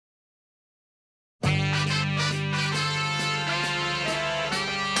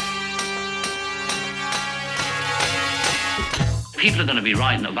People are going to be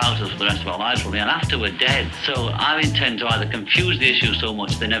writing about us for the rest of our lives, probably, and after we're dead. So I intend to either confuse the issue so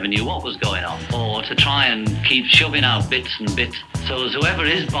much they never knew what was going on, or to try and keep shoving out bits and bits. So as whoever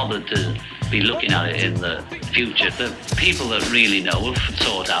is bothered to be looking at it in the future, the people that really know will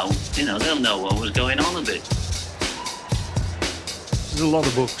sort out, they'll know what was going on a bit. There's a lot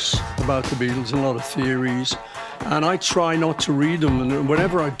of books about the Beatles and a lot of theories, and I try not to read them, and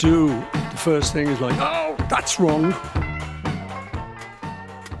whenever I do, the first thing is like, oh, that's wrong.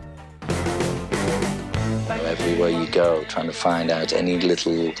 Everywhere you go, trying to find out any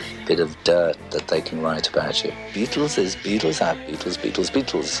little bit of dirt that they can write about you. Beatles is Beatles are Beatles, Beatles,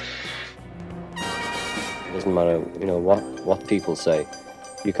 Beatles. It doesn't matter, what people say.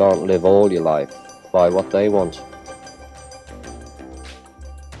 You can't live all your life by what they want.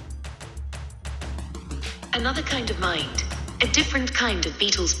 Another Kind of Mind, a different kind of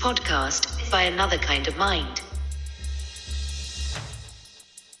Beatles podcast by another kind of mind.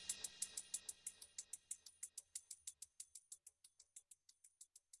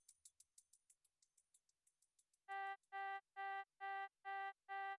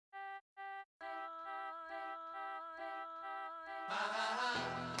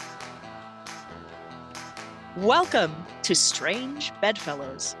 Welcome to Strange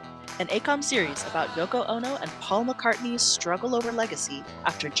Bedfellows, an ACOM series about Yoko Ono and Paul McCartney's struggle over legacy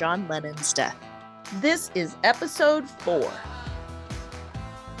after John Lennon's death. This is episode 4.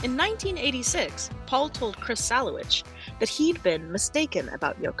 In 1986, Paul told Chris Salowich that he'd been mistaken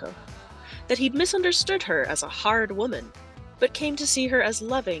about Yoko, that he'd misunderstood her as a hard woman, but came to see her as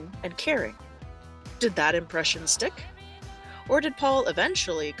loving and caring. Did that impression stick? Or did Paul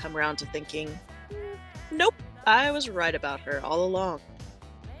eventually come around to thinking, nope, I was right about her all along?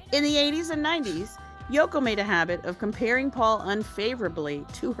 In the 80s and 90s, Yoko made a habit of comparing Paul unfavorably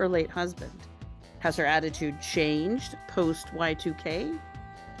to her late husband. Has her attitude changed post Y2K?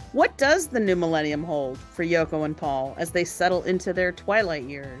 What does the new millennium hold for Yoko and Paul as they settle into their twilight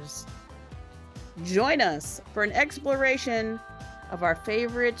years? Join us for an exploration of our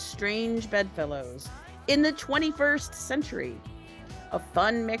favorite strange bedfellows in the 21st century. A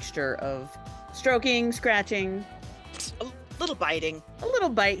fun mixture of stroking, scratching, A little biting, a little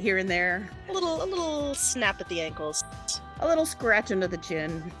bite here and there, a little snap at the ankles. a little scratch under the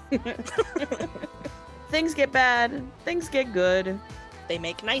chin. Things get bad, things get good, They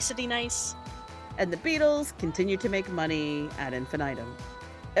make nicety nice. and the Beatles continue to make money ad infinitum.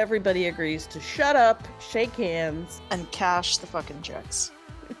 Everybody agrees to shut up, shake hands. And cash the fucking checks.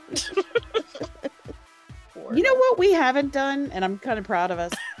 You know what we haven't done, and I'm kind of proud of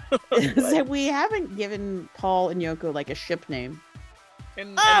us, is that we haven't given Paul and Yoko like a ship name.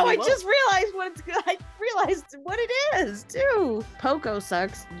 I just realized what it's. I realized what it is too. Poco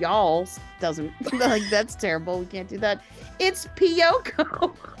sucks. Y'all doesn't. Like, that's terrible. We can't do that. It's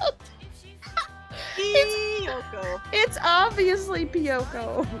Piyoko. Piyoko. It's obviously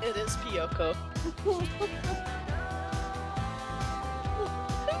Piyoko. It is Piyoko.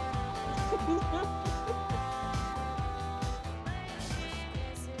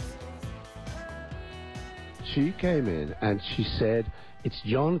 She came in and she said, it's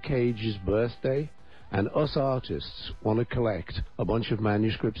John Cage's birthday and us artists want to collect a bunch of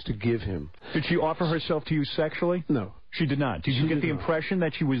manuscripts to give him. Did she offer herself to you sexually? No. She did not. Did you get the impression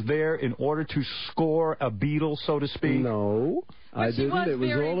that she was there in order to score a Beatle, so to speak? No, I didn't. It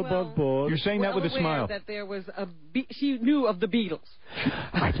was all above board. You're saying that with a smile. That there was she knew of the Beatles.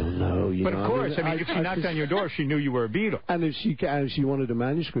 I don't know. But of course, I mean, if she knocked on your door, she knew you were a Beatle. And if she wanted a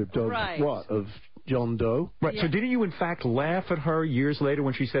manuscript of what? Of John Doe? Right. Yeah. So didn't you, in fact, laugh at her years later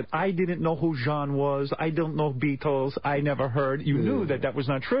when she said, I didn't know who John was. I don't know Beatles. I never heard. You knew that was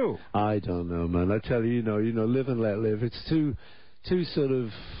not true. I don't know, man. I tell you, live and let live. It's too sort of,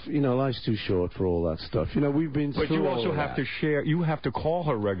 life's too short for all that stuff. We've been through. But you also all have that. to share. You have to call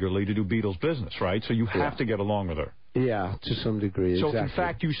her regularly to do Beatles business, right? So you have to get along with her. Yeah, to some degree. So exactly. if in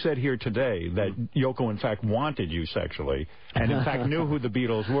fact you said here today that Yoko in fact wanted you sexually, and in fact knew who the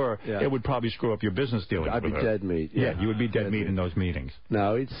Beatles were, it would probably screw up your business dealings I'd with be her. dead meat. Yeah, you would be dead meat in those meetings.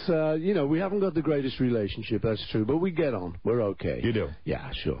 No, it's, we haven't got the greatest relationship, that's true, but we get on. We're okay. You do?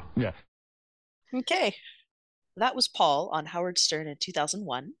 Yeah, sure. Yeah. Okay. That was Paul on Howard Stern in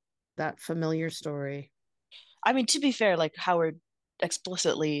 2001. That familiar story. I mean, to be fair, like, Howard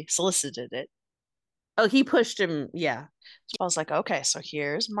explicitly solicited it. Oh, he pushed him. Yeah. So I was like, okay, so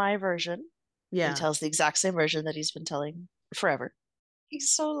here's my version. Yeah. He tells the exact same version that he's been telling forever.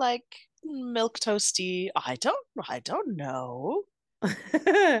 He's so like milk toasty. I don't know.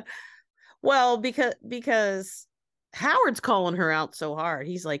 Well, because Howard's calling her out so hard.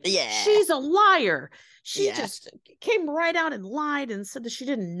 He's like, Yeah. she's a liar. She Yeah. just came right out and lied and said that she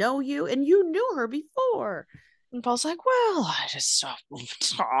didn't know you and you knew her before. And Paul's like, well, I just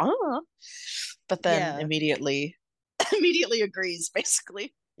but then Yeah. immediately agrees,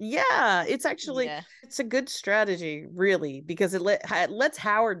 basically. Yeah, it's actually Yeah. it's a good strategy, really, because it lets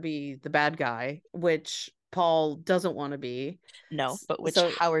Howard be the bad guy, which Paul doesn't want to be. No, but which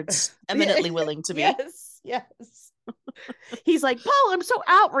So- Howard's eminently willing to be. Yes. He's like, Paul, I'm so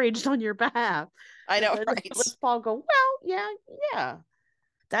outraged on your behalf. I know, And right? lets Paul go, well, yeah.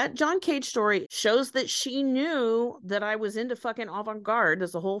 That John Cage story shows that she knew that I was into fucking avant-garde.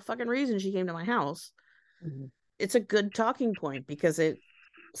 That's the whole fucking reason she came to my house. Mhm. It's a good talking point because it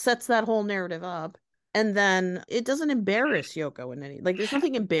sets that whole narrative up. And then it doesn't embarrass Yoko in any, like, there's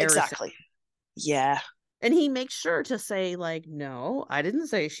nothing embarrassing. Exactly. Yeah. And he makes sure to say, like, no, I didn't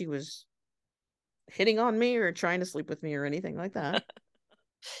say she was hitting on me or trying to sleep with me or anything like that.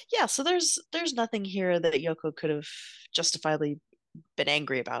 Yeah, so there's nothing here that Yoko could have justifiably been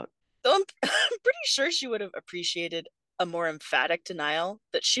angry about. Though I'm pretty sure she would have appreciated a more emphatic denial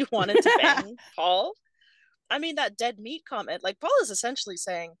that she wanted to bang Paul. I mean, that dead meat comment, like, Paul is essentially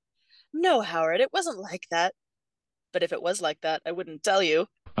saying, no, Howard, it wasn't like that. But if it was like that, I wouldn't tell you.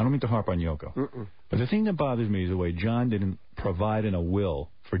 I don't mean to harp on Yoko, but the thing that bothers me is the way John didn't provide in a will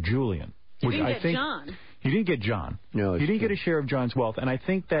for Julian. You Which didn't I get think John. he didn't get John. No, he didn't get a share of John's wealth. And I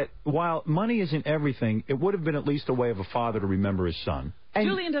think that while money isn't everything, it would have been at least a way of a father to remember his son. And,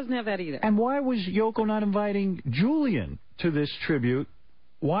 Julian doesn't have that either. and why was Yoko not inviting Julian to this tribute?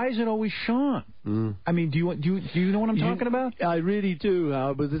 Why is it always Sean? I mean, do you know what I'm talking about? I really do,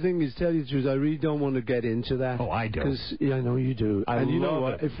 Howard, but the thing is, tell you the truth, I really don't want to get into that. Oh, I do. Because, yeah, I know you do. I and you know love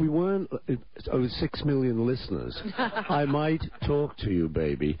what? it. If we weren't over 6 million listeners, I might talk to you,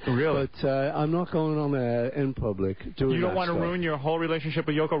 baby. Really? But I'm not going on air in public doing You don't that want to stuff. ruin your whole relationship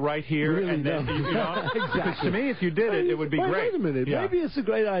with Yoko right here Really, and then, no. you know? Exactly. Because to me, if you did it, it would be Wait, great. Wait a minute. Yeah. Maybe it's a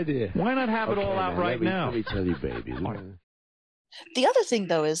great idea. Why not have it Okay, all out man, right now? Let me tell you, baby. The other thing,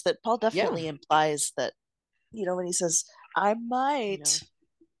 though, is that Paul definitely implies that, when he says, I might,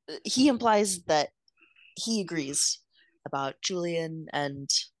 he implies that he agrees about Julian and,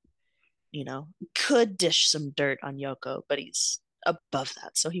 could dish some dirt on Yoko, but he's above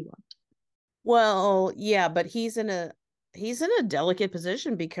that, so he won't. Well, yeah, but he's in a delicate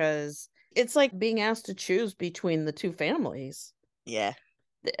position because it's like being asked to choose between the two families. Yeah.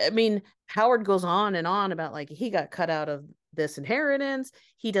 I mean, Howard goes on and on about, like, he got cut out of this inheritance.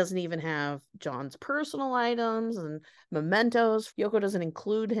 He doesn't even have John's personal items and mementos. Yoko doesn't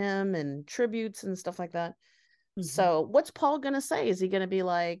include him in tributes and stuff like that. Mm-hmm. So what's Paul going to say? Is he going to be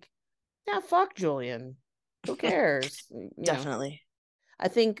like, yeah, fuck Julian. Who cares? Definitely. I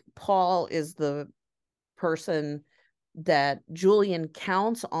think Paul is the person that Julian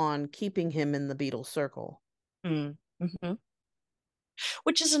counts on keeping him in the Beatles circle. Mm-hmm.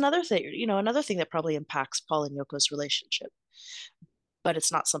 Which is another thing, another thing that probably impacts Paul and Yoko's relationship. But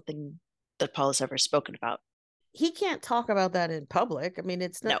it's not something that Paul has ever spoken about. He can't talk about that in public. I mean,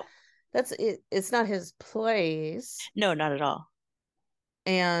 it's not. No. That's it. It's not his place. No, not at all.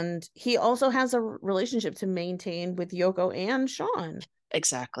 And he also has a relationship to maintain with Yoko and Sean.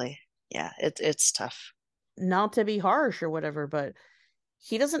 Exactly. Yeah, it's tough. Not to be harsh or whatever, but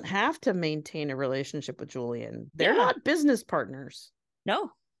he doesn't have to maintain a relationship with Julian. They're not business partners.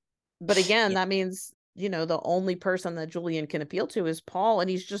 No. But again, that means, the only person that Julian can appeal to is Paul, and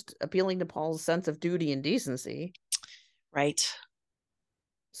he's just appealing to Paul's sense of duty and decency. Right.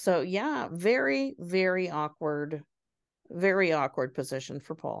 So, yeah, very, very awkward position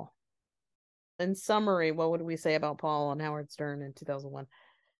for Paul. In summary, what would we say about Paul on Howard Stern in 2001?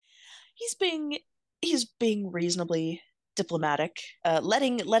 He's being reasonably diplomatic,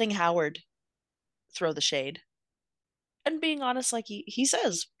 letting Howard throw the shade. And being honest, like he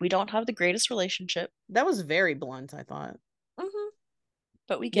says, we don't have the greatest relationship. That was very blunt, I thought. Mm-hmm.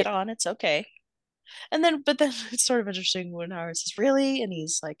 But we get on. It's okay. But then it's sort of interesting when Howard says, really? And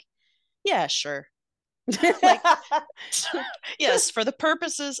he's like, yeah, sure. Like, yes, for the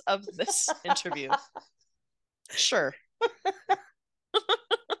purposes of this interview. Sure.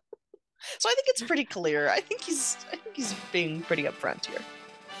 So I think it's pretty clear. I think he's being pretty upfront here.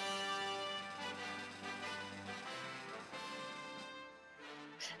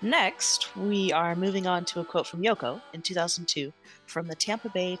 Next, we are moving on to a quote from Yoko in 2002 from the Tampa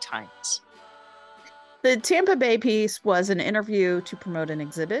Bay Times. The Tampa Bay piece was an interview to promote an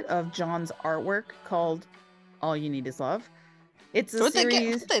exhibit of John's artwork called All You Need Is Love. It's a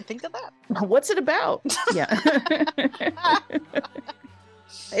series. What did they think of that? What's it about? Yeah.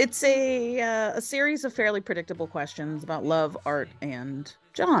 It's a series of fairly predictable questions about love, art, and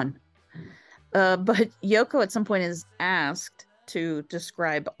John. But Yoko at some point is asked to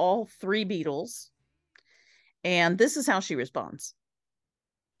describe all three Beatles, and this is how she responds.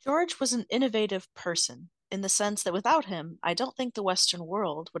 George was an innovative person in the sense that without him, I don't think the Western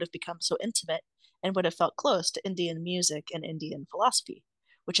world would have become so intimate and would have felt close to Indian music and Indian philosophy,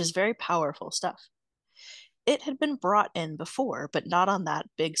 which is very powerful stuff. It had been brought in before, but not on that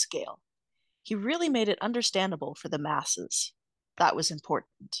big scale. He really made it understandable for the masses. That was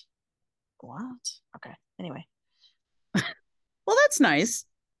important. What? Okay. Anyway. Well, that's nice.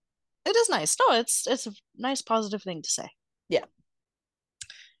 It is nice. No, it's a nice positive thing to say. Yeah.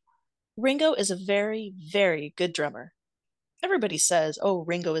 Ringo is a very, very good drummer. Everybody says, oh,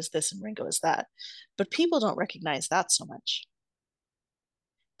 Ringo is this and Ringo is that, but people don't recognize that so much.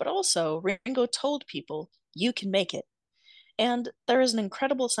 But also, Ringo told people, you can make it. And there is an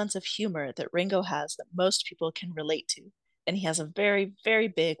incredible sense of humor that Ringo has that most people can relate to. And he has a very, very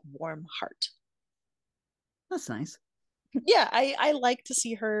big, warm heart. That's nice. Yeah, I like to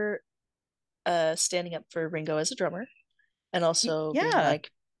see her standing up for Ringo as a drummer. And also being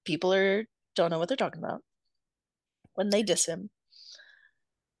like, people don't know what they're talking about when they diss him.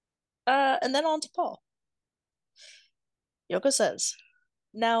 And then on to Paul. Yoko says,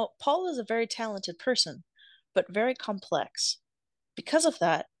 now, Paul is a very talented person, but very complex. Because of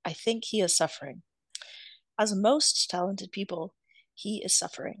that, I think he is suffering. As most talented people, he is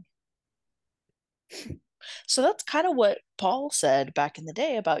suffering. So that's kind of what Paul said back in the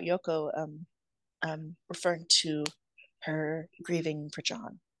day about Yoko referring to her grieving for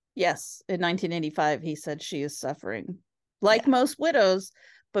John. Yes, in 1985, he said she is suffering, like most widows,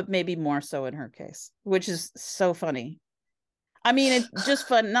 but maybe more so in her case, which is so funny. I mean, it's just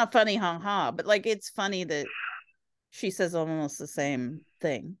fun, not funny, ha, but like it's funny that she says almost the same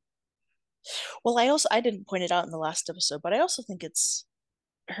thing. Well, I didn't point it out in the last episode, but I also think it's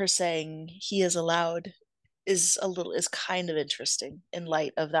her saying he is allowed is kind of interesting in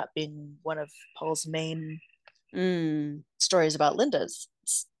light of that being one of Paul's main stories about Linda's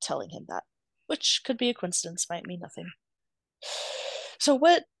telling him that, which could be a coincidence, might mean nothing. So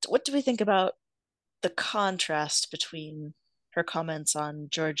what do we think about the contrast between her comments on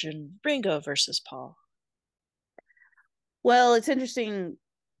George and Ringo versus Paul? Well, it's interesting,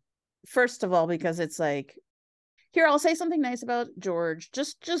 first of all, because it's like, here, I'll say something nice about George,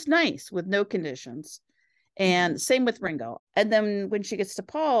 just nice with no conditions. And same with Ringo. And then when she gets to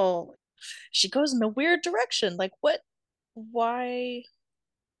Paul, she goes in a weird direction. Like, why?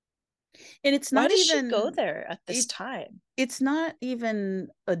 And it's not why even she go there at this time. It's not even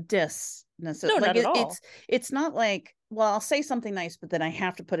a diss necessarily. No, not at all. It's not like, well, I'll say something nice, but then I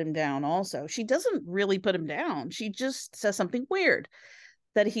have to put him down also. She doesn't really put him down. She just says something weird,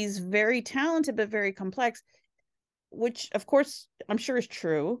 that he's very talented, but very complex, which of course I'm sure is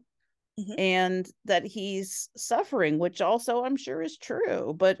true. And that he's suffering, which also I'm sure is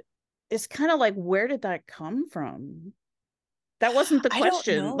true. But it's kind of like, where did that come from? That wasn't the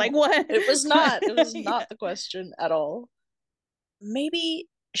question. Like, what? It was not. It was not the question at all. Maybe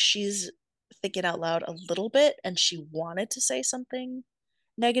she's thinking out loud a little bit and she wanted to say something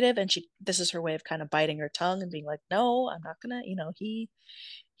negative, and this is her way of kind of biting her tongue and being like, no, I'm not gonna,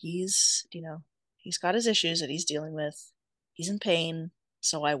 he's got his issues that he's dealing with. He's in pain,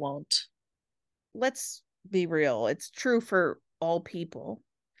 so I won't. Let's be real. It's true for all people.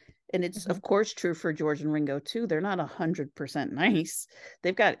 And it's, of course, true for George and Ringo, too. They're not 100% nice.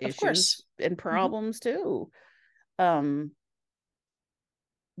 They've got issues and problems, too. But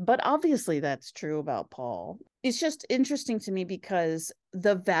obviously that's true about Paul. It's just interesting to me because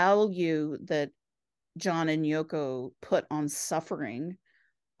the value that John and Yoko put on suffering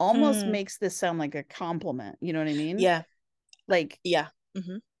almost makes this sound like a compliment. You know what I mean? Yeah. Like, yeah.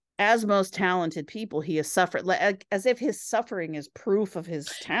 As most talented people, he has suffered, like, as if his suffering is proof of his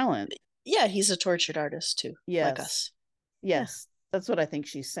talent. Yeah, he's a tortured artist too, like us. Yes, that's what I think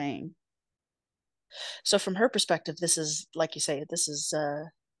she's saying. So from her perspective, this is, like you say, this is a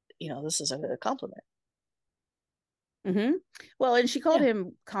compliment. Well, and she called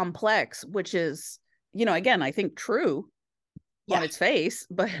him complex, which is, again, I think true on its face,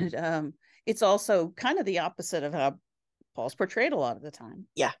 but it's also kind of the opposite of how Paul's portrayed a lot of the time.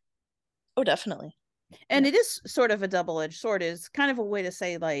 Yeah. Oh, definitely. And it is sort of a double-edged sword. It's kind of a way to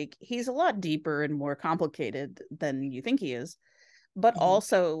say, like, he's a lot deeper and more complicated than you think he is. But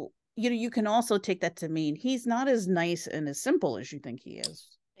also, you can also take that to mean he's not as nice and as simple as you think he is.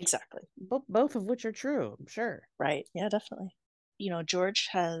 Exactly. Both of which are true, I'm sure. Right. Yeah, definitely. George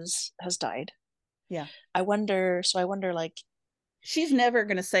has died. Yeah. I wonder, like, she's never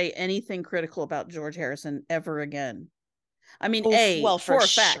going to say anything critical about George Harrison ever again. I mean, for a sure.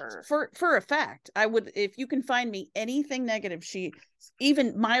 fact, for a fact, I would, if you can find me anything negative, she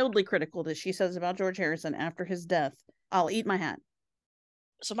even mildly critical that she says about George Harrison after his death, I'll eat my hat.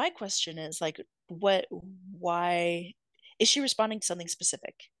 So my question is like, why is she responding to something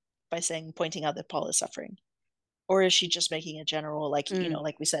specific by pointing out that Paul is suffering? Or is she just making a general, like,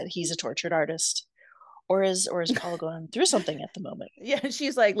 like we said, he's a tortured artist? Or is Paul going through something at the moment? Yeah,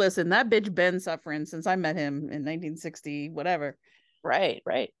 she's like, listen, that bitch been suffering since I met him in 1960, whatever. Right.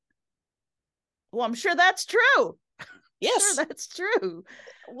 Well, I'm sure that's true. Yes, sure that's true.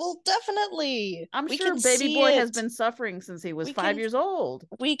 Well, definitely. I'm sure baby boy has been suffering since he was 5 years old.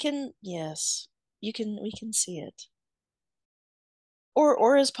 Yes, we can see it.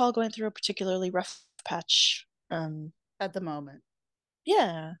 Or is Paul going through a particularly rough patch at the moment?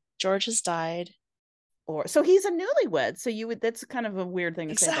 Yeah, George has died. Or so he's a newlywed. So that's kind of a weird thing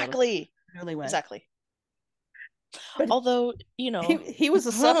to say. Exactly. Newlywed. Exactly. But although, he was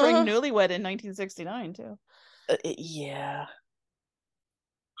a suffering newlywed in 1969 too. Yeah.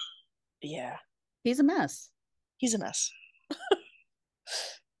 He's a mess.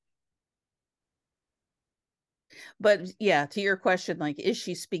 But yeah, to your question, like, is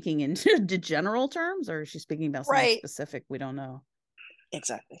she speaking in general terms, or is she speaking about something specific? We don't know.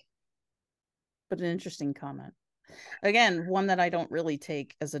 Exactly. But an interesting comment. Again, one that I don't really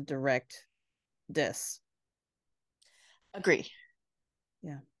take as a direct diss. Agree.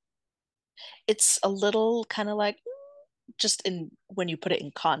 Yeah. It's a little kind of like just when you put it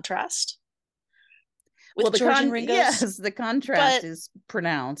in contrast with George and Ringo's. Yes, the contrast is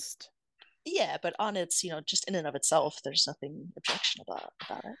pronounced. Yeah, but on its, just in and of itself, there's nothing objectionable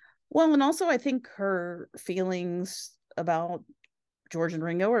about it. Well, and also I think her feelings about George and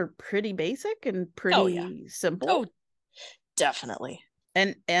Ringo are pretty basic and pretty simple. Oh, definitely.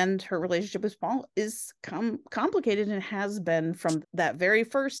 And her relationship with Paul is complicated, and has been from that very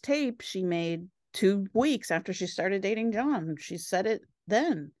first tape she made 2 weeks after she started dating John. She said it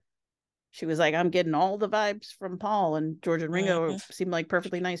then. She was like, I'm getting all the vibes from Paul, and George and Ringo seem like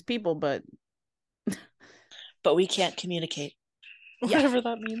perfectly nice people, but we can't communicate. Whatever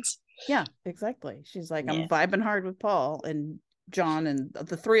that means. Yeah, exactly. She's like, I'm vibing hard with Paul, and John, and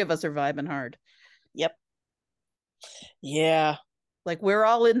the three of us are vibing hard. Yep. Yeah. Like, we're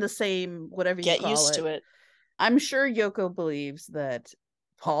all in the same, whatever you call it. Get used to it. I'm sure Yoko believes that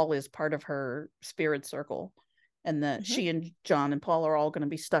Paul is part of her spirit circle, and that she and John and Paul are all going to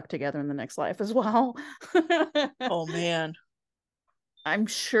be stuck together in the next life as well. Oh, man. I'm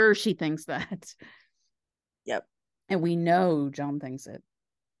sure she thinks that. Yep. And we know John thinks it.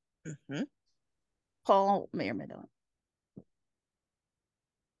 Mm-hmm. Paul may or may not.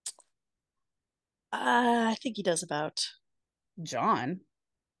 I think he does about John.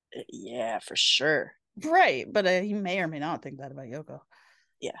 Yeah, for sure. Right, but he may or may not think that about Yoko.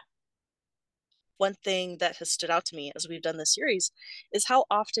 Yeah. One thing that has stood out to me as we've done this series is how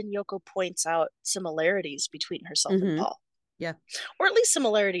often Yoko points out similarities between herself and Paul. Yeah. Or at least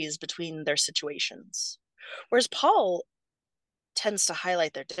similarities between their situations. Whereas Paul tends to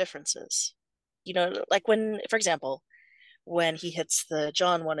highlight their differences. Like for example, when he hits the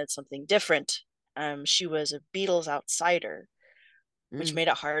John wanted something different, she was a Beatles outsider, which made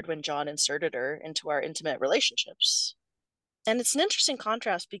it hard when John inserted her into our intimate relationships. And it's an interesting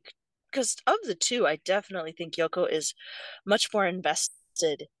contrast because of the two, I definitely think Yoko is much more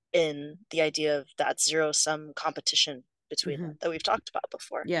invested in the idea of that zero-sum competition between them that we've talked about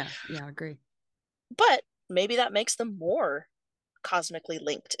before. Yeah, I agree. But maybe that makes them more cosmically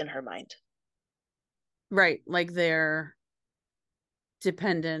linked in her mind. Right, like they're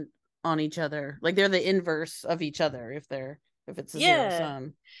dependent on each other. Like they're the inverse of each other if it's a zero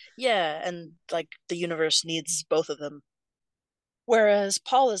sum. Yeah, and like the universe needs both of them. Whereas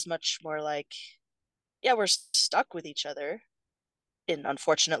Paul is much more like, yeah, we're stuck with each other in,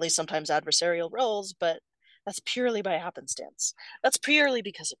 unfortunately, sometimes adversarial roles, but that's purely by happenstance. That's purely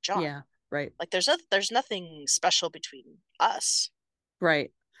because of John. Yeah, right. Like there's nothing special between us.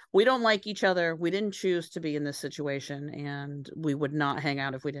 Right. We don't like each other. We didn't choose to be in this situation, and we would not hang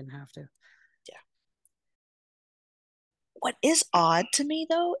out if we didn't have to. Yeah. What is odd to me,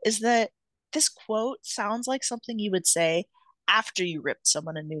 though, is that this quote sounds like something you would say after you ripped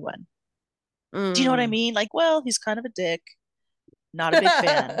someone a new one. Do you know what I mean? Like, well, he's kind of a dick. Not a big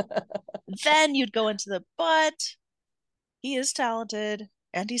fan. Then you'd go into but he is talented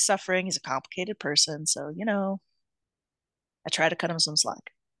and he's suffering. He's a complicated person. So, I try to cut him some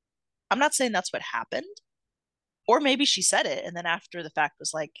slack. I'm not saying that's what happened, Or maybe she said it, and then after the fact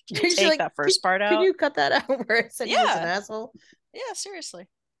was like, can you She's take like, that first part out? Can you cut that out where it said he was an asshole? Yeah, seriously.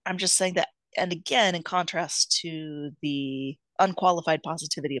 I'm just saying that, and again, in contrast to the unqualified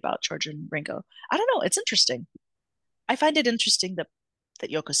positivity about George and Ringo, I don't know. It's interesting. I find it interesting that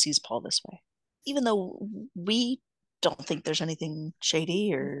Yoko sees Paul this way, even though we don't think there's anything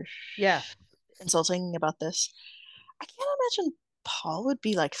shady or insulting about this. I can't imagine Paul would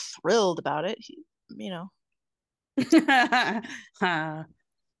be like thrilled about it.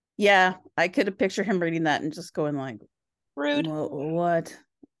 Yeah, I could have pictured him reading that and just going like, rude. What?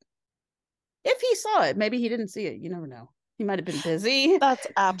 If he saw it, maybe he didn't see it. You never know. He might have been busy. That's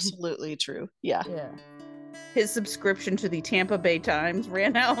absolutely true. Yeah. His subscription to the Tampa Bay Times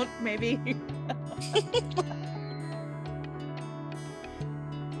ran out, maybe.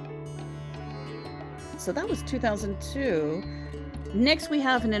 So that was 2002. Next, we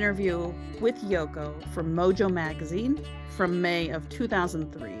have an interview with Yoko from Mojo Magazine from May of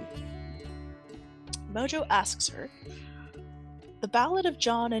 2003. Mojo asks her, "The Ballad of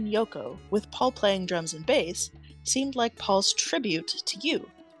John and Yoko, with Paul playing drums and bass, seemed like Paul's tribute to you.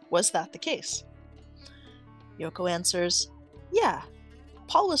 Was that the case?" Yoko answers, "Yeah,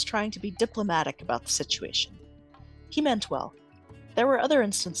 Paul was trying to be diplomatic about the situation. He meant well. There were other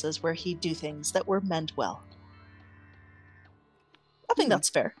instances where he'd do things that were meant well." I think that's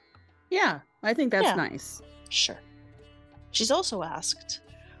fair. Yeah, I think that's nice. Sure. She's also asked,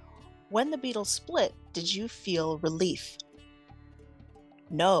 "When the Beatles split, did you feel relief?"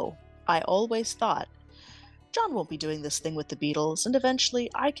 "No, I always thought, John won't be doing this thing with the Beatles, and eventually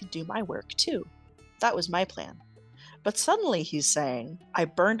I could do my work too. That was my plan. But suddenly he's saying, I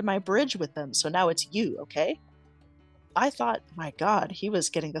burned my bridge with them, so now it's you, okay?" I thought, my God, he was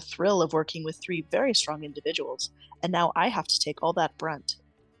getting the thrill of working with three very strong individuals, and now I have to take all that brunt.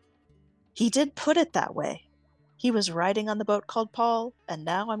 He did put it that way. He was riding on the boat called Paul, and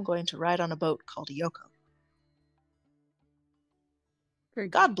now I'm going to ride on a boat called Yoko.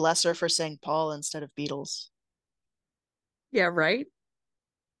 God bless her for saying Paul instead of Beatles. Yeah, right?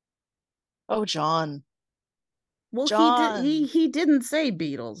 Oh, John. Well, John. he didn't say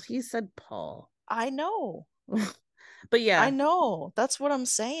Beatles. He said Paul. I know. But yeah. I know. That's what I'm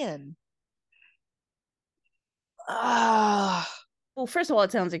saying. Well, first of all,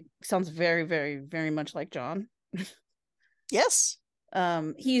 it sounds very, very, very much like John. Yes.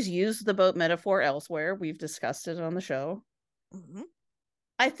 He's used the boat metaphor elsewhere. We've discussed it on the show. Mm-hmm.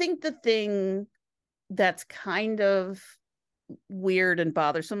 I think the thing that's kind of weird and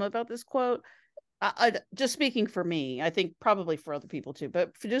bothersome about this quote, just speaking for me, I think probably for other people too,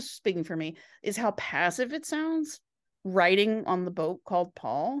 but just speaking for me, is how passive it sounds. Riding on the boat called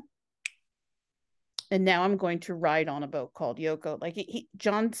Paul, and now I'm going to ride on a boat called Yoko. Like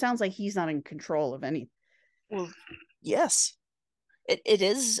John sounds like he's not in control of anything. Well, yes, it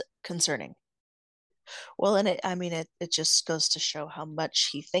is concerning. Well, and it just goes to show how much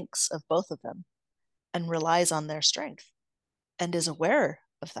he thinks of both of them and relies on their strength and is aware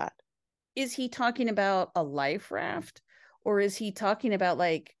of that. Is he talking about a life raft, or is he talking about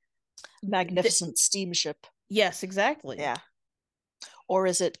like magnificent steamship? Yes, exactly. Yeah. Or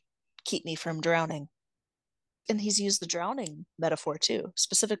is it keep me from drowning? And he's used the drowning metaphor too,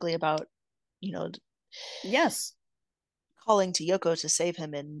 specifically about, yes, calling to Yoko to save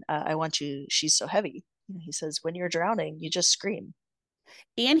him in I Want You, She's So Heavy. He says, when you're drowning, you just scream.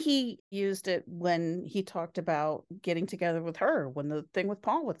 And he used it when he talked about getting together with her when the thing with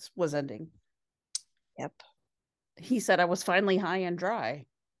Paul was ending. Yep. He said, I was finally high and dry.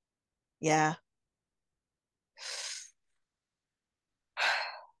 Yeah.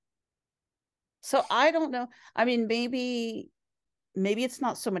 So I don't know. I mean, maybe it's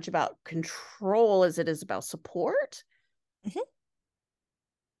not so much about control as it is about support. Mm-hmm.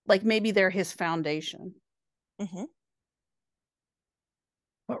 Like maybe they're his foundation. Mm-hmm.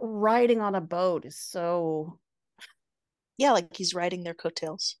 But riding on a boat is so... Yeah, like he's riding their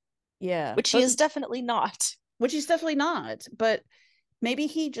coattails. Yeah. Which he is definitely not. Which he's definitely not. But maybe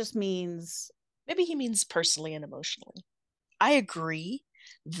he just means... Maybe he means personally and emotionally. I agree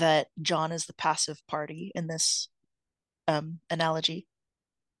that John is the passive party in this analogy.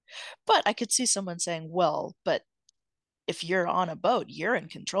 But I could see someone saying, well, but if you're on a boat, you're in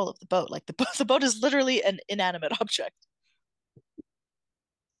control of the boat. Like the boat is literally an inanimate object.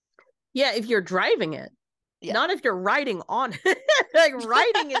 Yeah, if you're driving it. Yeah. Not if you're riding on it. Like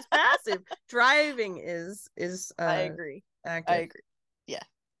riding is passive. Driving is I agree. Active. I agree. Yeah.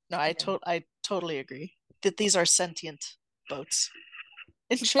 No, I totally agree. That these are sentient boats.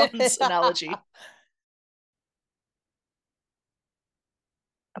 In John's analogy.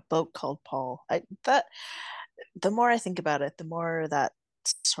 A boat called Paul. The more I think about it, the more that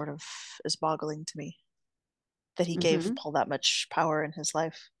sort of is boggling to me. That he gave Mhm. Paul that much power in his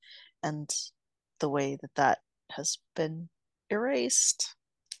life, and the way that that has been erased.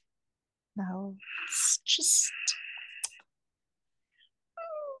 Now it's just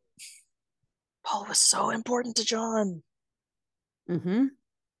Paul was so important to John. Mm-hmm.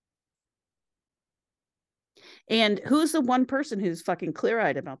 And who's the one person who's fucking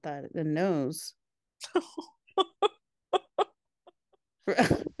clear-eyed about that and knows?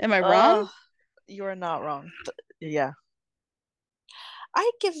 Am I wrong? You are not wrong. Yeah.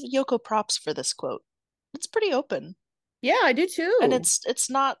 I give Yoko props for this quote. It's pretty open. Yeah, I do too. And it's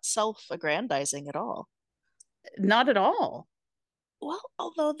not self-aggrandizing at all. Not at all. Well,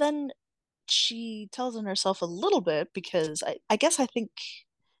 although then she tells on herself a little bit, because I guess I think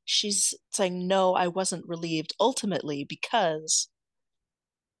she's saying, no, I wasn't relieved ultimately, because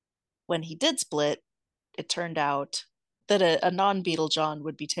when he did split, it turned out that a non-Beatle John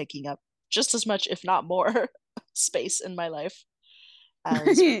would be taking up just as much, if not more, space in my life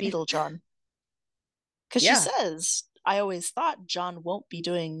as Beatle John. Because Yeah. she says, I always thought John won't be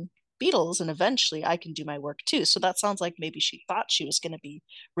doing Beatles, and eventually I can do my work too. So that sounds like maybe she thought she was going to be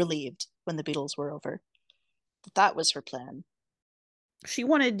relieved when the Beatles were over. That was her plan. She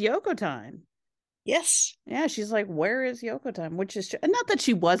wanted Yoko time. Yes. Yeah, she's like, where is Yoko time? Which is, and not that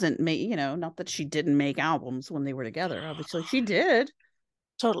she wasn't, not that she didn't make albums when they were together. Obviously, she did.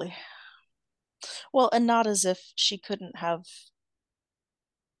 Totally. Well, and not as if she couldn't have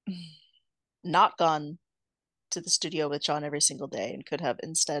not gone to the studio with John every single day and could have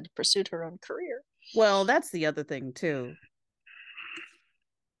instead pursued her own career. Well, that's the other thing too.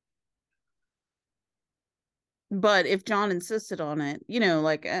 But if John insisted on it,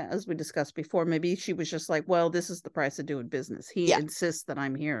 like as we discussed before, maybe she was just like, well, this is the price of doing business. He insists that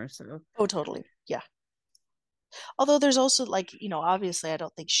I'm here. So, oh, totally. Yeah. Although there's also obviously I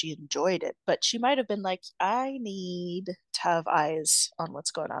don't think she enjoyed it, but she might have been like, I need to have eyes on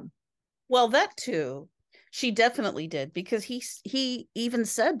what's going on. Well, that too. She definitely did, because he even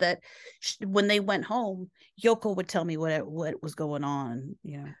said that when they went home, Yoko would tell me what was going on,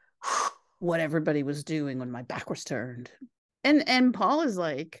 what everybody was doing when my back was turned. And Paul is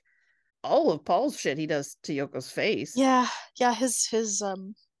like, all of Paul's shit he does to Yoko's face. Yeah, his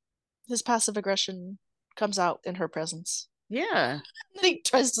passive aggression comes out in her presence. Yeah. And he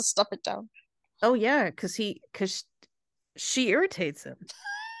tries to stuff it down. Oh yeah, because she irritates him.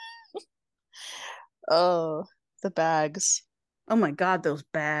 Oh, the bags. Oh my God, those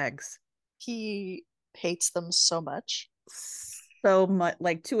bags. He hates them so much. So much,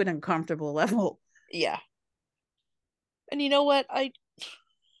 like to an uncomfortable level. Yeah. And you know what? I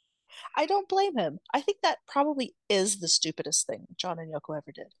don't blame him. I think that probably is the stupidest thing John and Yoko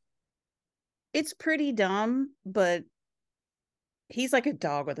ever did. It's pretty dumb, but he's like a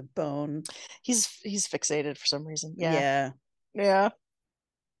dog with a bone. He's fixated for some reason. Yeah.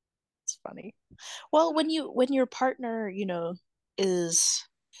 It's funny. Well, when your partner, is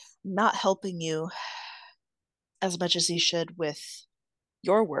not helping you as much as he should with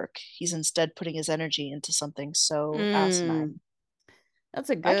your work, he's instead putting his energy into something so asinine. That's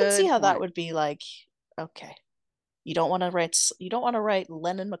a good I can see how point. that would be like, okay, you don't want to write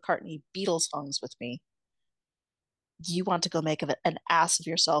Lennon McCartney Beatles songs with me. You want to go make an ass of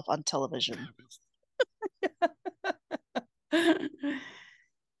yourself on television.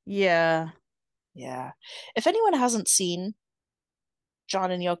 Yeah. If anyone hasn't seen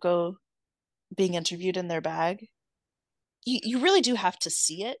John and Yoko being interviewed in their bag, you really do have to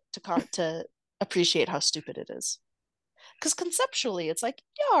see it to appreciate how stupid it is. Because conceptually, it's like,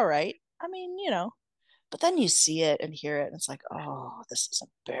 yeah, all right. I mean, but then you see it and hear it, and it's like, oh, this is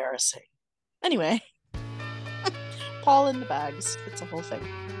embarrassing. Anyway, Paul in the bags. It's a whole thing.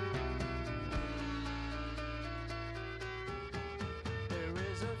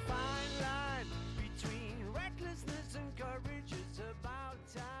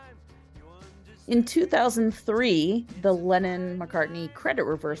 In 2003, the Lennon-McCartney credit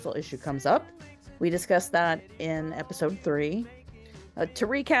reversal issue comes up. We discussed that in episode 3. To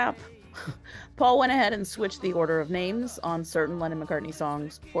recap, Paul went ahead and switched the order of names on certain Lennon-McCartney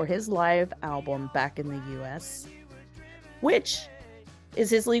songs for his live album back in the US, which is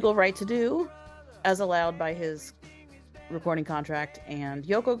his legal right to do, as allowed by his recording contract. And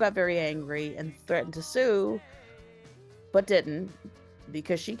Yoko got very angry and threatened to sue, but didn't,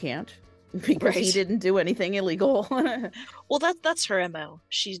 because she can't. Because he didn't do anything illegal. Well, that's her MO.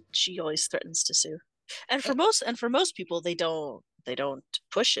 She always threatens to sue, and for most people, they don't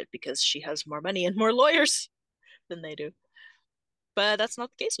push it because she has more money and more lawyers than they do. But that's not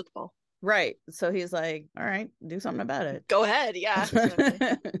the case with Paul. Right. So he's like, all right, do something about it. Go ahead. Yeah.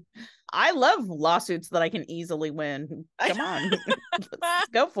 Exactly. I love lawsuits that I can easily win. Come on. Let's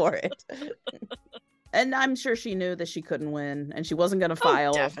go for it. And I'm sure she knew that she couldn't win and she wasn't going to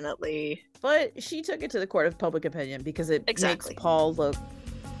file. Definitely. But she took it to the court of public opinion because it makes Paul look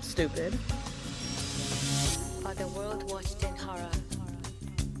stupid. While the world watched in horror,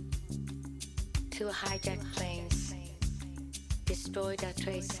 two hijacked planes destroyed our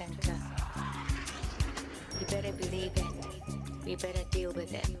trade center. You better believe it. We better deal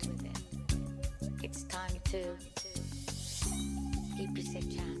with it. It's time to give peace a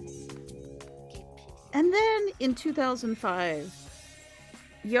chance. And then in 2005,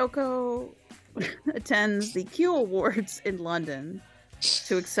 Yoko attends the Q Awards in London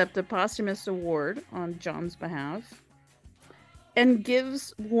to accept a posthumous award on John's behalf and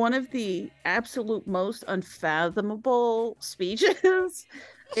gives one of the absolute most unfathomable speeches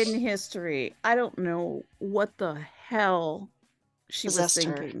in history. I don't know what the hell she was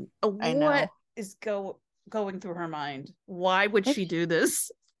thinking. What is going through her mind? Why would she do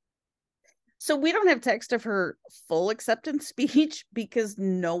this? So we don't have text of her full acceptance speech because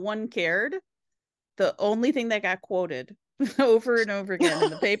no one cared. The only thing that got quoted over and over again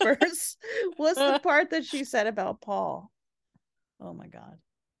in the papers was the part that she said about Paul. Oh my God.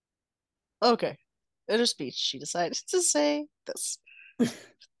 Okay. In her speech, she decided to say this.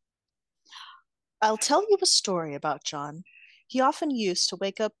 I'll tell you a story about John. He often used to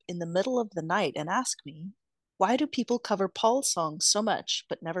wake up in the middle of the night and ask me, why do people cover Paul's songs so much,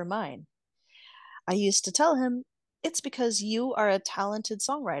 but never mine? I used to tell him, it's because you are a talented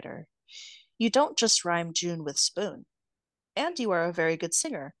songwriter. You don't just rhyme June with spoon. And you are a very good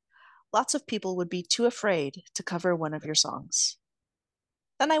singer. Lots of people would be too afraid to cover one of your songs.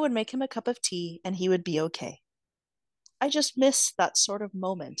 Then I would make him a cup of tea and he would be okay. I just miss that sort of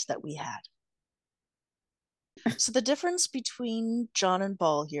moment that we had. So the difference between John and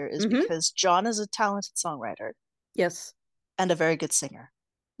Paul here is because John is a talented songwriter. Yes. And a very good singer.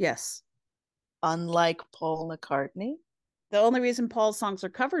 Yes. Unlike Paul McCartney. The only reason Paul's songs are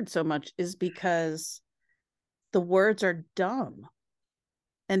covered so much is because the words are dumb.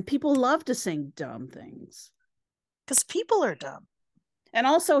 And people love to sing dumb things. Because people are dumb. And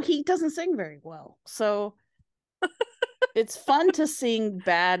also, he doesn't sing very well. So it's fun to sing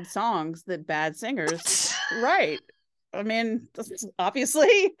bad songs that bad singers write. I mean,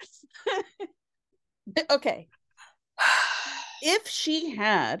 obviously. Okay. If she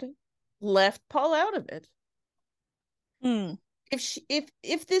had left Paul out of it,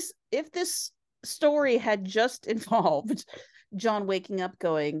 if this story had just involved John waking up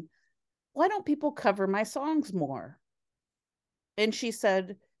going, why don't people cover my songs more? And she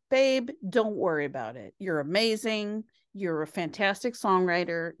said, babe, don't worry about it. You're amazing. You're a fantastic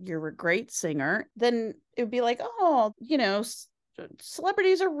songwriter. You're a great singer. Then it would be like, oh,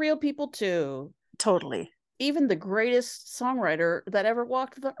 celebrities are real people too. Totally. Even the greatest songwriter that ever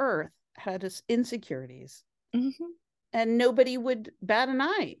walked the earth had his insecurities. Mm-hmm. And nobody would bat an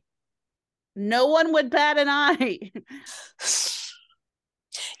eye. No one would bat an eye.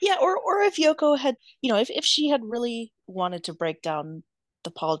 Yeah, or if Yoko had, if she had really wanted to break down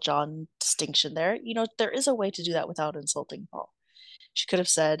the Paul John distinction there, there is a way to do that without insulting Paul. She could have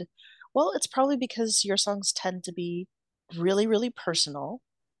said, well, it's probably because your songs tend to be really, really personal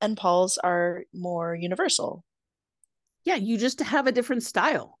and Paul's are more universal. Yeah, you just have a different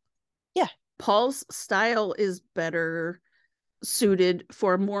style. Yeah. Paul's style is better suited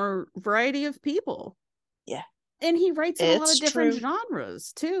for more variety of people. Yeah. And he writes in a lot of different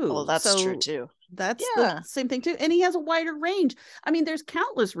genres too. Well, that's true too. That's the same thing too. And he has a wider range. I mean, there's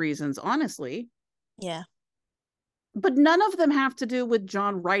countless reasons, honestly. Yeah. But none of them have to do with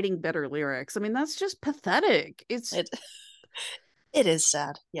John writing better lyrics. I mean, that's just pathetic. It is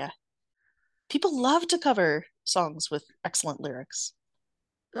sad. Yeah. People love to cover songs with excellent lyrics.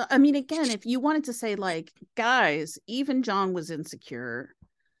 I mean, again, if you wanted to say like, guys, even John was insecure.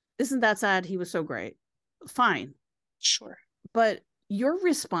 Isn't that sad? He was so great. Fine. Sure. But your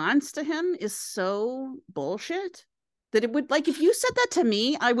response to him is so bullshit that it would, like, if you said that to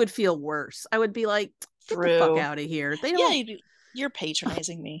me, I would feel worse. I would be like, get the fuck out of here. They don't. Yeah, you're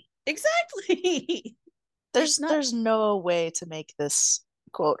patronizing me. Exactly. There's no way to make this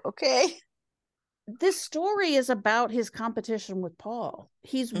quote okay. This story is about his competition with Paul.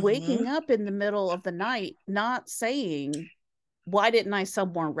 He's waking up in the middle of the night, not saying, why didn't I sell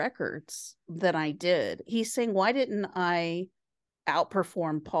more records than I did? He's saying, why didn't I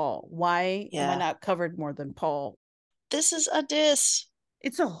outperform Paul? Why am I not covered more than Paul? This is a diss.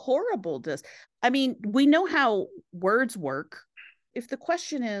 It's a horrible diss. I mean, we know how words work. If the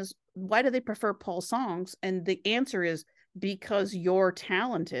question is, why do they prefer Paul's songs? And the answer is because you're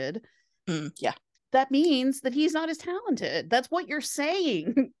talented. Yeah. That means that he's not as talented. That's what you're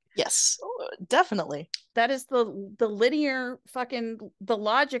saying. Yes, definitely. That is the linear the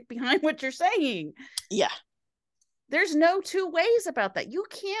logic behind what you're saying. Yeah. There's no two ways about that. You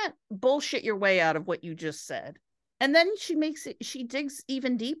can't bullshit your way out of what you just said. And then she digs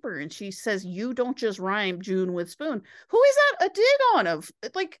even deeper and she says, you don't just rhyme June with spoon. Who is that a dig on of?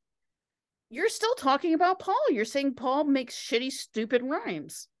 Like, you're still talking about Paul. You're saying Paul makes shitty, stupid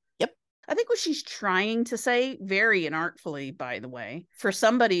rhymes. Yep. I think what she's trying to say, very inartfully, by the way, for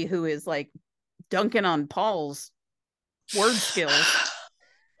somebody who is like dunking on Paul's word skills,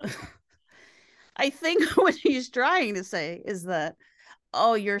 I think what she's trying to say is that,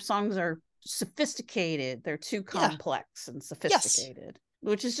 oh, your songs are sophisticated. They're too complex and sophisticated,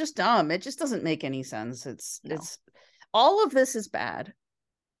 which is just dumb. It just doesn't make any sense. It's all of this is bad.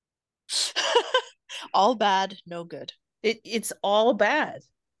 All bad, no good. It's all bad.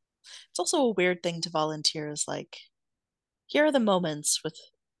 It's also a weird thing to volunteer as like, here are the moments with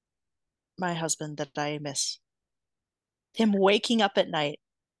my husband that I miss. Him waking up at night,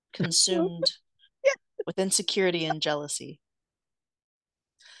 consumed with insecurity and jealousy.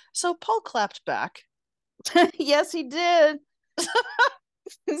 So Paul clapped back. Yes, he did.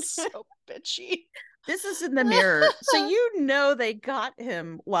 So bitchy. This is in the mirror. So they got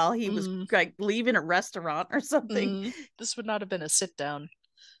him while he was like leaving a restaurant or something. This would not have been a sit down.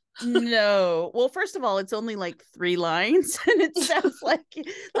 No. Well, first of all, it's only like 3 lines and it sounds like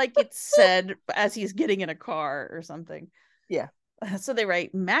it's said as he's getting in a car or something. Yeah. So they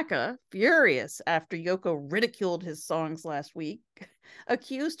write, Macca, furious after Yoko ridiculed his songs last week,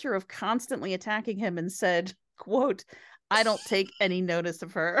 accused her of constantly attacking him and said, quote, I don't take any notice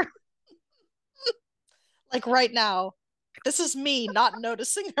of her. Like right now, this is me not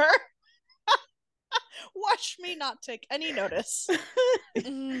noticing her. Watch me not take any notice.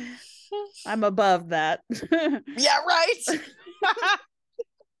 I'm above that. Yeah, right.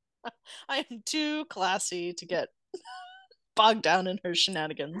 I am too classy to get bogged down in her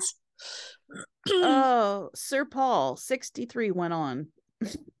shenanigans. Oh, Sir Paul, 63, went on.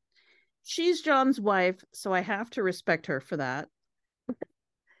 She's John's wife, so I have to respect her for that.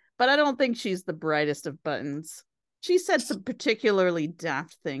 But I don't think she's the brightest of buttons. She said some particularly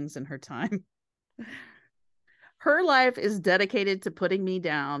daft things in her time. Her life is dedicated to putting me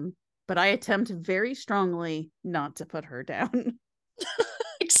down, but I attempt very strongly not to put her down.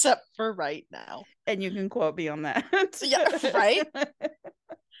 Except for right now. And you can quote me on that. Yeah, right?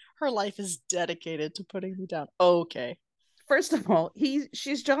 Her life is dedicated to putting me down. Okay. First of all,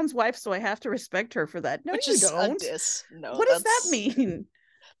 she's John's wife, so I have to respect her for that. No, Which you is don't. A diss. No, what does that mean?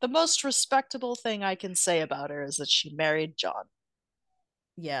 The most respectable thing I can say about her is that she married John.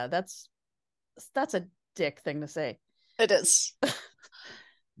 Yeah, that's a dick thing to say. It is.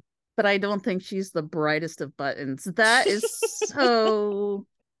 But I don't think she's the brightest of buttons. That is so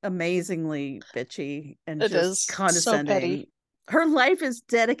amazingly bitchy and it just is condescending. So petty. Her life is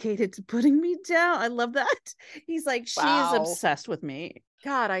dedicated to putting me down. I love that. He's like, she is obsessed with me.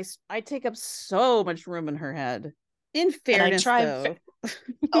 God, I take up so much room in her head. In fairness, though.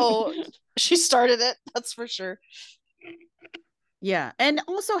 Oh, she started it. That's for sure. Yeah. And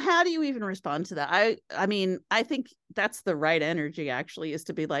also, how do you even respond to that? I mean, I think that's the right energy, actually, is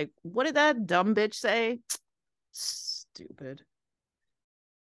to be like, what did that dumb bitch say? Stupid.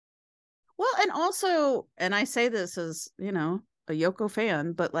 Well, and also, and I say this as, a Yoko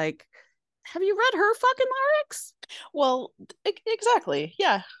fan, but like, have you read her fucking lyrics? Well, exactly.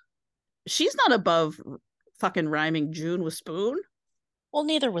 Yeah. She's not above fucking rhyming June with spoon. Well,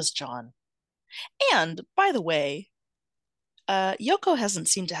 neither was John. And by the way, Yoko hasn't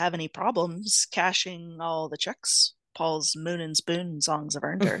seemed to have any problems cashing all the checks Paul's Moon and Spoon songs have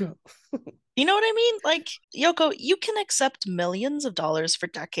earned her. You know what I mean? Like, Yoko, you can accept millions of dollars for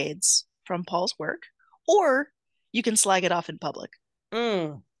decades from Paul's work, or you can slag it off in public.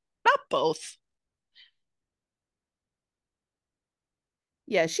 Not both.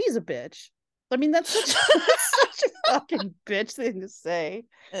 Yeah, she's a bitch. I mean, that's such a fucking bitch thing to say.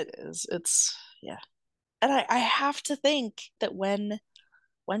 It is. It's, yeah. And I have to think that when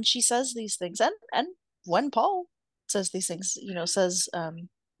she says these things, and when Paul says these things, says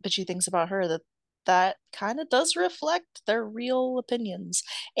bitchy things about her, that kind of does reflect their real opinions.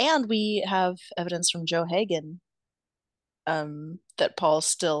 And we have evidence from Joe Hagan that Paul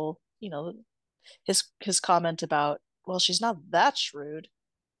still, his comment about, well, she's not that shrewd.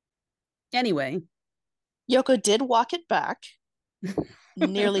 Anyway, Yoko did walk it back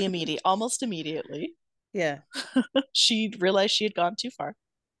almost immediately. Yeah. She realized she had gone too far.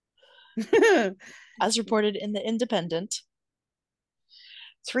 As reported in The Independent,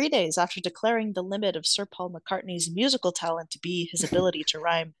 3 days after declaring the limit of Sir Paul McCartney's musical talent to be his ability to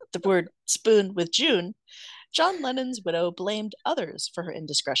rhyme the word spoon with June, John Lennon's widow blamed others for her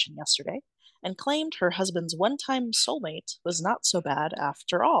indiscretion yesterday and claimed her husband's one-time soulmate was not so bad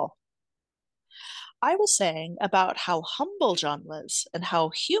after all. I was saying about how humble John was and how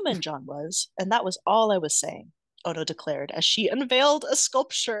human John was, and that was all I was saying, Ono declared as she unveiled a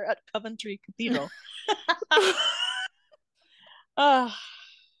sculpture at Coventry Cathedral.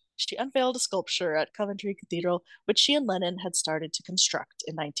 She unveiled a sculpture at Coventry Cathedral, which she and Lennon had started to construct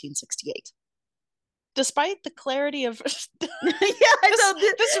in 1968. Despite the clarity of this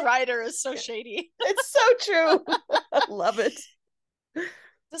writer is so shady. It's so true. I love it.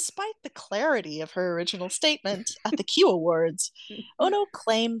 Despite the clarity of her original statement at the Q Awards, Ono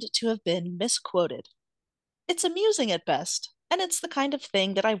claimed to have been misquoted. It's amusing at best, and it's the kind of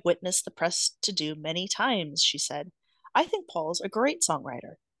thing that I've witnessed the press to do many times, she said. I think Paul's a great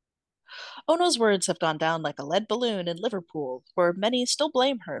songwriter. Ono's words have gone down like a lead balloon in Liverpool, where many still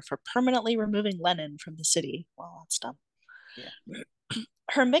blame her for permanently removing Lennon from the city. Well, that's dumb. Yeah.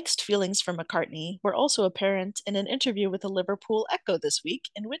 Her mixed feelings for McCartney were also apparent in an interview with the Liverpool Echo this week,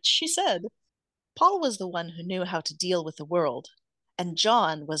 in which she said, Paul was the one who knew how to deal with the world, and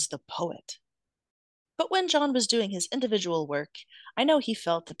John was the poet. But when John was doing his individual work, I know he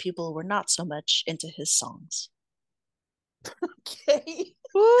felt that people were not so much into his songs. Okay.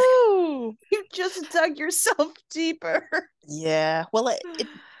 Woo! You just dug yourself deeper. Yeah. Well,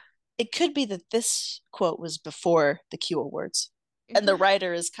 it could be that this quote was before the Q Awards. And the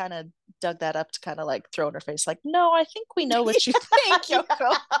writer is kind of dug that up to kind of like throw in her face, like, no, I think we know what you think, Yoko.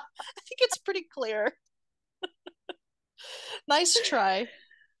 I think it's pretty clear. Nice try.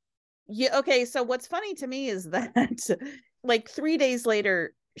 Yeah, okay, so what's funny to me is that like 3 days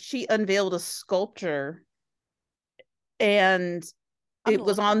later, she unveiled a sculpture and it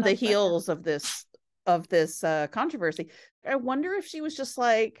was on the heels of this controversy. I wonder if she was just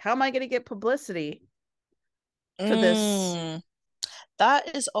like, how am I going to get publicity for this?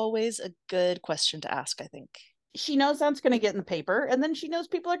 That is always a good question to ask, I think. She knows that's going to get in the paper, and then she knows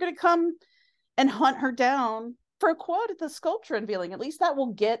people are going to come and hunt her down for a quote at the sculpture unveiling. At least that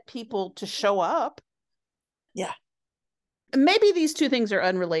will get people to show up. Yeah. Maybe these two things are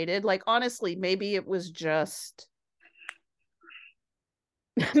unrelated. Like, honestly, maybe it was just...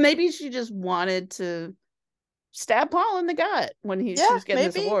 maybe she just wanted to stab Paul in the gut when she was getting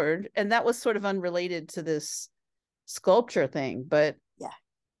this award. And that was sort of unrelated to this sculpture thing. But yeah,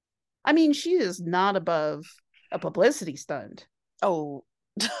 I mean, she is not above a publicity stunt. Oh,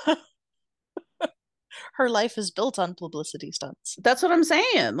 her life is built on publicity stunts. That's what I'm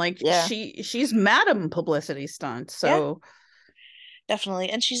saying. Like, she's Madam Publicity Stunt. So definitely,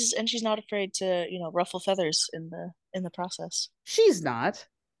 and she's not afraid to ruffle feathers in the process. She's not,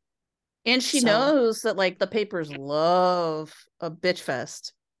 and she knows that like the papers love a bitch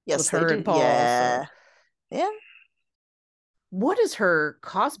fest. Yes, with her and Paul. Yeah, yeah. What is her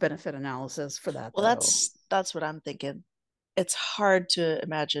cost benefit analysis for that? Well, that's what I'm thinking. It's hard to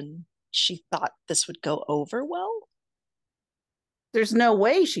imagine she thought this would go over well. There's no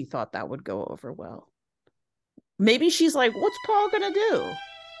way she thought that would go over well. Maybe she's like, what's Paul gonna do?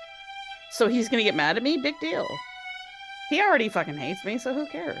 So he's gonna get mad at me? Big deal. He already fucking hates me, so who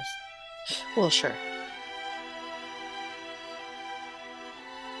cares? Well, sure.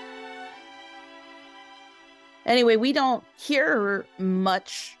 Anyway, we don't hear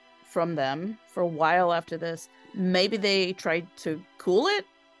much from them for a while after this. Maybe they tried to cool it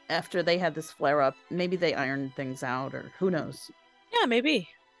after they had this flare up. Maybe they ironed things out, or who knows? Yeah, maybe.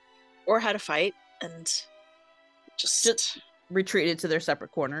 Or had a fight and just retreated to their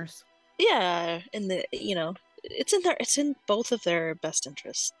separate corners. Yeah, it's in both of their best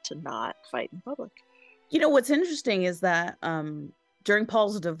interests to not fight in public. What's interesting is that during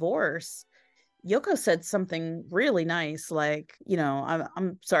Paul's divorce, Yoko said something really nice, like,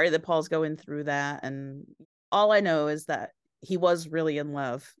 I'm sorry that Paul's going through that, and all I know is that he was really in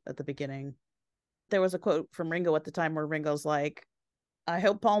love at the beginning. There was a quote from Ringo at the time where Ringo's like, I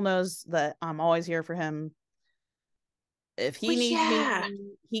hope Paul knows that I'm always here for him. If he needs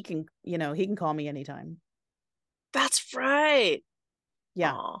me, he can call me anytime. That's right.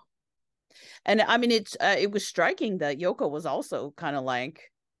 Yeah. Aww. And I mean, it was striking that Yoko was also kind of like,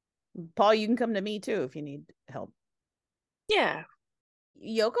 Paul, you can come to me too if you need help. Yeah.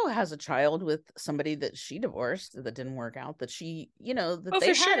 Yoko has a child with somebody that she divorced that didn't work out, that she, that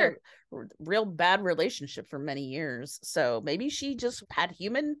they had a real bad relationship for many years. So maybe she just had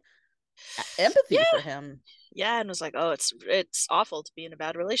human empathy Yeah. for him. Yeah, and was like, oh, it's awful to be in a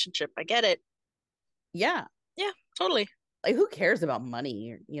bad relationship. I get it. Yeah. Yeah, totally. Like, who cares about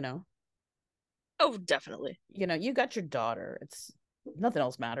money, you know? Oh, definitely. You know, you got your daughter. It's nothing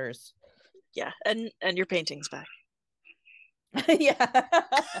else matters. Yeah, and your painting's back. Yeah.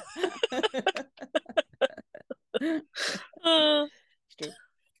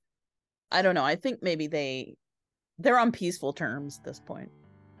 I don't know. I think maybe they're on peaceful terms at this point.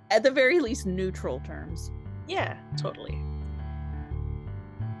 At the very least, neutral terms. Yeah, totally.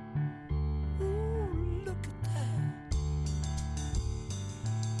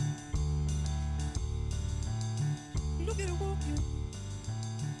 Look at it walking.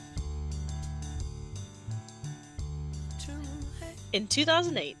 In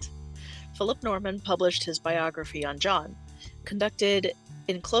 2008, Philip Norman published his biography on John, conducted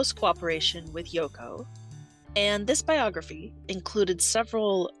in close cooperation with Yoko, and this biography included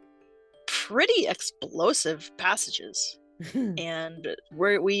several pretty explosive passages. And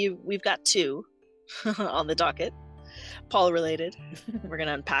we've got two on the docket, Paul related. We're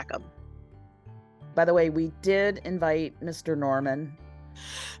gonna unpack them. By the way, we did invite Mr. Norman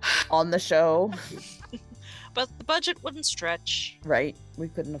on the show. But the budget wouldn't stretch. Right. We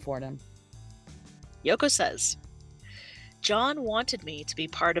couldn't afford him. Yoko says, John wanted me to be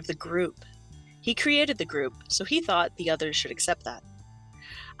part of the group. He created the group, so he thought the others should accept that.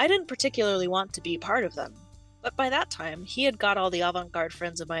 I didn't particularly want to be part of them, but by that time, he had got all the avant-garde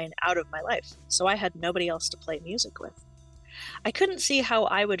friends of mine out of my life, so I had nobody else to play music with. I couldn't see how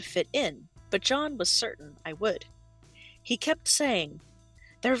I would fit in, but John was certain I would. He kept saying,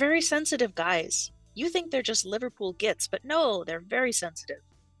 they're very sensitive guys. You think they're just Liverpool gits, but no, they're very sensitive.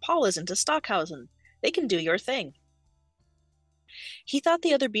 Paul isn't a Stockhausen. They can do your thing. He thought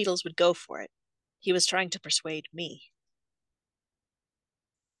the other Beatles would go for it. He was trying to persuade me.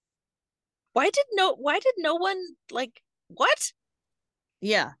 Why did no one, like, what?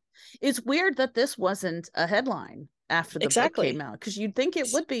 Yeah. It's weird that this wasn't a headline after the book came out, because you'd think it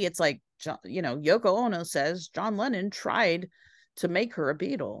would be. It's like, you know, Yoko Ono says John Lennon tried to make her a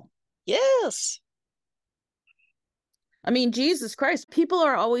Beatle. Yes. I mean, Jesus Christ, people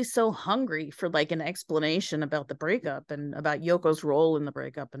are always so hungry for like an explanation about the breakup and about Yoko's role in the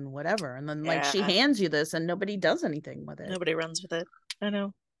breakup and whatever. And then like she hands you this and nobody does anything with it. Nobody runs with it. I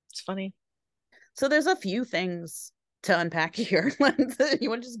know. It's funny. So there's a few things to unpack here. You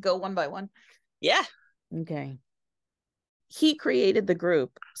want to just go one by one? Yeah. Okay. He created the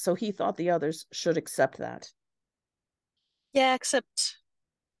group, so he thought the others should accept that. Yeah, except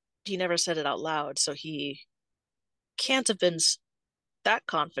he never said it out loud, so he can't have been that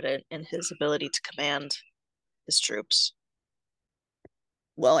confident in his ability to command his troops.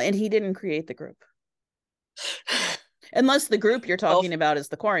 Well, and he didn't create the group. Unless the group you're talking about is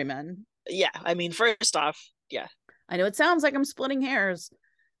the Quarrymen. Yeah, I mean, first off, yeah. I know it sounds like I'm splitting hairs,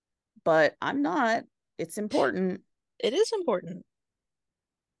 but I'm not. It's important. It is important.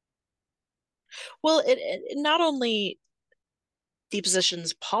 Well, it not only the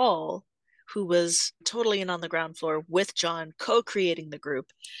positions Paul, who was totally in on the ground floor with John, co-creating the group.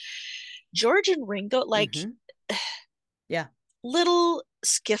 George and Ringo, like, yeah, little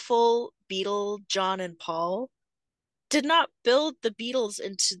skiffle Beatle John and Paul did not build the Beatles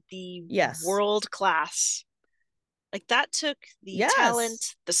into the world class. Like, that took the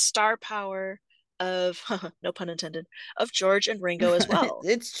talent, the star power of, no pun intended, of George and Ringo as well.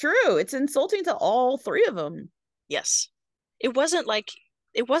 It's true. It's insulting to all three of them. Yes. It wasn't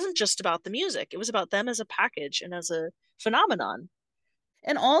just about the music. It was about them as a package and as a phenomenon.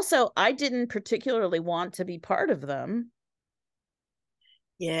 And also, I didn't particularly want to be part of them.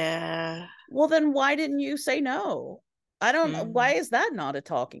 Yeah. Well, then why didn't you say no? I don't know. Why is that not a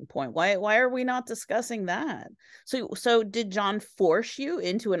talking point? Why are we not discussing that? So did John force you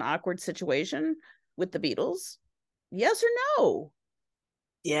into an awkward situation with the Beatles? Yes or no?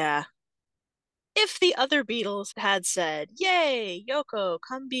 Yeah. If the other Beatles had said, yay, Yoko,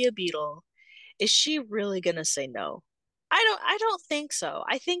 come be a Beatle, is she really gonna say no? I don't think so.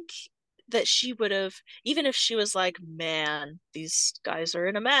 I think that she would have, even if she was like, man, these guys are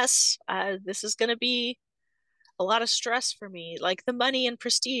in a mess. This is gonna be a lot of stress for me. Like, the money and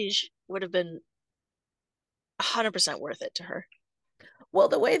prestige would have been 100% worth it to her. Well,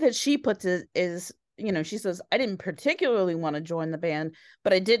 the way that she puts it is, you know, she says, I didn't particularly want to join the band,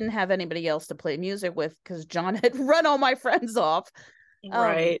 but I didn't have anybody else to play music with because John had run all my friends off.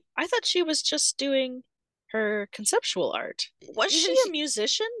 Right. I thought she was just doing her conceptual art. Was she a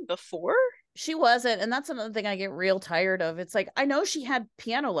musician before? She wasn't. And that's another thing I get real tired of. It's like, I know she had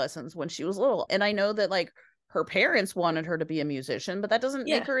piano lessons when she was little. And I know that, like, her parents wanted her to be a musician, but that doesn't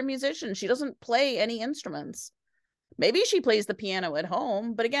make her a musician. She doesn't play any instruments. Maybe she plays the piano at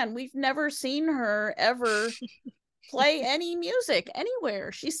home, but again, we've never seen her ever play any music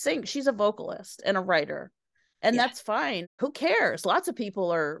anywhere. She sings. She's a vocalist and a writer, and that's fine. Who cares? Lots of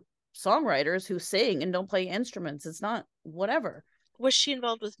people are songwriters who sing and don't play instruments. It's not whatever. Was she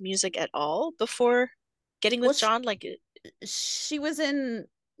involved with music at all before getting with John? Like, she was involved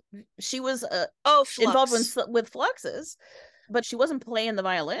with Fluxus, but she wasn't playing the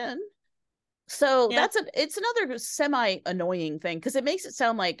violin. So it's another semi-annoying thing, because it makes it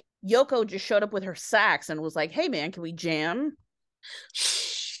sound like Yoko just showed up with her sax and was like, hey man, can we jam?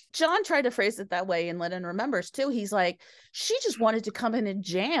 John tried to phrase it that way in Lennon Remembers too. He's like, she just wanted to come in and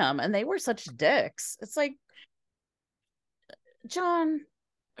jam, and they were such dicks. It's like, John,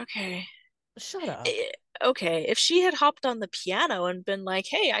 okay, shut up. Okay, if she had hopped on the piano and been like,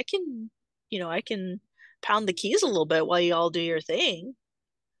 hey, I can pound the keys a little bit while you all do your thing,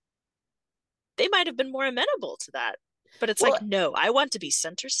 they might have been more amenable to that. But it's like, no, I want to be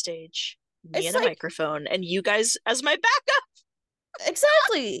center stage, me and a microphone, and you guys as my backup.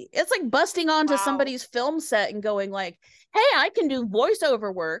 Exactly. It's like busting onto somebody's film set and going like, hey, I can do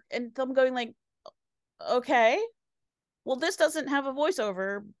voiceover work, and them going like, okay, well, this doesn't have a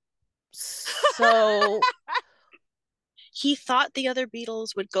voiceover, so he thought the other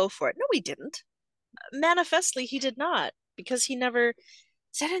Beatles would go for it. No, he didn't. Manifestly, he did not, because he never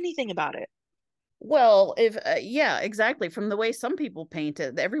said anything about it. Well, if exactly. From the way some people paint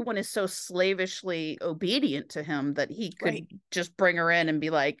it, everyone is so slavishly obedient to him that he could just bring her in and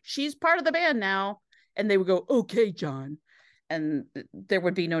be like, she's part of the band now, and they would go, okay, John, and there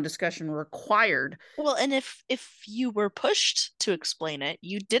would be no discussion required. Well, and if you were pushed to explain it,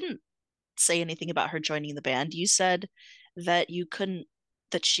 you didn't say anything about her joining the band. You said that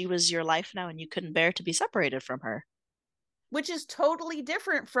that she was your life now and you couldn't bear to be separated from her, which is totally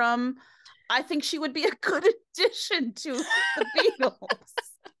different from, I think she would be a good addition to the Beatles.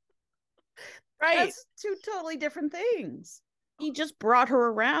 Right. That's two totally different things. He just brought her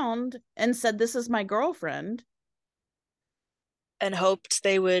around and said, this is my girlfriend. And hoped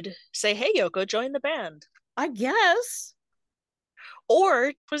they would say, hey, Yoko, join the band. I guess.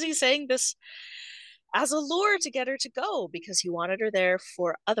 Or was he saying this as a lure to get her to go because he wanted her there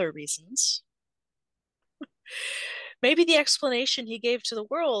for other reasons? Maybe the explanation he gave to the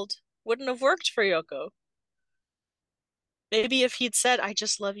world wouldn't have worked for Yoko. Maybe if he'd said, I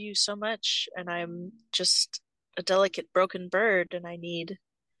just love you so much, and I'm just a delicate broken bird, and I need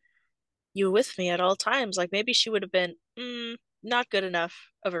you with me at all times, like maybe she would have been not good enough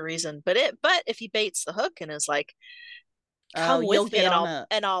of a reason. But if he baits the hook and is like, come with me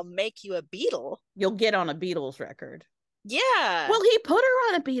and I'll make you a Beatle. You'll get on a Beatles record. Yeah. Well, he put her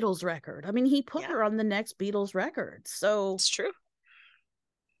on a Beatles record. I mean, he put her on the next Beatles record. So it's true.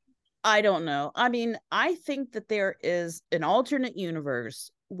 I don't know. I mean, I think that there is an alternate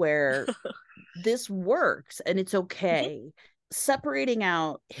universe where this works and it's okay. Separating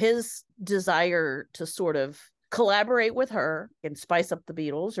out his desire to sort of collaborate with her and spice up the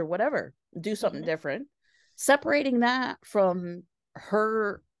Beatles or whatever, do something different. Separating that from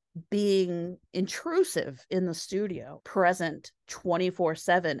her being intrusive in the studio, present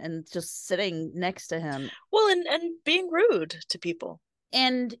 24/7 and just sitting next to him. Well, and being rude to people.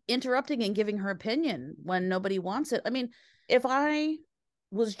 And interrupting and giving her opinion when nobody wants it. I mean, if I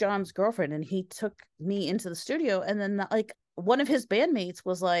was John's girlfriend and he took me into the studio and then like one of his bandmates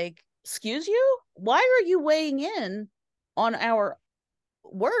was like, excuse you? Why are you weighing in on our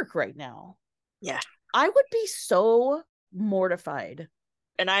work right now? Yeah. I would be so mortified.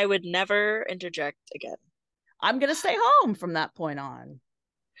 And I would never interject again. I'm going to stay home from that point on.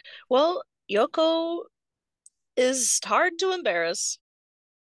 Well, Yoko is hard to embarrass.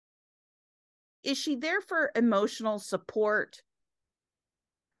 Is she there for emotional support?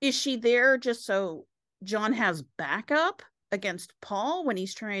 Is she there just so John has backup against Paul when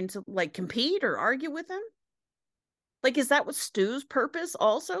he's trying to like compete or argue with him? Like, is that what Stu's purpose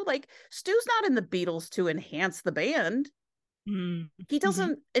also? Like, Stu's not in the Beatles to enhance the band. He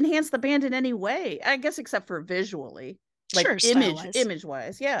doesn't enhance the band in any way, I guess, except for visually, like image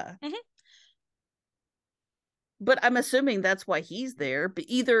wise. Yeah. But I'm assuming that's why he's there, but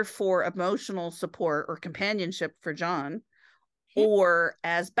either for emotional support or companionship for John, or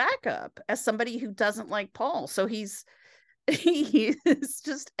as backup, as somebody who doesn't like Paul. So he is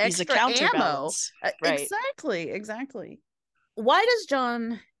just extra he's a counterbalance. Ammo. Right. Exactly. Why does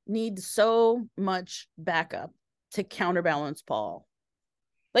John need so much backup to counterbalance Paul?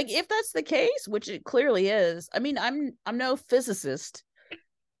 Like, if that's the case, which it clearly is. I mean, I'm no physicist,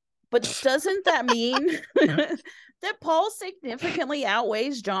 But doesn't that mean that Paul significantly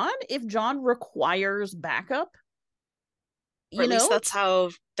outweighs John if John requires backup? Or at least that's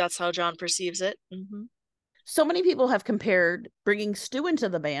how John perceives it. Mm-hmm. So many people have compared bringing Stu into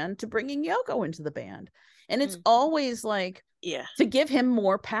the band to bringing Yoko into the band. And it's always like, to give him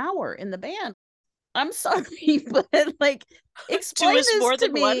more power in the band. I'm sorry, but like, explain this more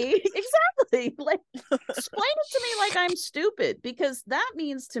to me. One. Exactly. Like, explain it to me like I'm stupid, because that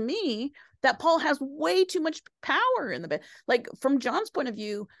means to me that Paul has way too much power in the band. Like, from John's point of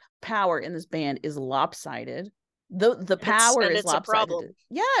view, power in this band is lopsided. The power is lopsided.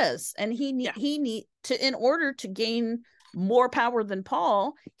 Yes, and he need to, in order to gain more power than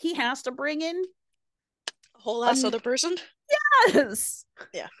Paul, he has to bring in a whole ass other person. Yes.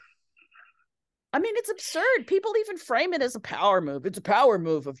 Yeah. I mean, it's absurd. People even frame it as a power move. It's a power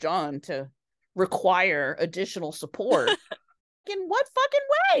move of John to require additional support. In what fucking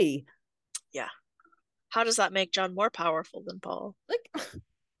way? Yeah. How does that make John more powerful than Paul?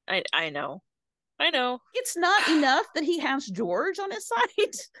 Like, I know. It's not enough that he has George on his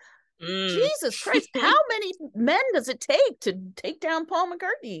side. Jesus Christ. How many men does it take to take down Paul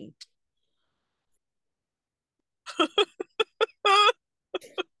McCartney?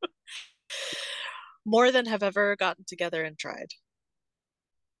 More than have ever gotten together and tried.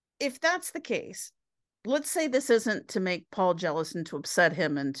 If that's the case, let's say this isn't to make Paul jealous and to upset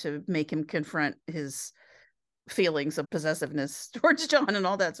him and to make him confront his feelings of possessiveness towards John and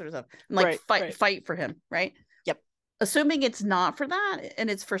all that sort of stuff. And like fight for him, right? Yep. Assuming it's not for that and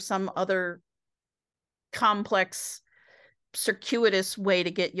it's for some other complex, circuitous way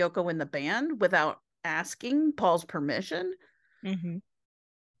to get Yoko in the band without asking Paul's permission. Mm-hmm.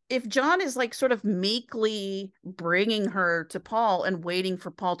 If John is like sort of meekly bringing her to Paul and waiting for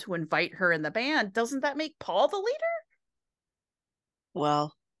Paul to invite her in the band, doesn't that make Paul the leader?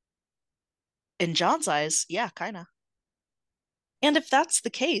 Well, in John's eyes, yeah, kind of. And if that's the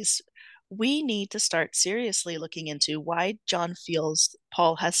case, we need to start seriously looking into why John feels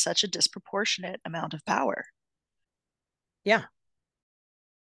Paul has such a disproportionate amount of power. Yeah.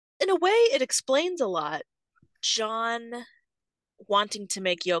 In a way, it explains a lot. John wanting to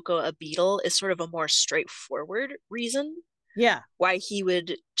make Yoko a Beatle is sort of a more straightforward reason. Yeah. Why he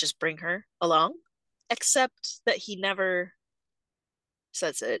would just bring her along, except that he never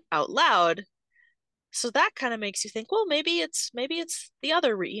says it out loud. So that kind of makes you think, well, maybe it's the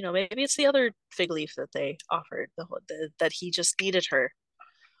other, maybe it's the other fig leaf that they offered, that he just needed her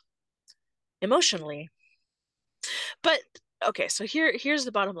emotionally. But okay, so here's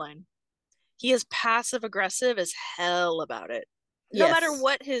the bottom line. He is passive aggressive as hell about it. No matter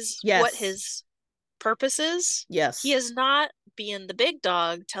what his purpose is. Yes. He is not being the big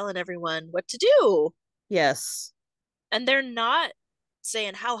dog telling everyone what to do. Yes. And they're not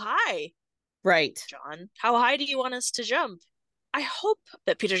saying, how high? Right. John, how high do you want us to jump? I hope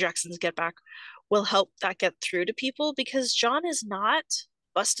that Peter Jackson's Get Back will help that get through to people, because John is not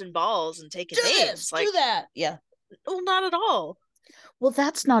busting balls and taking names. Do that. Yeah. Well, not at all. Well,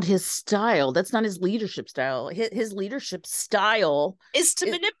 that's not his style. That's not his leadership style. His leadership style is to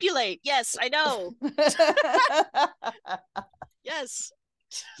manipulate. Yes, I know. Yes,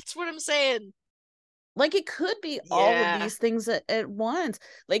 that's what I'm saying. Like, it could be all of these things at once.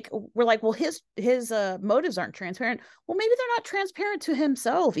 Like, we're like, well, his motives aren't transparent. Well, maybe they're not transparent to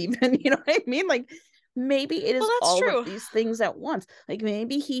himself even. You know what I mean? Like, maybe it is all of these things at once. Like,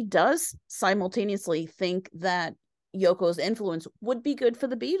 maybe he does simultaneously think that Yoko's influence would be good for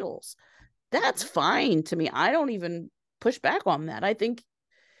the Beatles. That's fine to me. I don't even push back on that. I think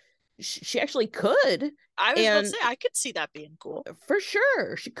she actually could. I was about to say, I could see that being cool. For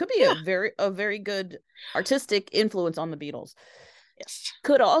sure. She could be a very good artistic influence on the Beatles. Yes.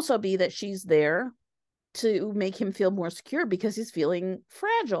 Could also be that she's there to make him feel more secure because he's feeling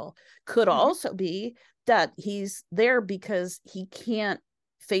fragile. Could also be that he's there because he can't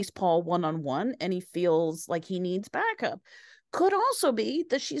face Paul one-on-one and he feels like he needs backup. Could also be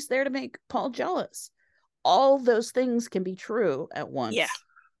that she's there to make Paul jealous. All those things can be true at once.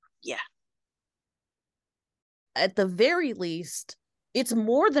 Yeah. At the very least, it's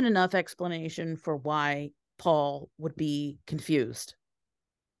more than enough explanation for why Paul would be confused.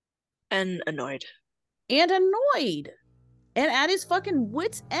 And annoyed. And at his fucking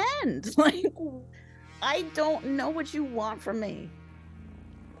wit's end. Like, I don't know what you want from me.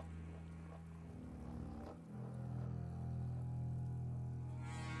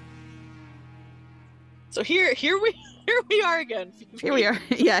 So here we are again. Here we are.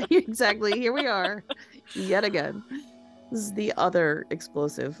 Yeah, exactly. Here we are yet again. This is the other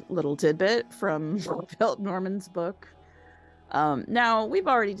explosive little tidbit from Philip Norman's book. Now, we've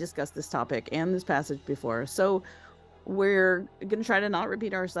already discussed this topic and this passage before, so we're going to try to not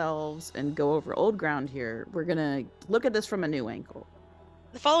repeat ourselves and go over old ground here. We're going to look at this from a new angle.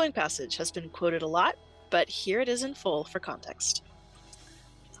 The following passage has been quoted a lot, but here it is in full for context.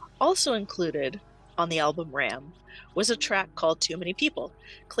 Also included on the album Ram was a track called Too Many People,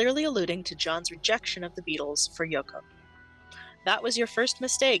 clearly alluding to John's rejection of the Beatles for Yoko. That was your first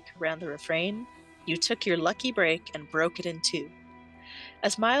mistake, ran the refrain. You took your lucky break and broke it in two.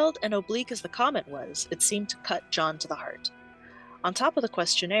 As mild and oblique as the comment was, it seemed to cut John to the heart. On top of the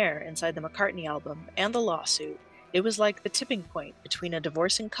questionnaire inside the McCartney album and the lawsuit, it was like the tipping point between a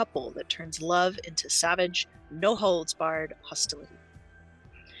divorcing couple that turns love into savage, no-holds-barred hostility.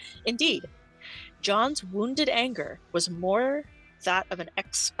 Indeed, John's wounded anger was more that of an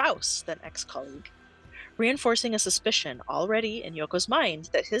ex-spouse than ex-colleague, reinforcing a suspicion already in Yoko's mind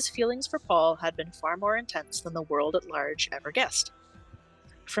that his feelings for Paul had been far more intense than the world at large ever guessed.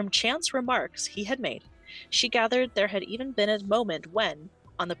 From chance remarks he had made, she gathered there had even been a moment when,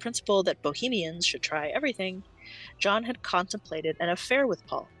 on the principle that bohemians should try everything, John had contemplated an affair with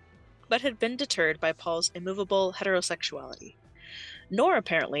Paul, but had been deterred by Paul's immovable heterosexuality. Nor,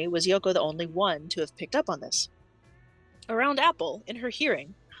 apparently, was Yoko the only one to have picked up on this. Around Apple, in her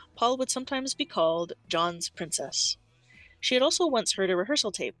hearing, Paul would sometimes be called John's princess. She had also once heard a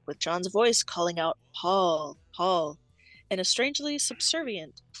rehearsal tape with John's voice calling out, "Paul, Paul," in a strangely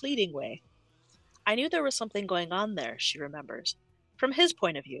subservient, pleading way. I knew there was something going on there, she remembers, from his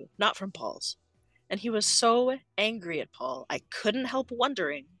point of view, not from Paul's. And he was so angry at Paul, I couldn't help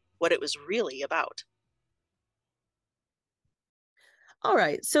wondering what it was really about. All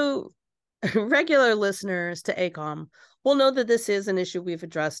right, so regular listeners to ACOM will know that this is an issue we've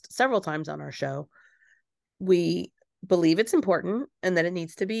addressed several times on our show. We believe it's important and that it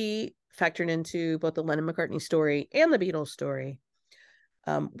needs to be factored into both the Lennon-McCartney story and the Beatles story.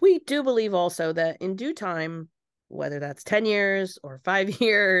 We do believe also that in due time, whether that's 10 years or 5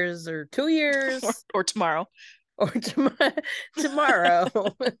 years or 2 years or tomorrow or tomorrow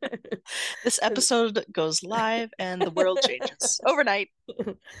this episode goes live and the world changes overnight.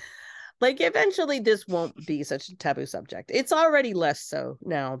 Like, eventually this won't be such a taboo subject. It's already less so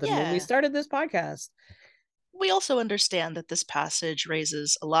now than when we started this podcast. We also understand that this passage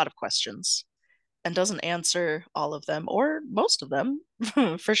raises a lot of questions and doesn't answer all of them or most of them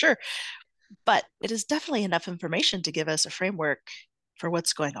for sure. But it is definitely enough information to give us a framework for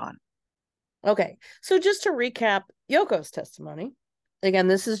what's going on. Okay, so just to recap Yoko's testimony, again,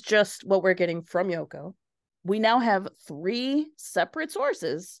 this is just what we're getting from Yoko. We now have 3 separate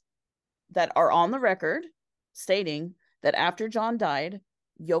sources that are on the record stating that after John died,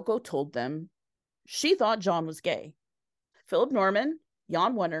 Yoko told them she thought John was gay. Philip Norman,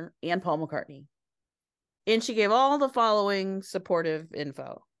 Jan Wenner, and Paul McCartney. And she gave all the following supportive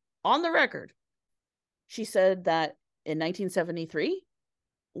info. On the record, she said that in 1973,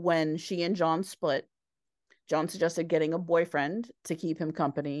 when she and John split, John suggested getting a boyfriend to keep him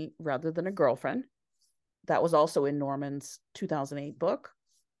company rather than a girlfriend. That was also in Norman's 2008 book.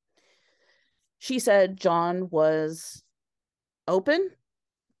 She said John was open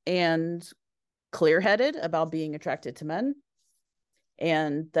and clear-headed about being attracted to men,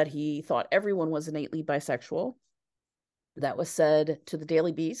 and that he thought everyone was innately bisexual. That was said to the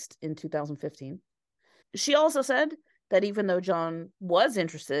Daily Beast in 2015. She also said that even though John was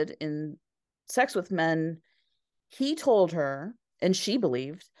interested in sex with men, he told her, and she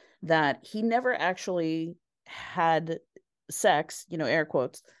believed, that he never actually had sex, air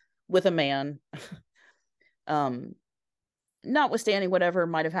quotes, with a man. Notwithstanding whatever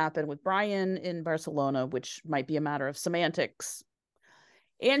might have happened with Brian in Barcelona, which might be a matter of semantics.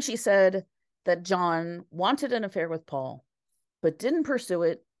 And she said that John wanted an affair with Paul, but didn't pursue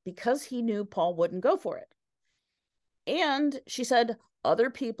it because he knew Paul wouldn't go for it. And she said other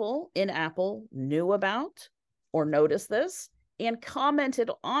people in Apple knew about or noticed this and commented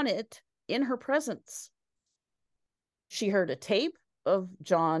on it in her presence. She heard a tape of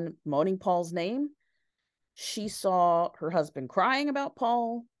John moaning Paul's name. She saw her husband crying about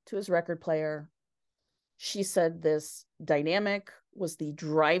Paul to his record player. She said this dynamic was the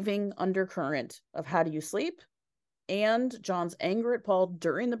driving undercurrent of How Do You Sleep and John's anger at Paul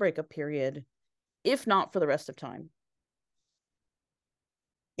during the breakup period, if not for the rest of time.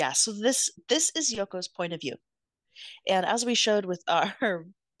 Yeah, so this is Yoko's point of view. And as we showed with our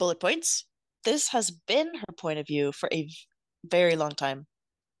bullet points, this has been her point of view for a very long time,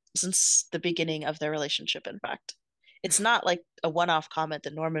 since the beginning of their relationship, in fact. It's not like a one-off comment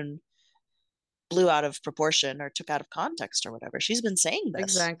that Norman blew out of proportion or took out of context or whatever. She's been saying this.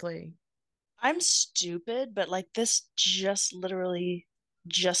 Exactly. I'm stupid, but like this just literally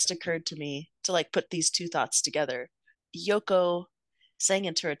just occurred to me to like put these two thoughts together. Yoko sang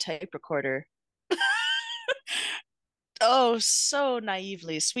into a tape recorder. Oh, so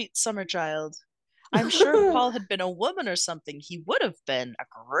naively, sweet summer child. I'm sure if Paul had been a woman or something, he would have been a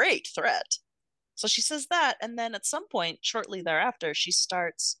great threat. So she says that, and then at some point, shortly thereafter, she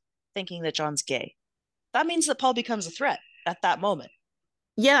starts thinking that John's gay. That means that Paul becomes a threat at that moment.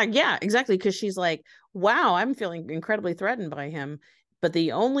 Yeah, exactly. Because she's like, wow, I'm feeling incredibly threatened by him. But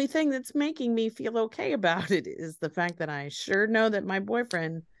the only thing that's making me feel okay about it is the fact that I sure know that my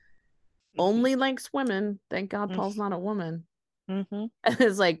boyfriend only likes women. Thank God Paul's not a woman. Mm-hmm. And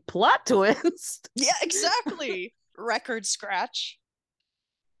it's like, plot twist. Yeah, exactly. Record scratch.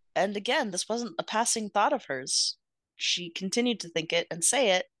 And again, this wasn't a passing thought of hers. She continued to think it and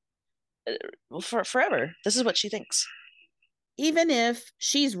say it for forever. This is what she thinks. Even if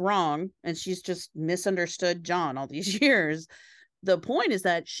she's wrong and she's just misunderstood John all these years, the point is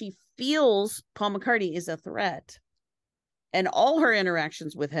that she feels Paul McCartney is a threat. And all her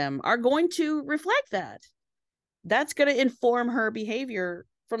interactions with him are going to reflect that. That's going to inform her behavior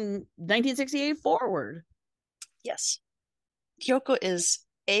from 1968 forward. Yes. Yoko is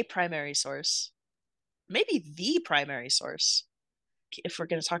a primary source, maybe the primary source. If we're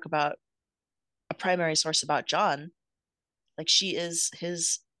going to talk about a primary source about John, like she is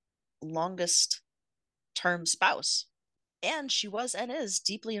his longest term spouse. And she was and is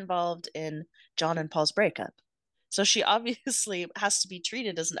deeply involved in John and Paul's breakup. So she obviously has to be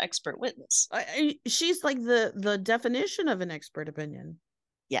treated as an expert witness. She's like the definition of an expert opinion.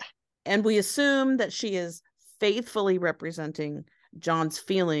 Yeah. And we assume that she is faithfully representing John's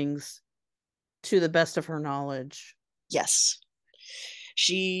feelings to the best of her knowledge. Yes.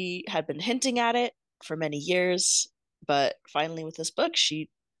 She had been hinting at it for many years, but finally with this book, she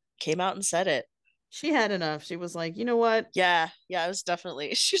came out and said it. She had enough. She was like, you know what? Yeah, it was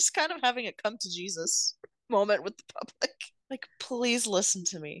definitely, she's kind of having a come to Jesus moment with the public. Like, please listen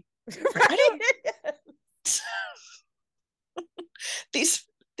to me. Right?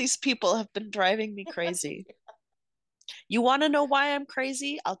 These people have been driving me crazy. You want to know why I'm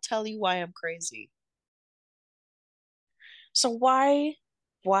crazy? I'll tell you why I'm crazy. So why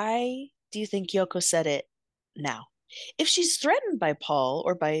do you think Yoko said it now? If she's threatened by Paul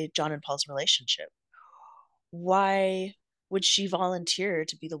or by John and Paul's relationship, why would she volunteer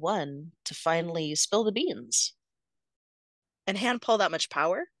to be the one to finally spill the beans and hand Paul that much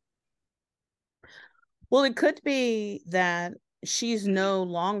power? Well, it could be that she's no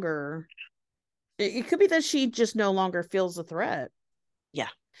longer, it could be that she just no longer feels a threat. Yeah.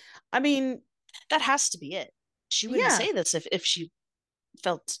 I mean, that has to be it. She wouldn't say this if she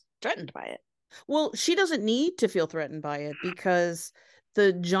felt threatened by it. Well, she doesn't need to feel threatened by it because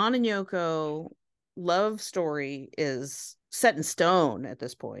the John and Yoko love story is set in stone at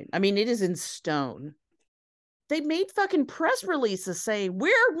this point. I mean, it is in stone. They made fucking press releases saying,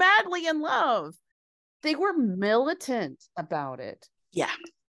 we're madly in love. They were militant about it. Yeah.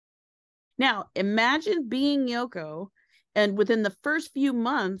 Now, imagine being Yoko and within the first few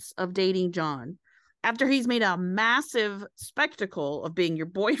months of dating John, after he's made a massive spectacle of being your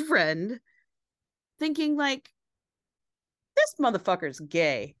boyfriend, thinking like, this motherfucker's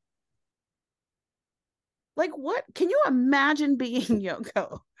gay. Like, what? Can you imagine being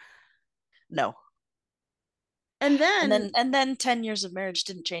Yoko? No. And then 10 years of marriage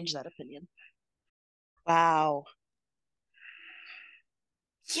didn't change that opinion. Wow.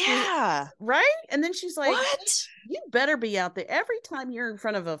 Yeah. Right? And then she's like, what? You better be out there. Every time you're in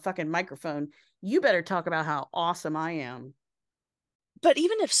front of a fucking microphone, you better talk about how awesome I am. But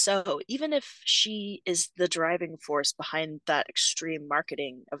even if she is the driving force behind that extreme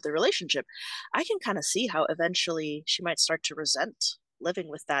marketing of the relationship, I can kind of see how eventually she might start to resent living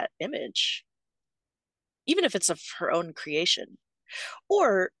with that image, even if it's of her own creation.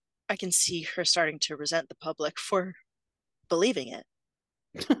 Or I can see her starting to resent the public for believing it.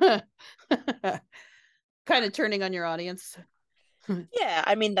 Kind of turning on your audience. Yeah,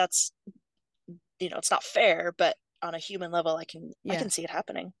 I mean, that's, it's not fair, but on a human level, I can see it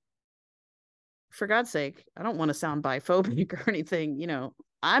happening. For God's sake, I don't want to sound biphobic or anything.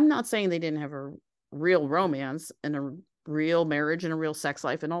 I'm not saying they didn't have a real romance and a real marriage and a real sex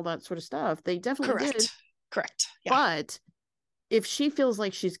life and all that sort of stuff. They definitely did. Correct. Yeah. But if she feels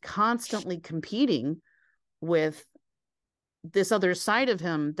like she's constantly competing with this other side of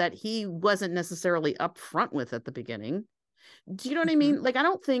him that he wasn't necessarily upfront with at the beginning, do you know what I mean? Like, I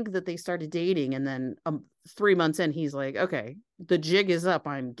don't think that they started dating and then 3 months in, he's like, okay, the jig is up,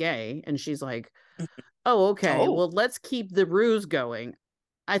 I'm gay. And she's like, oh, okay, well, let's keep the ruse going.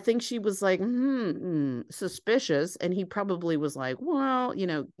 I think she was like, suspicious. And he probably was like, well,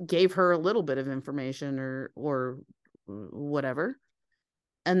 gave her a little bit of information or whatever.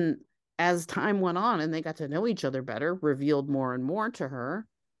 And as time went on and they got to know each other better, revealed more and more to her,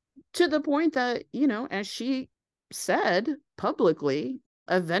 to the point that, as she said publicly,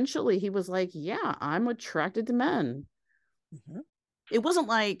 eventually he was like, yeah, I'm attracted to men. Mm-hmm. It wasn't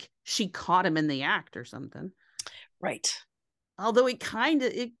like she caught him in the act or something. Right. Although it kind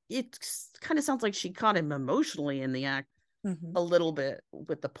of sounds like she caught him emotionally in the act a little bit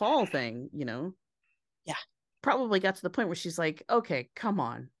with the Paul thing, Yeah. Probably got to the point where she's like, okay, come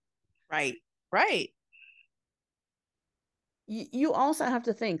on. Right. You also have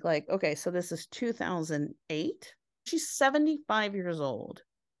to think like, okay, so this is 2008. She's 75 years old.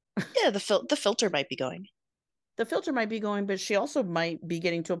 Yeah, the filter might be going. The filter might be going, but she also might be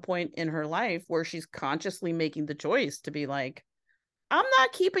getting to a point in her life where she's consciously making the choice to be like, I'm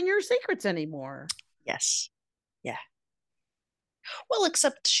not keeping your secrets anymore. Yes. Yeah. Well,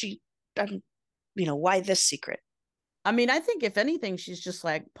 except why this secret? I mean, I think if anything, she's just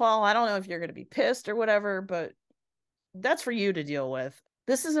like, Paul, I don't know if you're going to be pissed or whatever, but that's for you to deal with.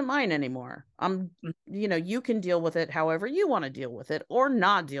 This isn't mine anymore. You can deal with it however you want to deal with it or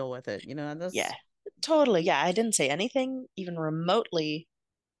not deal with it. Yeah, totally. Yeah. I didn't say anything even remotely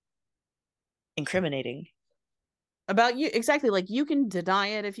incriminating about you. Exactly. Like you can deny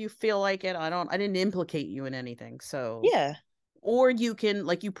it if you feel like it. I didn't implicate you in anything. So yeah. Or you can,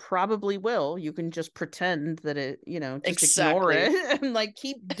 like you probably will, you can just pretend that it, just ignore it and like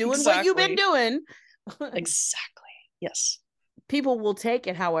keep doing what you've been doing. Exactly. Yes. People will take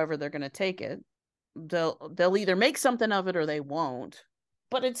it however they're going to take it. They'll either make something of it or they won't.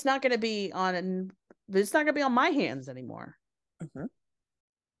 But it's not going to be on my hands anymore. Mm-hmm.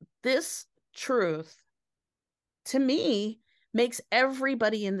 This truth, to me, makes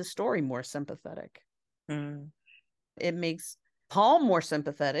everybody in the story more sympathetic. Mm. It makes Paul more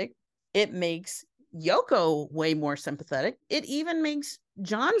sympathetic. It makes Yoko way more sympathetic. It even makes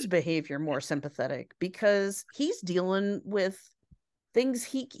John's behavior more sympathetic because he's dealing with things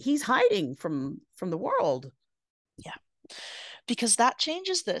he's hiding from the world. Yeah. Because that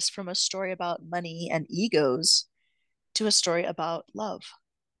changes this from a story about money and egos to a story about love.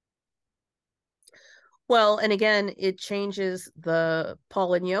 Well, and again, it changes the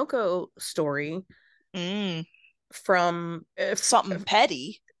Paul and Yoko story from something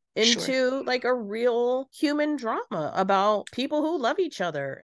petty into like a real human drama about people who love each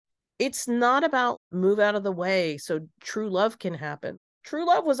other. It's not about move out of the way so true love can happen. True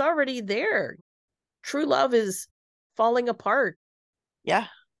love was already there. True love is falling apart. Yeah.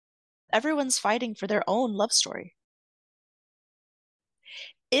 Everyone's fighting for their own love story.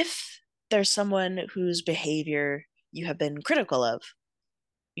 If there's someone whose behavior you have been critical of,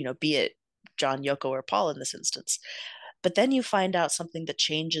 be it John, Yoko, or Paul in this instance, but then you find out something that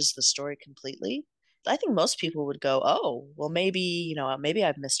changes the story completely, I think most people would go, oh, well, maybe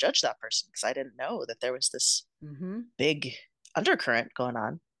I've misjudged that person because I didn't know that there was this big undercurrent going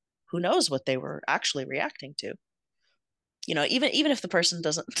on. Who knows what they were actually reacting to? Even if the person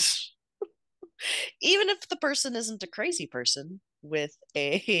doesn't, even if the person isn't a crazy person with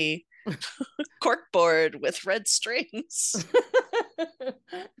a corkboard with red strings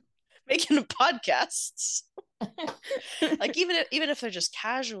making podcasts, like even if they're just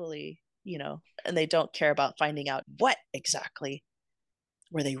casually, and they don't care about finding out what exactly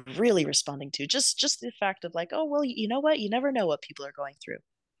were they really responding to, just the fact of like, oh, well, you know what, you never know what people are going through.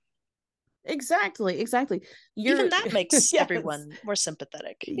 Exactly. Even that makes everyone more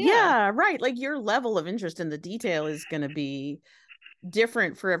sympathetic. Yeah, right. Like your level of interest in the detail is going to be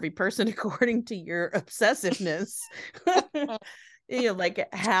different for every person according to your obsessiveness. Like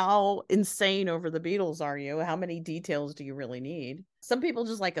how insane over the Beatles are you? How many details do you really need? Some people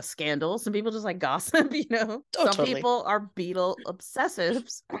just like a scandal. Some people just like gossip, Some totally. people are Beatle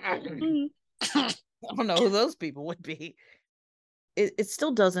obsessives. I don't know who those people would be. It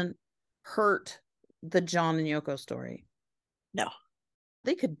still doesn't hurt the John and Yoko story. No.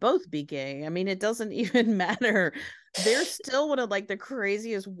 They could both be gay. I mean, it doesn't even matter. They're still one of like the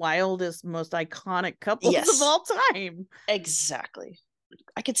craziest, wildest, most iconic couples of all time. Exactly.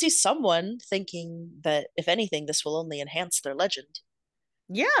 I could see someone thinking that if anything, this will only enhance their legend.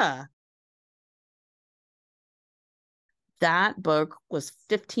 Yeah. That book was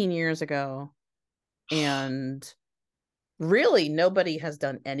 15 years ago. And really, nobody has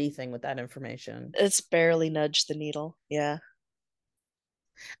done anything with that information. It's barely nudged the needle. Yeah.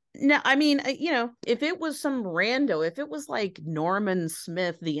 Now, I mean, if it was some rando, if it was like Norman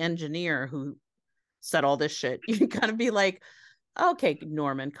Smith, the engineer who said all this shit, you can kind of be like, Okay,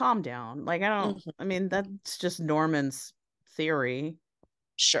 Norman, calm down. Like, I mean, that's just Norman's theory.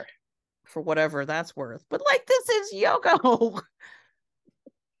 Sure. For whatever that's worth. But like, this is Yoko.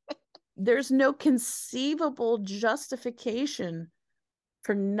 There's no conceivable justification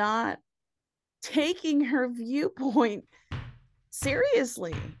for not taking her viewpoint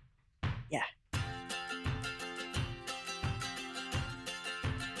seriously. Yeah.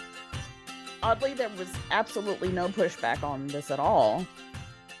 Oddly, there was absolutely no pushback on this at all.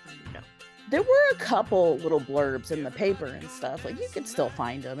 No. There were a couple little blurbs in the paper and stuff. Like, you could still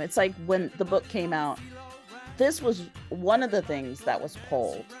find them. It's like when the book came out, this was one of the things that was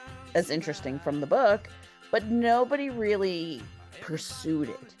pulled as interesting from the book, but nobody really pursued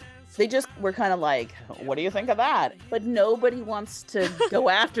it. They just were kind of like, what do you think of that? But nobody wants to go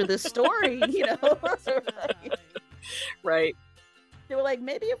after this story, you know? Right. They were like,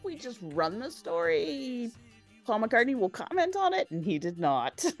 maybe if we just run the story, Paul McCartney will comment on it, and he did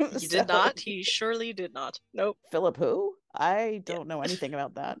not. He did not. He surely did not. Nope. Philip who? I don't know anything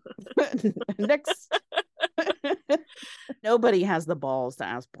about that. Next. Nobody has the balls to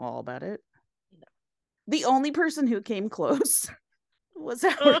ask Paul about it. No. The only person who came close was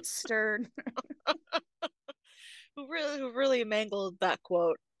Howard Stern. who really mangled that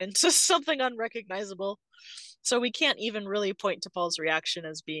quote into something unrecognizable. So we can't even really point to Paul's reaction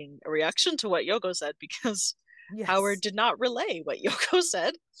as being a reaction to what Yoko said, because Yes. Howard did not relay what Yoko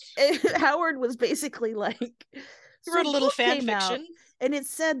said. Howard was basically like, he wrote a little fan fiction, and it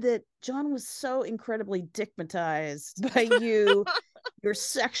said that John was so incredibly dickmatized by you. Your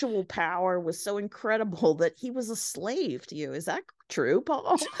sexual power was so incredible that he was a slave to you. Is that true,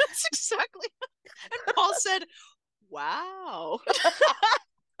 Paul? That's exactly. And Paul said, wow.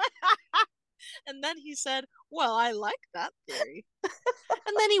 And then he said, well, I like that theory.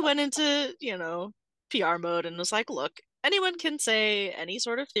 And then he went into, PR mode and was like, look, anyone can say any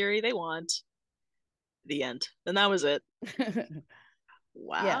sort of theory they want. The end. And that was it.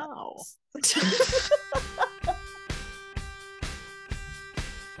 Wow.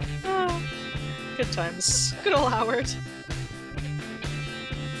 Oh, good times. Good old Howard.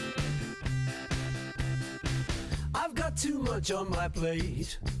 I've got too much on my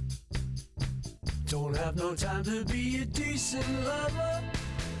plate. Don't have no time to be a decent lover.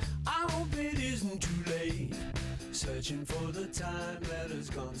 I hope it isn't too late. Searching for the time that has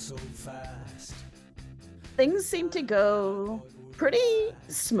gone so fast. Things seem to go pretty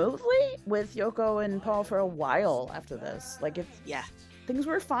smoothly with Yoko and Paul for a while after this. Things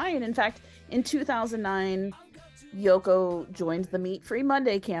were fine. In fact, in 2009, Yoko joined the Meat Free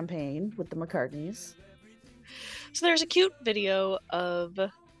Monday campaign with the McCartneys. So there's a cute video of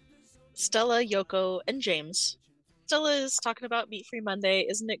Stella, Yoko, and James. Stella is talking about Meat Free Monday.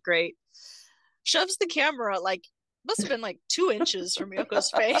 Isn't it great? Shoves the camera must have been 2 inches from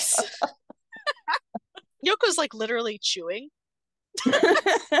Yoko's face. Yoko's literally chewing.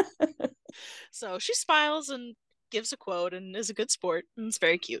 So she smiles and gives a quote and is a good sport, and it's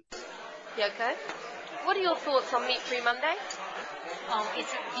very cute. Yoko, what are your thoughts on Meat Free Monday? Oh,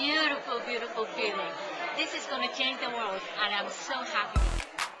 it's a beautiful, beautiful feeling. This is going to change the world, and I'm so happy.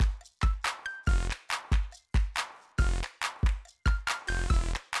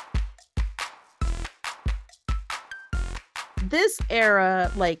 This era,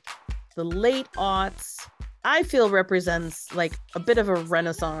 the late aughts, I feel represents a bit of a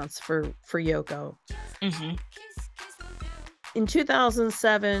renaissance for Yoko. Mm-hmm. In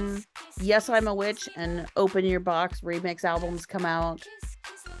 2007, Yes, I'm a Witch and Open Your Box remix albums come out.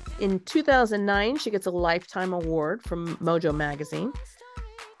 In 2009, she gets a Lifetime Award from Mojo Magazine.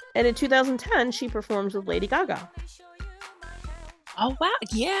 And in 2010, she performs with Lady Gaga. Oh, wow.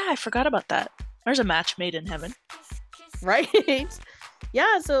 Yeah, I forgot about that. There's a match made in heaven. Right?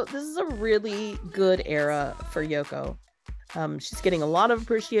 Yeah, so this is a really good era for Yoko. She's getting a lot of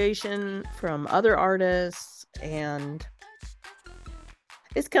appreciation from other artists, and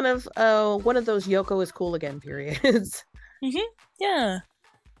it's kind of one of those Yoko is cool again periods. Mm-hmm. Yeah.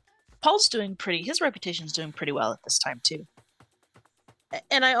 His reputation's doing pretty well at this time, too.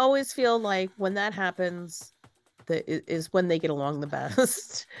 And I always feel like when that happens, that is when they get along the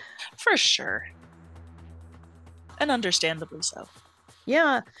best. For sure. And understandably so.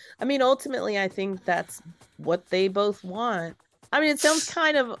 Yeah. I mean, ultimately, I think that's what they both want. I mean, it sounds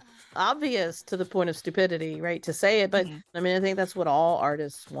kind of obvious to the point of stupidity, right, to say it, but I mean, I think that's what all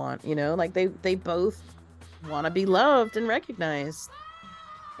artists want, they both want to be loved and recognized.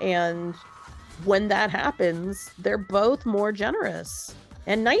 And when that happens, they're both more generous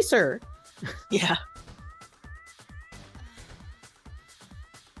and nicer. Yeah.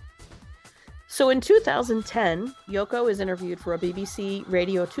 So in 2010, Yoko is interviewed for a BBC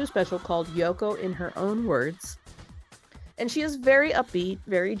Radio 2 special called Yoko in Her Own Words. And she is very upbeat,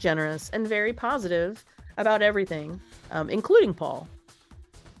 very generous, and very positive about everything, including Paul.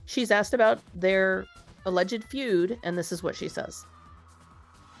 She's asked about their alleged feud, and this is what she says.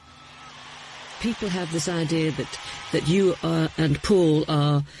 People have this idea that you and Paul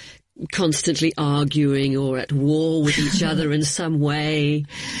are constantly arguing or at war with each other in some way.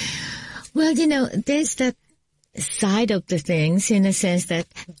 Well, there's that side of the things in the sense that,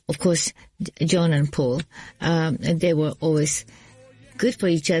 of course, John and Paul, they were always good for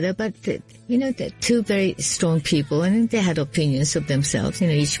each other, but, they're two very strong people, and they had opinions of themselves,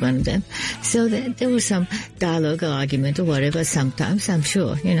 each one of them. So there was some dialogue or argument or whatever sometimes, I'm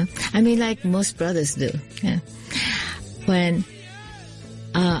sure, like most brothers do. Yeah. When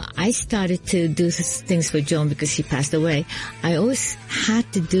I started to do things for John because he passed away, I always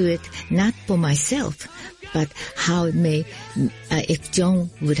had to do it not for myself, but how it may, if John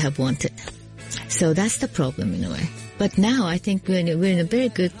would have wanted. So that's the problem in a way. But now I think we're in a very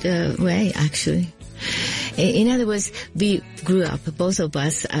good way, actually. In other words, we grew up, both of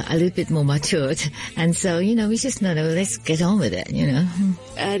us, a little bit more matured. And so, we just know, let's get on with it,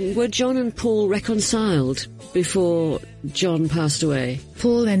 And were John and Paul reconciled before John passed away?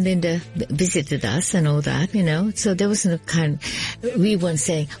 Paul and Linda visited us and all that, So there was no we weren't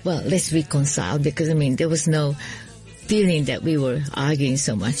saying, well, let's reconcile, because, there was no feeling that we were arguing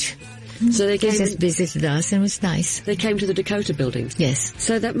so much. So they just visited us, and it was nice. They came to the Dakota Building? Yes.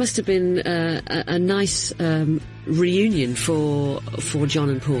 So that must have been a nice reunion for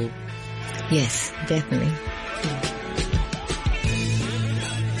John and Paul. Yes, definitely.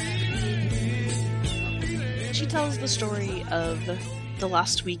 She tells the story of the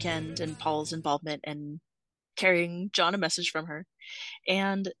last weekend and Paul's involvement in carrying John a message from her.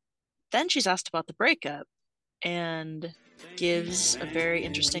 And then she's asked about the breakup and gives a very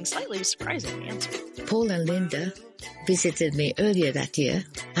interesting, slightly surprising answer. Paul and Linda visited me earlier that year,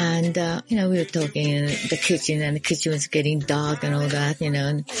 and, we were talking in the kitchen, and the kitchen was getting dark and all that,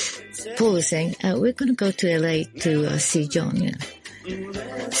 and Paul was saying, we're going to go to LA to see John,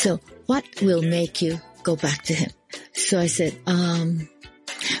 So what will make you go back to him? So I said,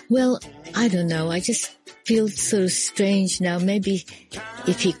 well, I don't know. I just feel so strange now. Maybe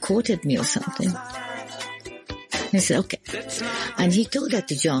if he courted me or something. I said, okay. And he told that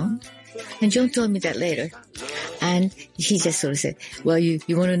to John, and John told me that later. And he just sort of said, well, you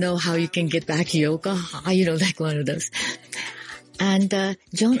want to know how you can get back Yoko? Like one of those. And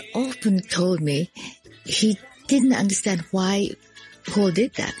John often told me he didn't understand why Paul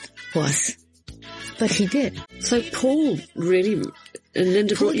did that for us. But he did. So Paul really, and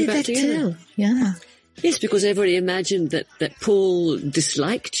Linda brought you back together? Too. Yeah. Yes, because everybody imagined that Paul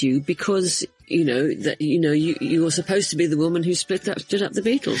disliked you because you were supposed to be the woman who split up the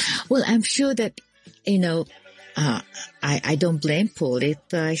Beatles. Well, I'm sure that, I don't blame Paul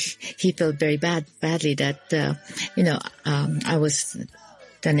if he felt very badly that, I was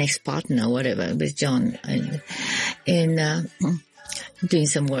the next partner or whatever with John in doing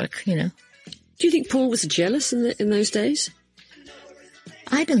some work, Do you think Paul was jealous in those days?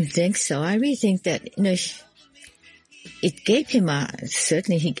 I don't think so. I really think that, it gave him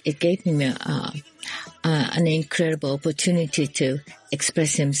it gave him an incredible opportunity to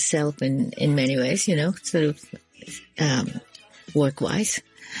express himself in many ways, sort of, work-wise.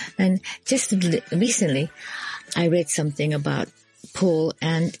 And just recently, I read something about Paul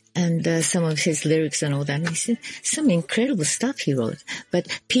and some of his lyrics and all that. And he said some incredible stuff he wrote, but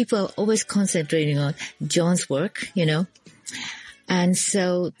people are always concentrating on John's work, And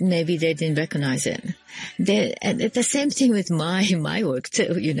so maybe they didn't recognize it. And the same thing with my work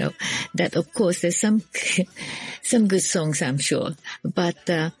too, that of course there's some good songs, I'm sure. But,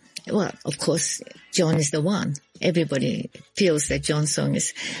 of course, John is the one. Everybody feels that John's song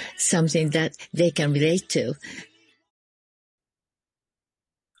is something that they can relate to.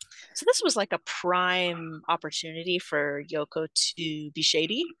 So this was like a prime opportunity for Yoko to be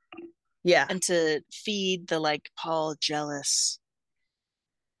shady. Yeah. And to feed the Paul jealous,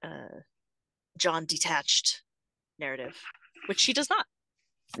 John detached narrative, which she does not.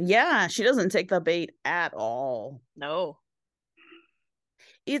 Yeah, she doesn't take the bait at all. No.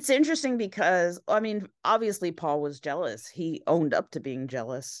 It's interesting because, obviously Paul was jealous. He owned up to being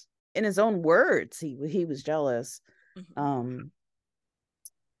jealous. In his own words, he was jealous. Mm-hmm.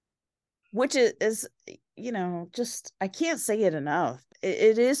 Which is, just, I can't say it enough.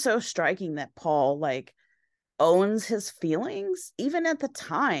 It is so striking that Paul, owns his feelings, even at the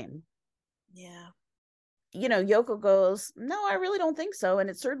time. Yeah. Yoko goes, no, I really don't think so. And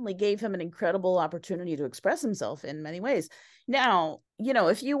it certainly gave him an incredible opportunity to express himself in many ways. Now,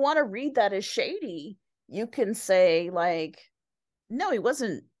 if you want to read that as shady, you can say, like, no, he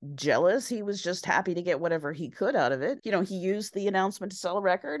wasn't jealous. He was just happy to get whatever he could out of it. He used the announcement to sell a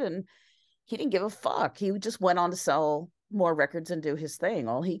record, and he didn't give a fuck. He just went on to sell more records and do his thing.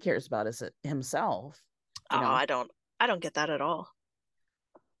 All he cares about is himself. I don't get that at all.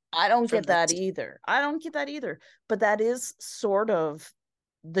 I don't get that either. But that is sort of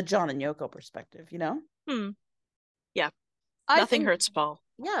the John and Yoko perspective, Yeah. Nothing hurts Paul.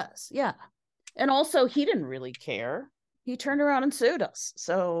 Yes, yeah. And also, he didn't really care. He turned around and sued us.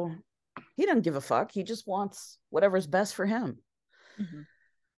 So he doesn't give a fuck. He just wants whatever's best for him. Mm-hmm.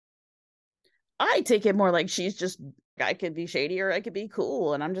 I take it more like she's just, I could be shady or I could be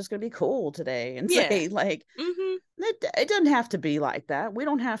cool, and I'm just going to be cool today and say, like, it doesn't have to be like that. We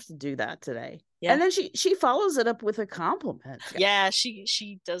don't have to do that today. Yeah. And then she follows it up with a compliment. Yeah,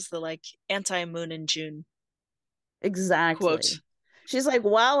 she does the, like, anti-Moon in June. Exactly. Quote. She's like,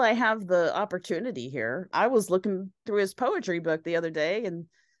 while I have the opportunity here, I was looking through his poetry book the other day, and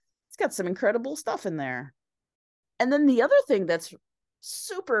it's got some incredible stuff in there. And then the other thing that's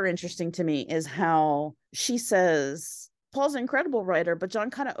super interesting to me is how she says Paul's an incredible writer, but John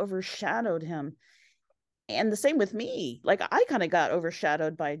kind of overshadowed him. And the same with me. Like, I kind of got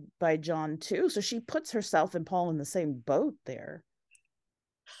overshadowed by John too. So she puts herself and Paul in the same boat there.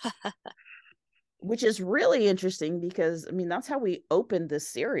 Which is really interesting because, I mean, that's how we opened this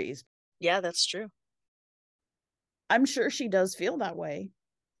series. Yeah, that's true. I'm sure she does feel that way.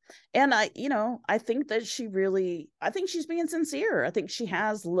 And I think that I think she's being sincere. I think she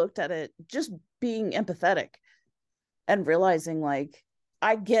has looked at it just being empathetic and realizing, like,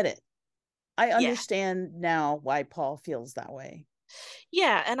 I get it. I understand now why Paul feels that way.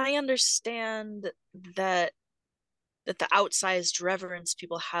 Yeah, and I understand that the outsized reverence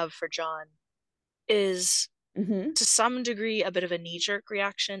people have for John is to some degree a bit of a knee-jerk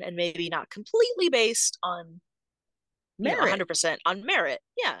reaction, and maybe not completely based on merit. 100% on merit.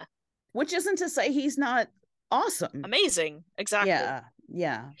 Yeah. Which isn't to say he's not awesome. Amazing. Exactly.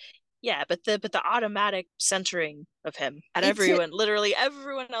 Yeah, but the automatic centering of him at literally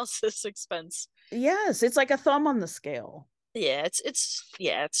everyone else's expense. Yes, it's like a thumb on the scale. Yeah,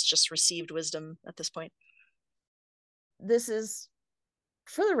 it's just received wisdom at this point. This is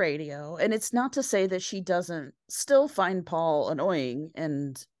for the radio, and it's not to say that she doesn't still find Paul annoying,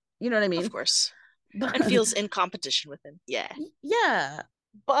 and you know what I mean? Of course. And feels in competition with him. Yeah. Yeah.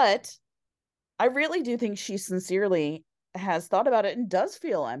 But I really do think she sincerely has thought about it and does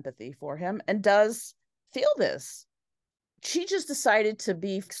feel empathy for him and does feel this. She just decided to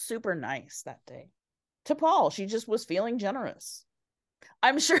be super nice that day to Paul. She just was feeling generous.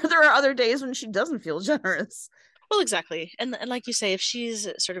 I'm sure there are other days when she doesn't feel generous. Well, exactly. And like you say, if she's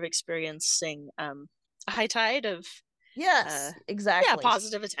sort of experiencing a high tide of exactly. Yeah,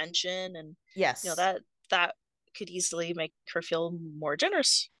 positive attention, and yes, that could easily make her feel more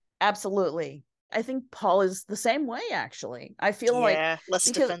generous. Absolutely. I think Paul is the same way, actually. I feel like less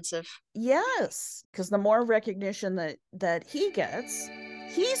defensive. Yes, because the more recognition that he gets,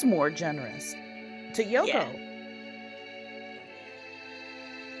 he's more generous to Yoko. Yeah.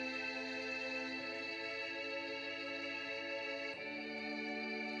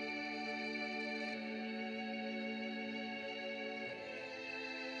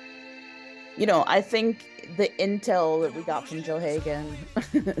 I think the intel that we got from Joe Hagan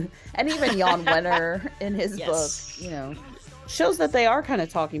and even Jan Wenner in his book, shows that they are kind of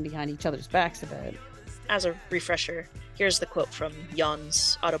talking behind each other's backs a bit. As a refresher, here's the quote from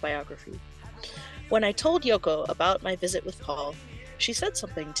Jan's autobiography. When I told Yoko about my visit with Paul, she said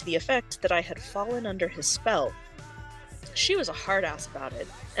something to the effect that I had fallen under his spell. She was a hard ass about it,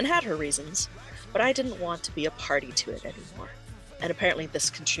 and had her reasons, but I didn't want to be a party to it anymore. And apparently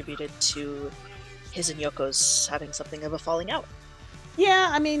this contributed to his and Yoko's having something of a falling out. Yeah,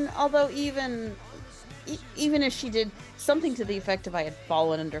 I mean, although even if she did something to the effect of I had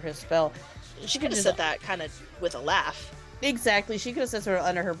fallen under his spell, she could have said that kind of with a laugh. Exactly. She could have said sort of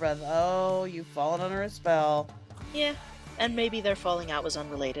under her breath, oh, you've fallen under a spell. Yeah, and maybe their falling out was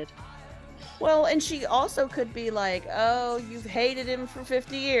unrelated. Well, and she also could be like, oh, you've hated him for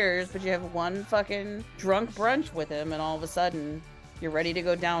 50 years, but you have one fucking drunk brunch with him, and all of a sudden you're ready to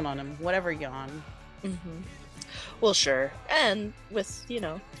go down on him. Whatever, Jan. Mm-hmm. Well, sure. And with,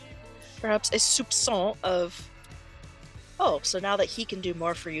 perhaps a soupçon of, oh, so now that he can do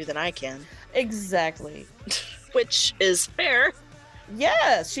more for you than I can. Exactly. Which is fair.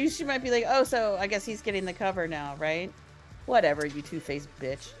 Yes, she might be like, oh, so I guess he's getting the cover now, right? Whatever, you two-faced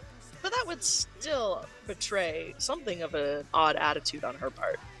bitch. But that would still betray something of an odd attitude on her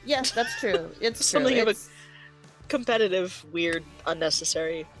part. Yes, that's true. It's Something true. of a competitive, weird,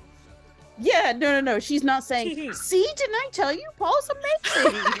 unnecessary. Yeah, no. She's not saying, see, didn't I tell you? Paul's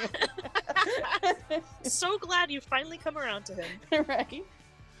amazing. So glad you finally come around to him. Right.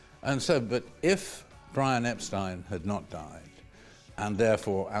 And so, but if Brian Epstein had not died, and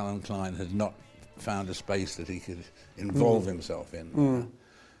therefore Alan Klein had not found a space that he could involve himself in,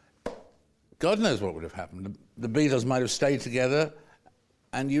 God knows what would have happened. The Beatles might have stayed together,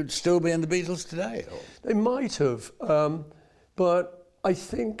 and you'd still be in the Beatles today. They might have, but I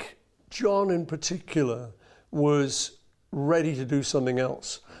think John in particular was ready to do something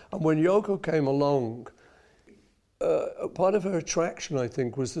else. And when Yoko came along, part of her attraction, I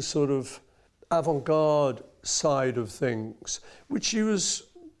think, was the sort of avant-garde side of things, which she was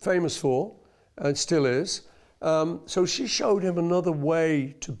famous for and still is. So she showed him another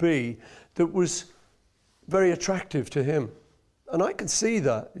way to be that was very attractive to him. And I could see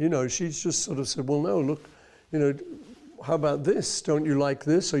that, she's just sort of said, well, no, look, how about this? Don't you like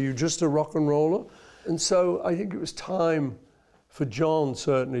this? Are you just a rock and roller? And so I think it was time for John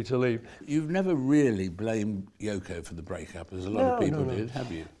certainly to leave. You've never really blamed Yoko for the breakup, as a lot of people did, have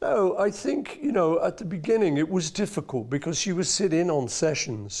you? No, I think, at the beginning it was difficult because she would sit in on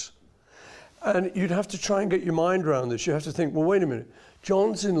sessions. And you'd have to try and get your mind around this. You have to think, well, wait a minute.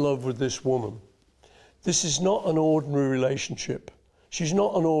 John's in love with this woman. This is not an ordinary relationship. She's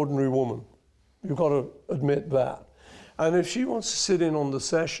not an ordinary woman. You've got to admit that. And if she wants to sit in on the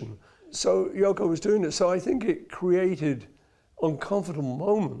session, so Yoko was doing it. So I think it created uncomfortable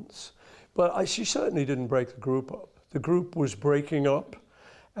moments, but she certainly didn't break the group up. The group was breaking up,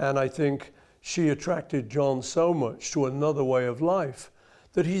 and I think she attracted John so much to another way of life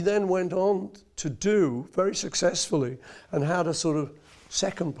that he then went on to do very successfully and had a sort of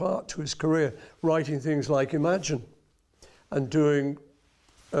second part to his career, writing things like Imagine and doing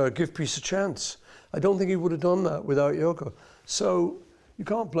Give Peace a Chance. I don't think he would have done that without Yoko. So you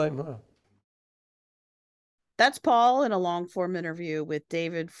can't blame her. That's Paul in a long-form interview with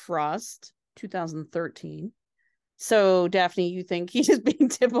David Frost, 2013. So, Daphne, you think he's just being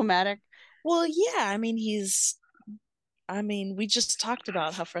diplomatic? Well, yeah. We just talked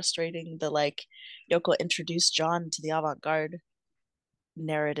about how frustrating Yoko introduced John to the avant-garde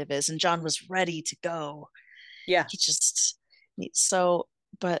narrative is, and John was ready to go. Yeah.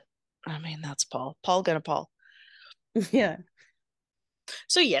 But that's Paul. Paul gonna Paul. Yeah.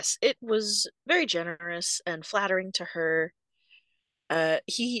 So yes, it was very generous and flattering to her.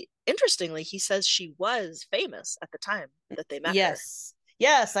 Interestingly, he says she was famous at the time that they met her.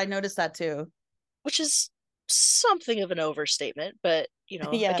 Yes, I noticed that too. Which is something of an overstatement, but,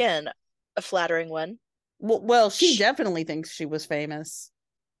 again, a flattering one. Well, she definitely thinks she was famous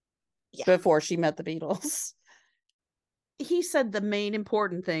before she met the Beatles. He said the main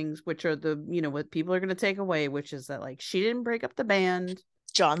important things, which are what people are going to take away, which is that she didn't break up the band.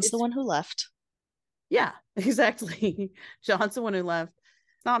 John's the one who left. Yeah, exactly. John's the one who left.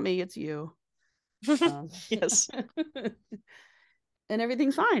 It's not me, it's you. Yes. And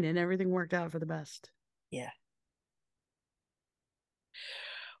everything's fine, and everything worked out for the best. Yeah.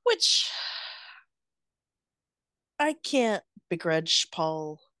 Which I can't begrudge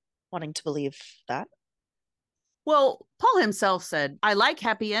Paul wanting to believe that. Well, Paul himself said, I like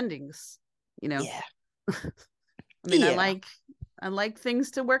happy endings, Yeah. I like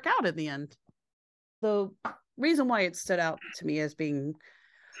things to work out in the end. The reason why it stood out to me as being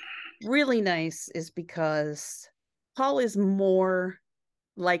really nice is because Paul is more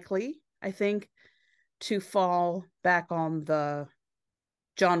likely, I think, to fall back on the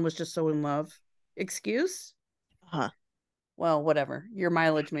John was just so in love excuse. Well, whatever. Your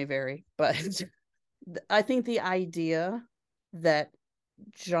mileage may vary, but I think the idea that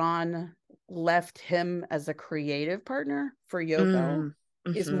John left him as a creative partner for Yoko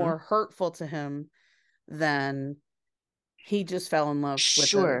is more hurtful to him than he just fell in love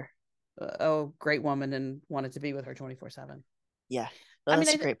with a great woman and wanted to be with her 24/7. Yeah,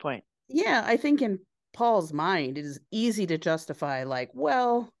 that's a great point. Yeah, I think in Paul's mind, it is easy to justify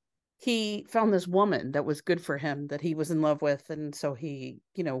he found this woman that was good for him, that he was in love with, and so he,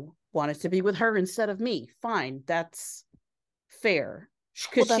 wanted to be with her instead of me. Fine, that's fair.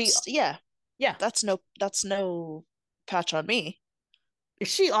 That's no patch on me.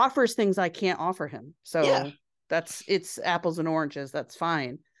 She offers things I can't offer him, so it's apples and oranges. That's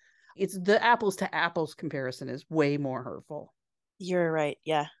fine. It's the apples to apples comparison is way more hurtful. You're right.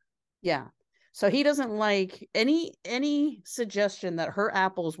 Yeah. So he doesn't like any suggestion that her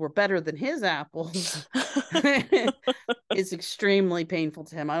apples were better than his apples. Is extremely painful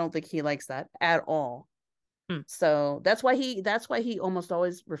to him. I don't think he likes that at all. So that's why he almost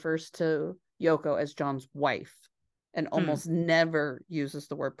always refers to Yoko as John's wife and almost never uses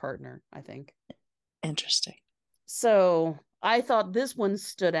the word partner, I think. Interesting. So I thought this one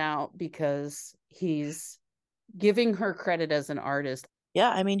stood out because he's giving her credit as an artist. Yeah,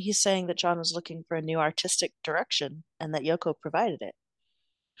 I mean, he's saying that John was looking for a new artistic direction and that Yoko provided it.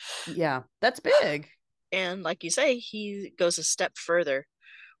 Yeah, that's big. And like you say, he goes a step further,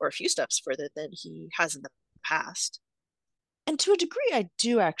 or a few steps further than he has in the past. And to a degree, I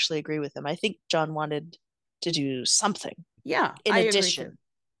do actually agree with him. I think John wanted to do something. Yeah, in I addition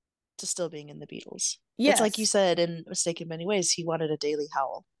to still being in the Beatles. Yes. It's like you said in Mistake in Many Ways, he wanted a Daily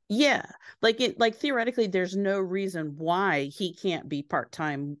Howl. Yeah, like theoretically, there's no reason why he can't be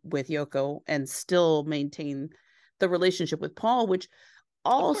part-time with Yoko and still maintain the relationship with Paul, which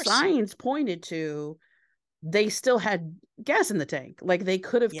all signs pointed to they still had gas in the tank. Like they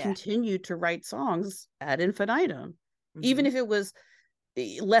could have continued to write songs ad infinitum, even if it was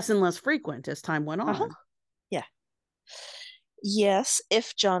less and less frequent as time went on. Yeah. Yes,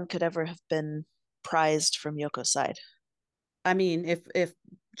 if John could ever have been prized from Yoko's side. I mean, if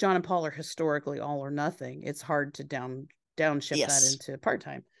John and Paul are historically all or nothing, it's hard to downshift that into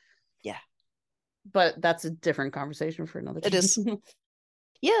part-time. Yeah. But that's a different conversation for another time. It is.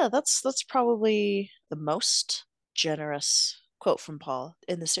 Yeah, that's probably the most generous quote from Paul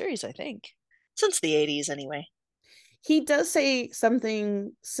in the series, I think. Since the 80s, anyway. He does say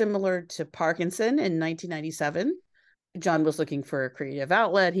something similar to Parkinson in 1997. John was looking for a creative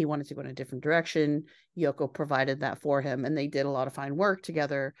outlet. He wanted to go in a different direction. Yoko provided that for him, and they did a lot of fine work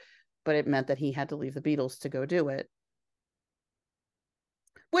together, but it meant that he had to leave the Beatles to go do it.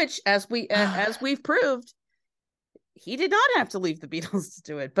 Which, as we've proved, he did not have to leave the Beatles to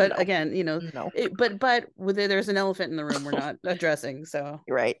do it. But again, but there's an elephant in the room we're not addressing. So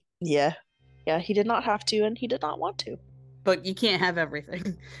you're right. Yeah. Yeah, he did not have to, and he did not want to. But you can't have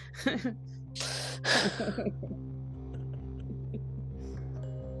everything.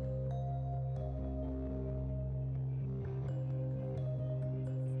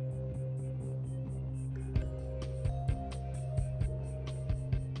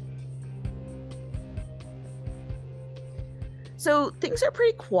 So things are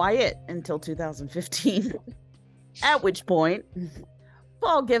pretty quiet until 2015, at which point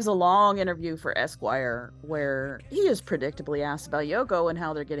Paul gives a long interview for Esquire where he is predictably asked about Yoko and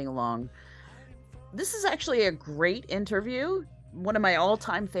how they're getting along. This is actually a great interview, one of my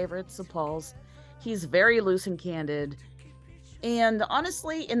all-time favorites of Paul's. He's very loose and candid. And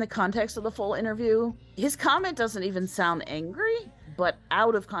honestly, in the context of the full interview, his comment doesn't even sound angry, but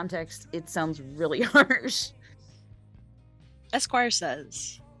out of context, it sounds really harsh. Esquire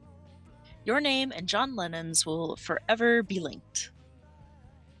says, "Your name and John Lennon's will forever be linked."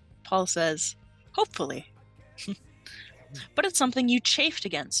 Paul says, "Hopefully." "But it's something you chafed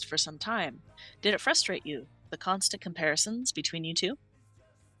against for some time. Did it frustrate you, the constant comparisons between you two?"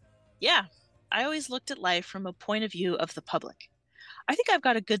 "Yeah, I always looked at life from a point of view of the public. I think I've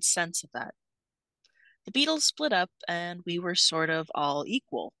got a good sense of that. The Beatles split up and we were sort of all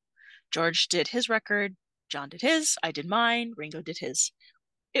equal. George did his record, John did his, I did mine, Ringo did his.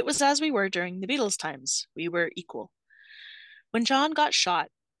 It was as we were during the Beatles times. We were equal. When John got shot,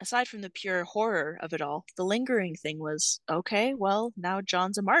 aside from the pure horror of it all, the lingering thing was, okay, well, now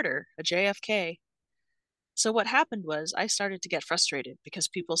John's a martyr, a JFK. So what happened was I started to get frustrated because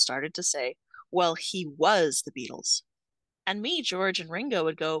people started to say, well, he was the Beatles. And me, George, and Ringo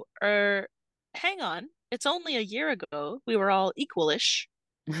would go, hang on, it's only a year ago. We were all equalish.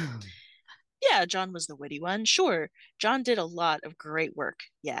 Yeah, John was the witty one. Sure, John did a lot of great work.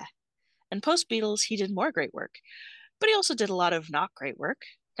 Yeah. And post-Beatles, he did more great work. But he also did a lot of not great work.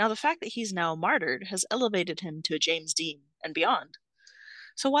 Now, the fact that he's now martyred has elevated him to a James Dean and beyond.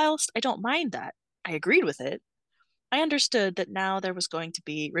 So whilst I don't mind that, I agreed with it, I understood that now there was going to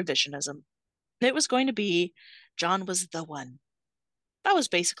be revisionism. It was going to be John was the one. That was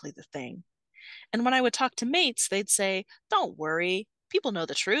basically the thing. And when I would talk to mates, they'd say, don't worry, people know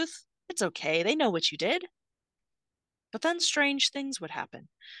the truth. It's okay, they know what you did. But then strange things would happen.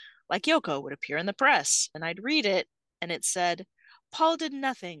 Like Yoko would appear in the press, and I'd read it, and it said, Paul did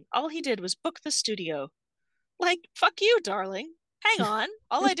nothing. All he did was book the studio. Like, fuck you, darling. Hang on.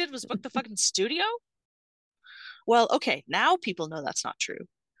 All I did was book the fucking studio? Well, okay, now people know that's not true.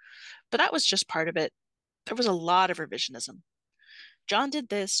 But that was just part of it. There was a lot of revisionism. John did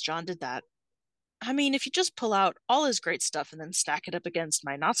this, John did that. I mean, if you just pull out all his great stuff and then stack it up against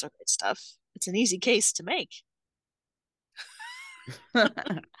my not so great stuff, It's an easy case to make.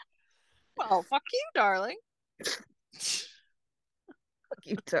 Well, fuck you, darling. Fuck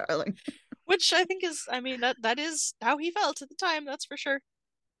you, darling. Which I think is, that is how he felt at the time, that's for sure.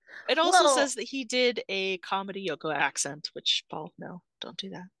 It also says that he did a comedy Yoko accent, which, Paul, no, don't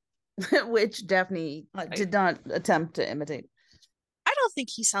do that. Which Daphne did not attempt to imitate. I don't think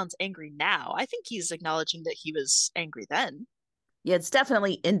he sounds angry now. I think he's acknowledging that he was angry then. Yeah, it's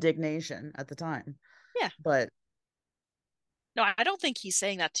definitely indignation at the time. Yeah. But no, I don't think he's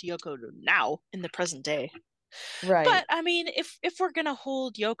saying that to Yoko now in the present day. Right. But I mean, if we're gonna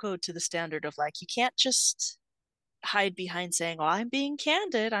hold Yoko to the standard of like, you can't just hide behind saying, "Oh, I'm being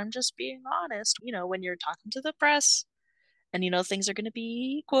candid, I'm just being honest," when you're talking to the press and things are gonna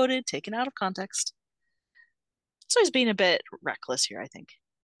be quoted, taken out of context. So he's being a bit reckless here, I think.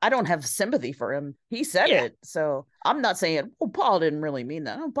 I don't have sympathy for him. He said it, so I'm not saying, well, Paul didn't really mean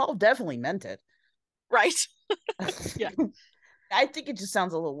that. No, Paul definitely meant it. Right. Yeah. I think it just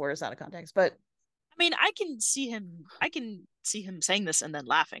sounds a little worse out of context, but I mean, I can see him saying this and then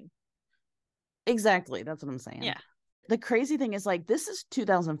laughing. Exactly. That's what I'm saying. Yeah. The crazy thing is, like, this is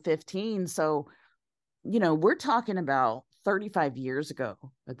 2015, so we're talking about 35 years ago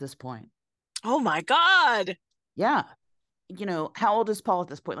at this point. Oh my God. Yeah. How old is Paul at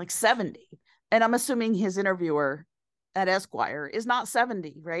this point? Like 70. And I'm assuming his interviewer at Esquire is not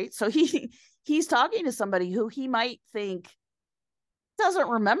 70, right? So he's talking to somebody who he might think doesn't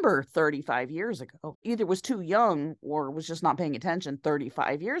remember 35 years ago. Either was too young or was just not paying attention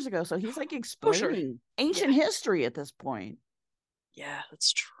 35 years ago. So he's like explaining ancient history at this point. Yeah,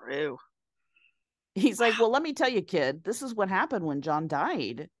 that's true. He's like, well, let me tell you, kid, this is what happened when John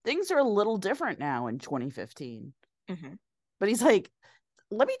died. Things are a little different now in 2015. Mm-hmm. But he's like,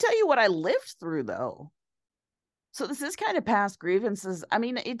 let me tell you what I lived through, though. So this is kind of past grievances. I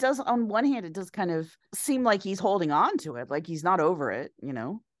mean, it does, on one hand, it does kind of seem like he's holding on to it, like he's not over it,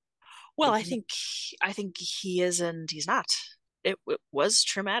 Well, I think he is and he's not. It was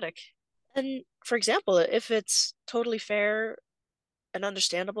traumatic. And for example, if it's totally fair and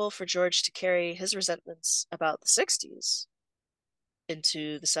understandable for George to carry his resentments about the 60s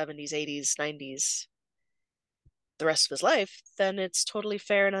into the 70s, 80s, 90s, the rest of his life, then it's totally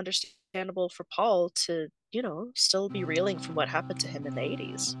fair and understandable for Paul to, still be reeling from what happened to him in the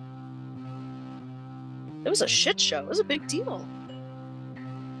 80s. It was a shit show. It was a big deal.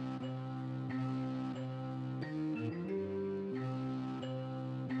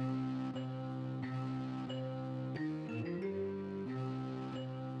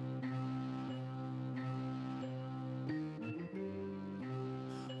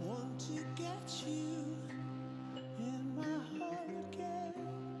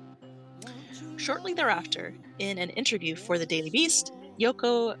 Shortly thereafter, in an interview for the Daily Beast,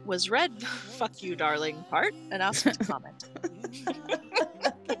 Yoko was read the "fuck you, darling" part and asked to comment.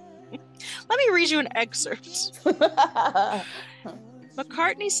 Let me read you an excerpt.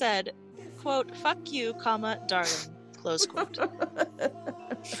 McCartney said, quote, "fuck you, darling," close quote.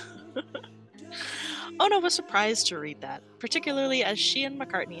 Ono was surprised to read that, particularly as she and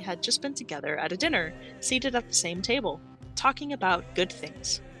McCartney had just been together at a dinner, seated at the same table, talking about good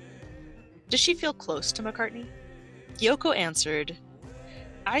things. Does she feel close to McCartney? Yoko answered,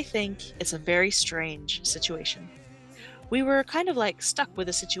 "I think it's a very strange situation. We were kind of like stuck with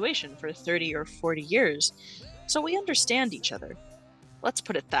a situation for 30 or 40 years, so we understand each other. Let's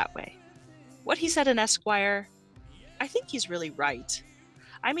put it that way. What he said in Esquire, I think he's really right.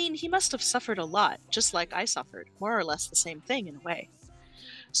 I mean, he must have suffered a lot, just like I suffered, more or less the same thing in a way.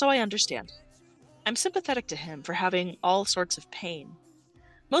 So I understand. I'm sympathetic to him for having all sorts of pain.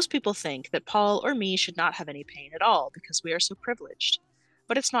 Most people think that Paul or me should not have any pain at all because we are so privileged.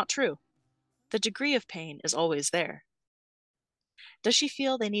 But it's not true. The degree of pain is always there." Does she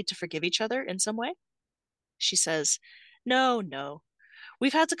feel they need to forgive each other in some way? She says, No.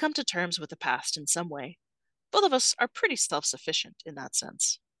 We've had to come to terms with the past in some way. Both of us are pretty self-sufficient in that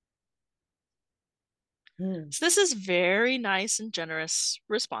sense. So this is very nice and generous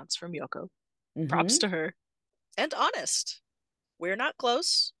response from Yoko. Props to her. And honest. We're not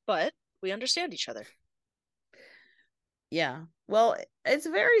close, but we understand each other. Yeah. Well, it's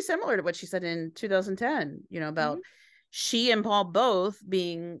very similar to what she said in 2010, about she and Paul both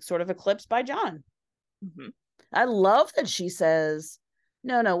being sort of eclipsed by John. Mm-hmm. I love that she says,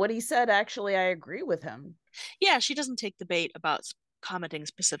 no, what he said, actually, I agree with him. Yeah, she doesn't take the bait about commenting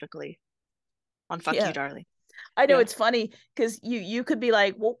specifically on "fuck you, darling." I know, it's funny because you could be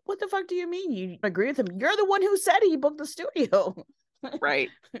like, well, what the fuck do you mean you agree with him? You're the one who said he booked the studio. Right.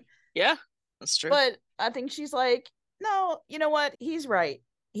 Yeah, that's true. But I think she's like, no, you know what? He's right.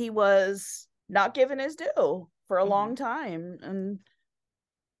 He was not given his due for a long time, and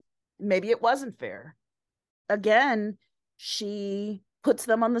maybe it wasn't fair. Again, she puts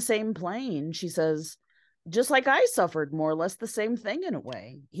them on the same plane. She says, just like I suffered more or less the same thing in a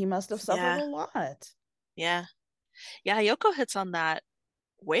way. He must have suffered a lot. Yeah. Yeah, Yoko hits on that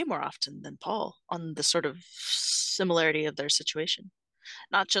way more often than Paul, on the sort of similarity of their situation.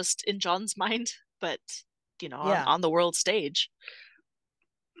 Not just in John's mind, but, on the world stage.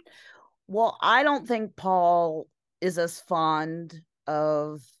 Well, I don't think Paul is as fond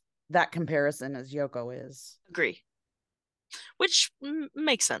of that comparison as Yoko is. Agree. Which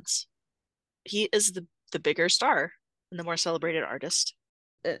makes sense. He is the bigger star and the more celebrated artist.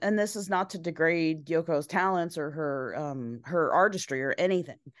 And this is not to degrade Yoko's talents or her artistry or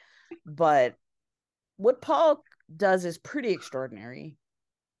anything, but what Paul does is pretty extraordinary.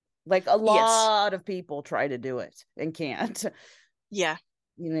 Like a lot of people try to do it and can't. Yeah.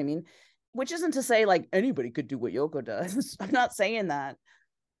 You know what I mean? Which isn't to say like anybody could do what Yoko does. I'm not saying that.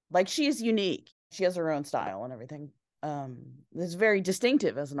 Like, she's unique. She has her own style and everything. It's very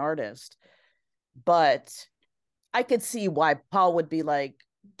distinctive as an artist. But I could see why Paul would be like,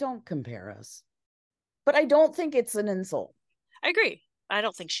 don't compare us. But I don't think it's an insult. I agree. I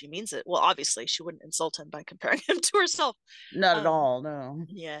don't think she means it. Well, obviously, she wouldn't insult him by comparing him to herself. Not at all, no.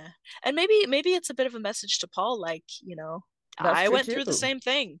 Yeah. And maybe it's a bit of a message to Paul, like, I went through the same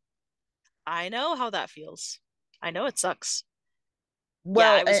thing. I know how that feels. I know it sucks.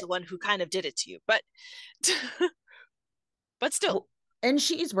 Well, I was the one who kind of did it to you, but still. And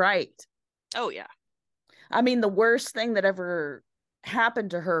she's right. Oh, yeah. I mean, the worst thing that ever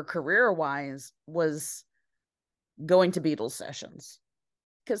happened to her career-wise was going to Beatles sessions,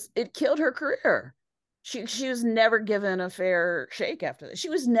 because it killed her career. She was never given a fair shake after that. She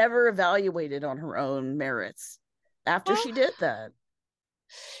was never evaluated on her own merits after she did that.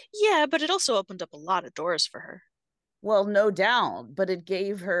 Yeah, but it also opened up a lot of doors for her. Well, no doubt, but it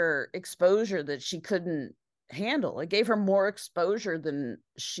gave her exposure that she couldn't handle. It gave her more exposure than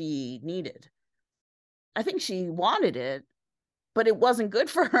she needed. I think she wanted it, but it wasn't good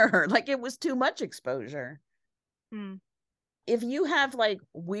for her. Like, it was too much exposure. If you have like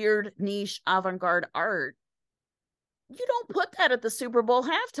weird niche avant-garde art, you don't put that at the Super Bowl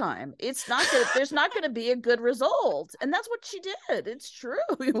halftime. It's not good. There's not going to be a good result. And that's what she did. It's true.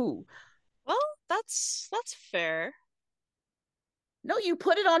 Well, that's fair. No, you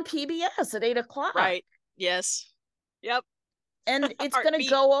put it on PBS at 8:00. Right. Yes. Yep. And it's going to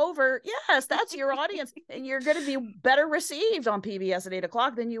go over. Yes, that's your audience. And you're going to be better received on PBS at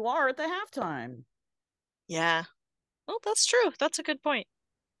 8:00 than you are at the halftime. Yeah. Well, that's true. That's a good point.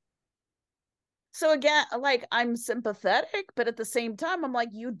 So again, like, I'm sympathetic, but at the same time, I'm like,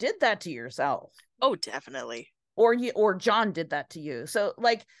 you did that to yourself. Oh, definitely. Or John did that to you. So,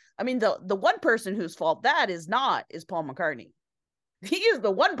 like, I mean, the one person whose fault that is Paul McCartney. He is the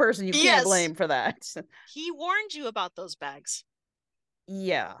one person you can't blame for that. He warned you about those bags.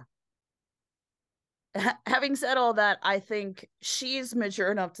 Yeah. Having said all that, I think she's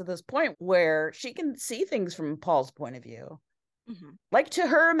mature enough to this point where she can see things from Paul's point of view. Like, to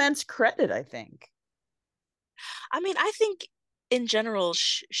her immense credit, I think. I mean, I think in general,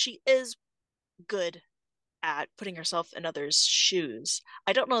 she is good at putting herself in others' shoes.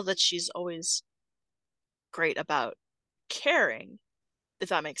 I don't know that she's always great about caring, if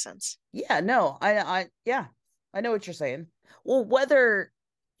that makes sense. Yeah, no, I know what you're saying. Well, whether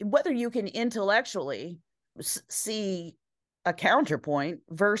you can intellectually see a counterpoint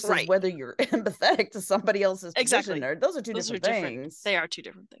versus whether you're empathetic to somebody else's position, those are two different things. They are two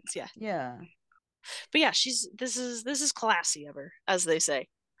different things. Yeah. But yeah, this is classy of her, as they say,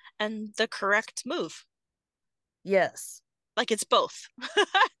 and the correct move. Yes. Like, it's both.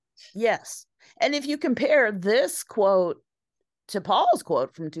 Yes. And if you compare this quote to Paul's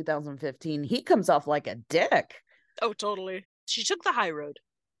quote from 2015, he comes off like a dick. Oh, totally. She took the high road.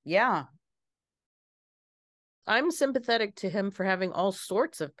 Yeah. I'm sympathetic to him for having all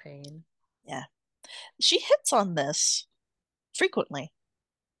sorts of pain. Yeah. She hits on this frequently.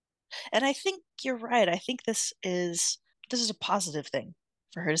 And I think you're right. I think this is a positive thing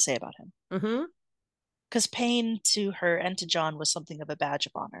for her to say about him. Mm-hmm. Because pain to her and to John was something of a badge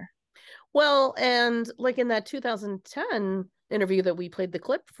of honor. Well, and like in that 2010 interview that we played the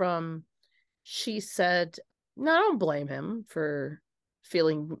clip from, she said, no, I don't blame him for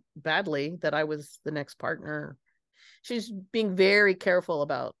feeling badly that I was the next partner. She's being very careful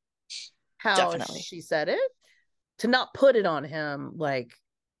about how she said it, to not put it on him like,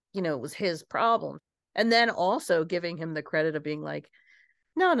 it was his problem. And then also giving him the credit of being like,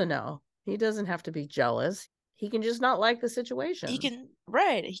 no, he doesn't have to be jealous. He can just not like the situation. He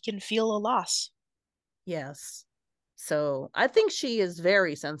can feel a loss. Yes. So I think she is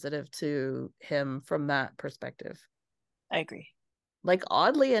very sensitive to him from that perspective. I agree. Like,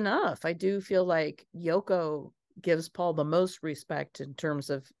 oddly enough, I do feel like Yoko gives Paul the most respect in terms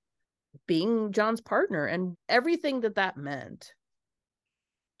of being John's partner and everything that meant.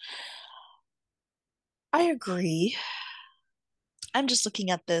 I agree. I'm just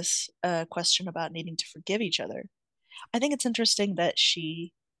looking at this question about needing to forgive each other. I think it's interesting that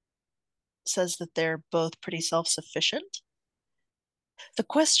she says that they're both pretty self-sufficient. The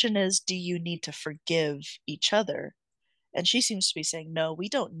question is, do you need to forgive each other? And she seems to be saying, no, we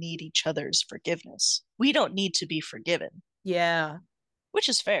don't need each other's forgiveness. We don't need to be forgiven. Yeah. Which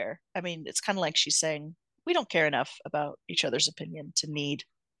is fair. I mean, it's kind of like she's saying, we don't care enough about each other's opinion to need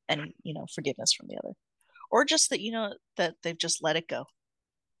any, forgiveness from the other. Or just that, that they've just let it go.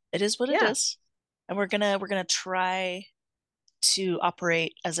 It is what it is. And we're gonna try to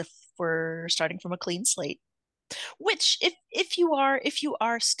operate as if we're starting from a clean slate. Which, if you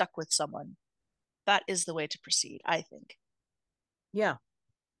are stuck with someone, that is the way to proceed, I think. Yeah.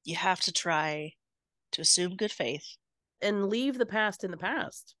 You have to try to assume good faith. And leave the past in the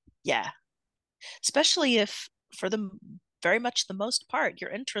past. Yeah. Especially if, for the very much the most part, your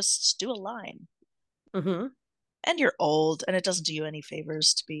interests do align. Mm-hmm. And you're old, and it doesn't do you any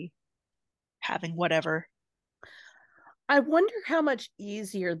favors to be having whatever. I wonder how much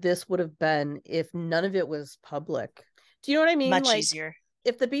easier this would have been if none of it was public. Do you know what I mean? Much easier.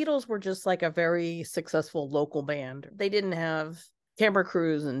 If the Beatles were just like a very successful local band, they didn't have camera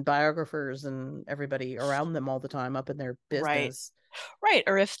crews and biographers and everybody around them all the time up in their business. Right.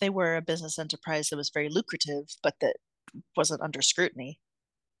 Or if they were a business enterprise that was very lucrative, but that wasn't under scrutiny.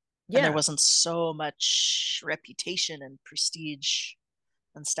 Yeah. And there wasn't so much reputation and prestige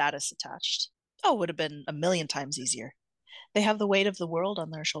and status attached. Oh, it would have been a million times easier. They have the weight of the world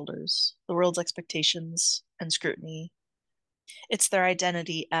on their shoulders, the world's expectations and scrutiny. It's their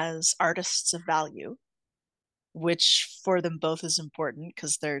identity as artists of value, which for them both is important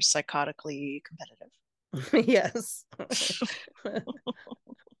because they're psychotically competitive. Yes.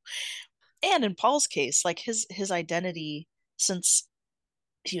 And in Paul's case, like his identity since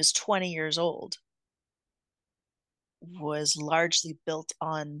he was 20 years old was largely built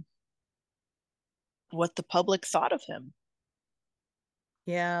on what the public thought of him.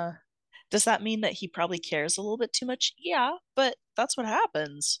 Yeah. Does that mean that he probably cares a little bit too much? Yeah, but that's what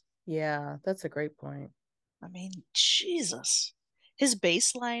happens. Yeah, that's a great point. I mean, Jesus. His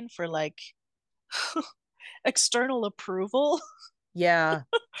baseline for like external approval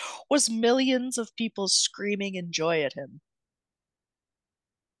was millions of people screaming in joy at him.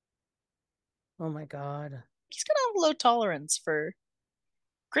 Oh my God. He's gonna have low tolerance for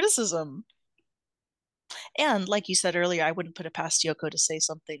criticism. And like you said earlier, I wouldn't put it past Yoko to say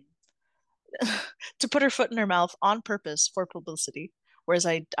something, to put her foot in her mouth on purpose for publicity. Whereas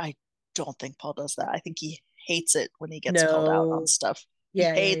I don't think Paul does that. I think he hates it when he gets called out on stuff.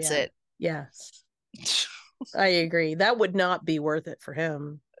 Yeah, he hates it. Yeah. I agree. That would not be worth it for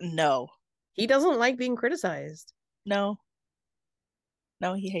him. No. He doesn't like being criticized. No,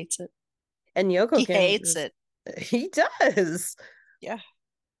 he hates it. And Yoko hates it. He does. Yeah.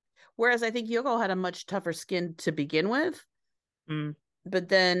 Whereas I think Yoko had a much tougher skin to begin with. But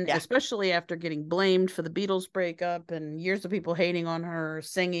then, especially after getting blamed for the Beatles breakup and years of people hating on her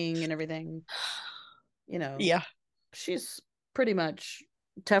singing and everything, Yeah. She's pretty much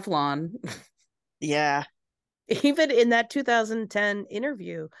Teflon. Yeah. Even in that 2010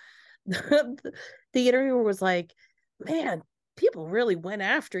 interview, the interviewer was like, man, people really went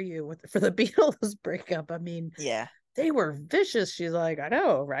after you for the Beatles breakup. I mean, yeah, they were vicious. She's like, I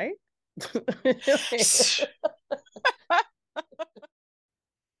know, right?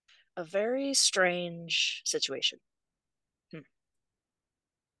 A very strange situation.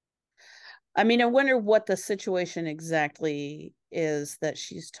 I mean, I wonder what the situation exactly is that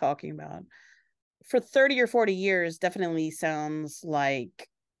she's talking about. For 30 or 40 years, definitely sounds like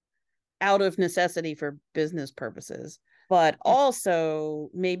out of necessity for business purposes. But also,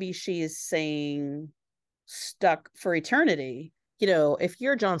 maybe she's saying stuck for eternity. If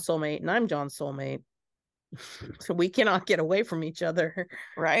you're John's soulmate and I'm John's soulmate, we cannot get away from each other.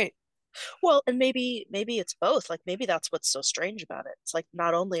 Right. Well, and maybe it's both. Like, maybe that's what's so strange about it. It's like,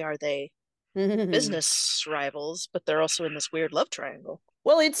 not only are they business rivals, but they're also in this weird love triangle.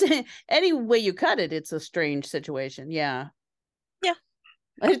 Well, it's any way you cut it, it's a strange situation. Yeah. Yeah.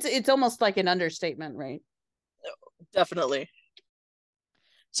 It's almost like an understatement, right? Definitely.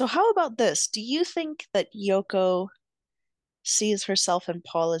 So how about this? Do you think that Yoko sees herself and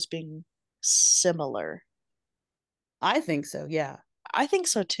Paul as being similar? I think so, yeah. I think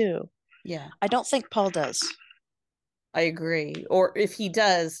so too. Yeah. I don't think Paul does. I agree. Or if he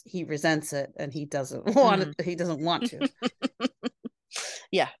does, he resents it and he doesn't want it. He doesn't want to.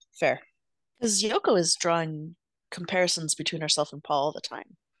 Yeah, fair. Because Yoko is drawing comparisons between herself and Paul all the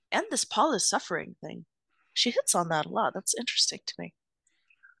time. And this Paul is suffering thing. She hits on that a lot. That's interesting to me.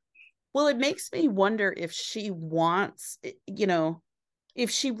 Well, it makes me wonder if she wants, if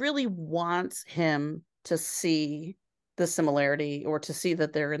she really wants him to see the similarity or to see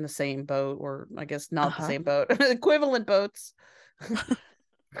that they're in the same boat, or I guess not the same boat, equivalent boats.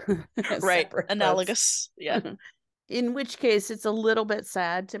 Right. Analogous. Boats. Yeah. In which case it's a little bit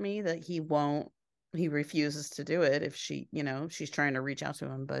sad to me that he refuses to do it if she, she's trying to reach out to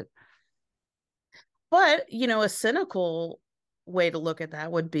him. But a cynical way to look at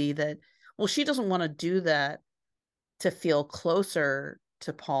that would be that, well, she doesn't want to do that to feel closer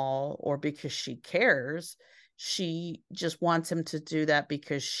to Paul or because she cares. She just wants him to do that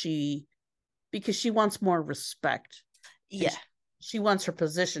because she wants more respect. Yeah. She wants her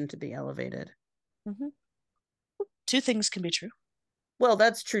position to be elevated. Mm-hmm. Two things can be true. Well,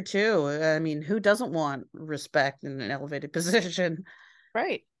 that's true too. I mean, who doesn't want respect in an elevated position?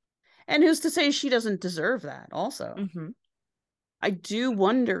 Right. And who's to say she doesn't deserve that also? Mm-hmm. I do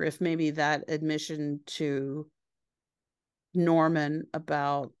wonder if maybe that admission to Norman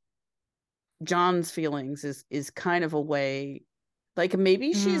about John's feelings is kind of a way, like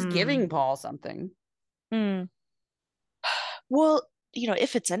maybe she's giving Paul something. Well,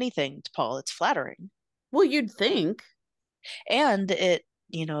 if it's anything to Paul, it's flattering. Well, you'd think. And it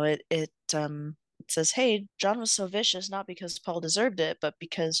says, hey, John was so vicious not because Paul deserved it, but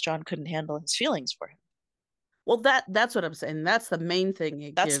because John couldn't handle his feelings for him. Well, that's what I'm saying. That's the main thing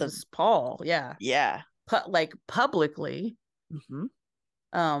it gives Paul. Yeah. Yeah. Like publicly.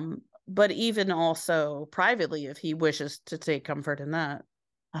 Mm-hmm. But even also privately, if he wishes to take comfort in that.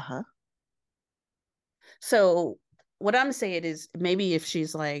 Uh-huh. So what I'm saying is maybe if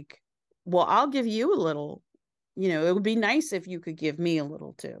she's like, well, I'll give you a little, it would be nice if you could give me a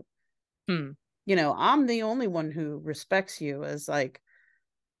little too. I'm the only one who respects you as like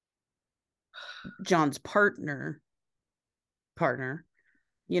John's partner,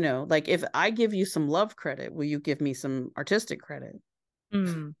 like if I give you some love credit, will you give me some artistic credit?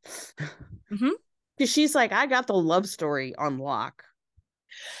 Mm-hmm. Because she's like, I got the love story on lock.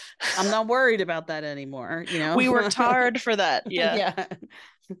 I'm not worried about that anymore. We worked hard for that. Yeah. Yeah.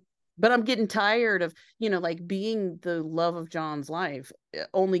 But I'm getting tired of, like being the love of John's life. It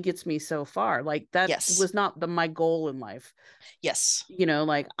only gets me so far. Like that was not my goal in life. Yes.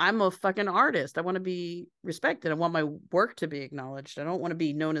 Like I'm a fucking artist. I want to be respected. I want my work to be acknowledged. I don't want to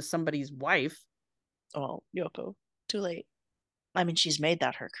be known as somebody's wife. Oh, Yoko, too late. I mean, she's made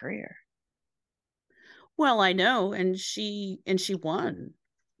that her career. Well, I know. And she won.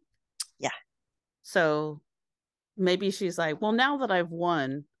 Yeah. So maybe she's like, well, now that I've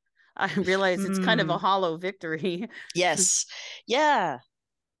won, I realize it's kind of a hollow victory. Yes. Yeah.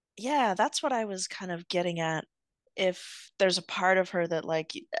 Yeah, that's what I was kind of getting at. If there's a part of her that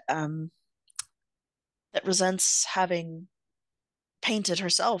that resents having painted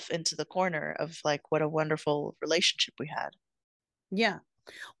herself into the corner of like what a wonderful relationship we had. Yeah.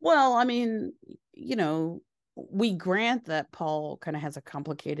 Well, I mean, we grant that Paul kind of has a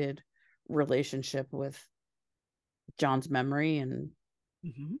complicated relationship with John's memory and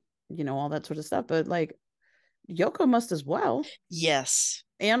all that sort of stuff, but like Yoko must as well. Yes.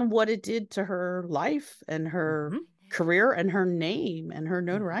 And what it did to her life and her career and her name and her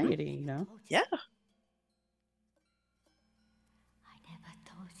notoriety, Yeah.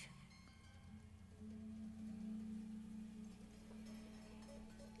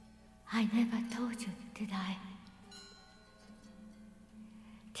 I never told you, did I?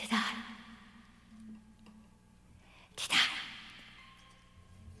 Did I? Did I?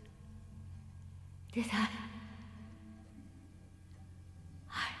 Did I?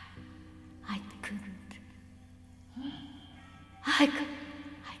 I couldn't.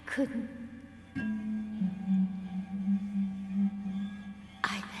 I couldn't.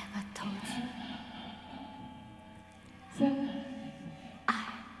 I never told you. I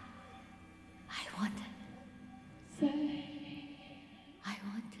wanted.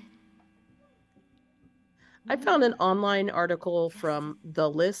 I found an online article from The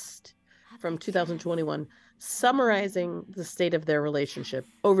List from 2021 summarizing the state of their relationship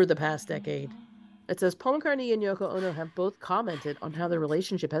over the past decade. It says Paul McCartney and Yoko Ono have both commented on how their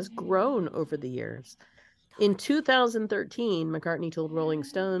relationship has grown over the years. In 2013, McCartney told Rolling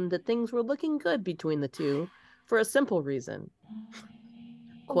Stone that things were looking good between the two for a simple reason.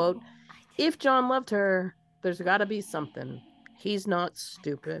 Quote, if John loved her, There's got to be something. He's not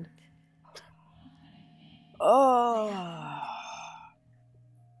stupid. Oh.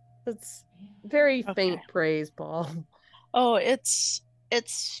 It's very faint praise, Paul. Oh, it's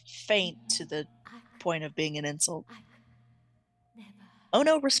faint to the point of being an insult.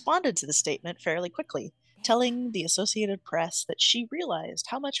 Ono responded to the statement fairly quickly, telling the Associated Press that she realized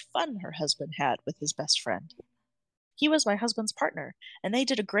how much fun her husband had with his best friend. He was my husband's partner, and they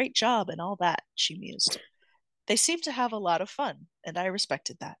did a great job and all that, she mused. They seemed to have a lot of fun, and I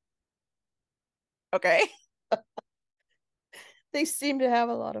respected that. Okay. They seem to have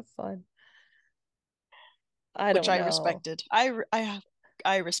a lot of fun. I respected.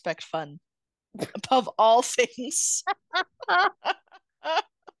 I respect fun above all things.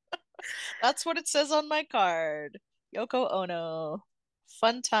 That's what it says on my card. Yoko Ono,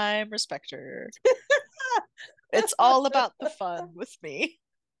 fun time, respect her. It's all about the fun with me.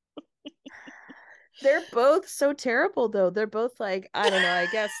 They're both so terrible, though. They're both like, I don't know. I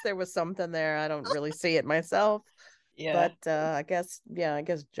guess there was something there. I don't really see it myself. Yeah. But I guess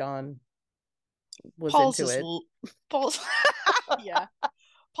John was Paul's into it. Paul's, yeah.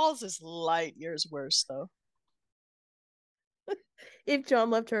 Paul's is light years worse, though. If John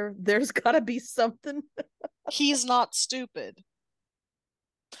loved her, there's got to be something. He's not stupid.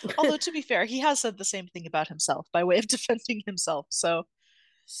 Although, to be fair, he has said the same thing about himself by way of defending himself. So,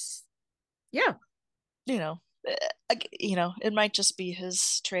 yeah. It might just be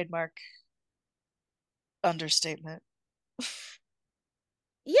his trademark understatement.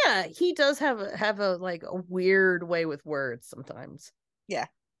 Yeah, he does have a like a weird way with words sometimes. Yeah.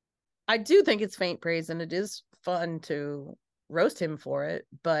 I do think it's faint praise, and it is fun to roast him for it,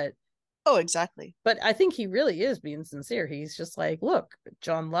 but oh, exactly. But I think he really is being sincere. He's just like, look,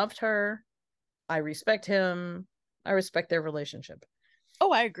 John loved her. I respect him. I respect their relationship.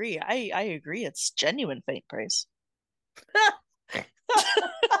 Oh, I agree. I agree. It's genuine faint praise.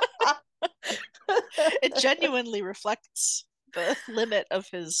 It genuinely reflects the limit of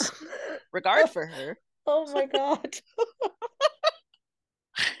his regard for her. Oh my God.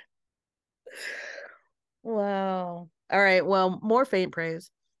 Wow. All right. Well, more faint praise.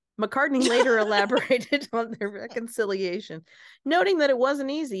 McCartney later elaborated on their reconciliation, noting that it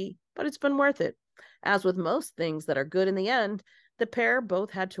wasn't easy, but it's been worth it. As with most things that are good in the end, the pair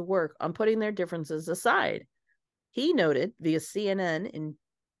both had to work on putting their differences aside. He noted via CNN in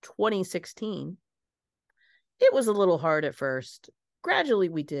 2016, "It was a little hard at first. Gradually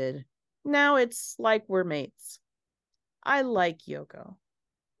we did. Now it's like we're mates. I like Yoko."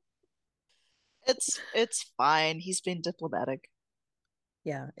 It's fine. He's been diplomatic.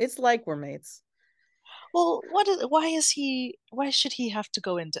 Yeah, it's like we're mates. Well, why should he have to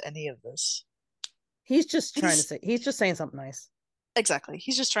go into any of this? He's just saying something nice. Exactly.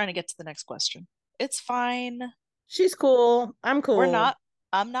 He's just trying to get to the next question. It's fine. She's cool. I'm cool.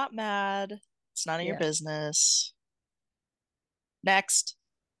 I'm not mad. It's none of your business. Next.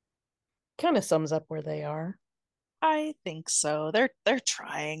 Kind of sums up where they are. I think so. They're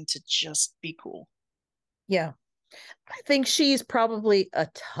trying to just be cool. Yeah. I think she's probably a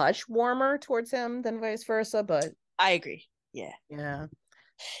touch warmer towards him than vice versa, but I agree. Yeah. Yeah.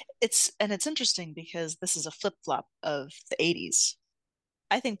 It's interesting because this is a flip-flop of the 80s.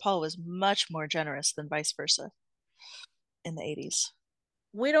 I think Paul was much more generous than vice versa in the 80s.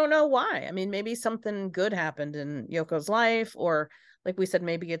 We don't know why. I mean, maybe something good happened in Yoko's life, or like we said,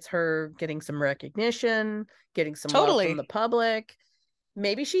 maybe it's her getting some recognition, getting some love from the public.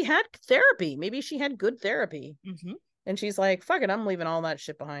 Maybe she had therapy. Maybe she had good therapy. Mm-hmm. And she's like, fuck it, I'm leaving all that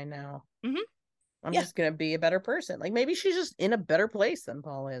shit behind now. Mm-hmm. I'm just going to be a better person. Like maybe she's just in a better place than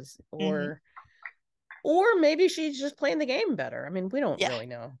Paul is. Or maybe she's just playing the game better. I mean, we don't really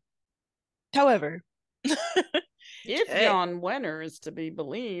know. However, if Jan Wenner is to be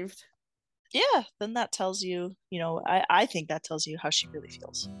believed. Yeah, then that tells you, I think that tells you how she really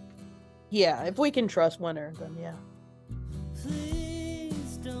feels. Yeah, if we can trust Wenner, then yeah.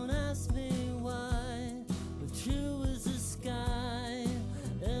 Please don't ask me why, but true as the sky,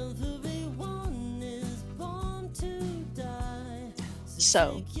 everyone is born to die.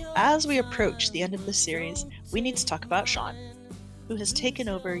 So, as we approach the end of the series, we need to talk about Sean, who has taken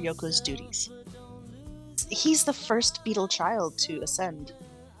over Yoko's duties. He's the first Beatle child to ascend.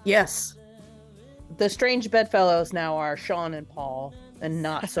 Yes. The strange bedfellows now are Sean and Paul, and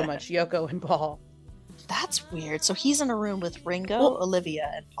not so much Yoko and Paul. That's weird. So he's in a room with Ringo, Olivia,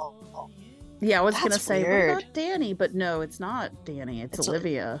 and Paul. Yeah, I was going to say, what about Danny? But no, it's not Danny. It's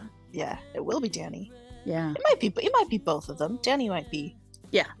Olivia. Yeah, it will be Danny. Yeah. It might be both of them. Danny might be.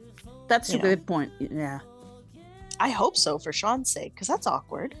 Yeah, that's a good point. Yeah. I hope so for Sean's sake, because that's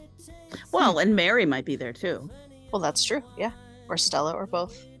awkward. Well, and Mary might be there too. Well, that's true. Yeah. Or Stella or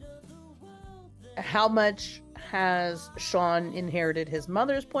both. How much has Sean inherited his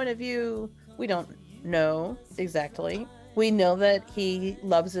mother's point of view? We don't know exactly. We know that he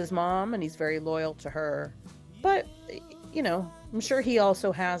loves his mom and he's very loyal to her. But, you know, I'm sure he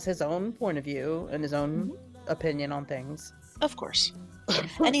also has his own point of view and his own opinion on things. Of course.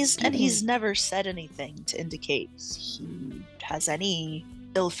 And he's never said anything to indicate he has any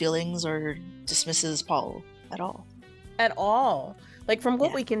ill feelings or dismisses Paul at all. At all. Like, from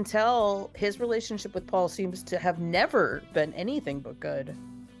what we can tell, his relationship with Paul seems to have never been anything but good.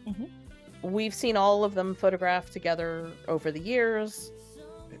 We've seen all of them photographed together over the years.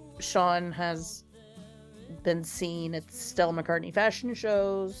 Sean has been seen at Stella McCartney fashion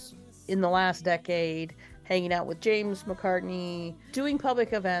shows in the last decade, hanging out with James McCartney, doing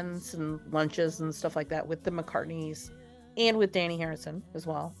public events and lunches and stuff like that with the McCartneys, and with Danny Harrison as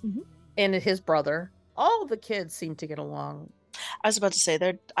well, and his brother. All the kids seem to get along. I was about to say,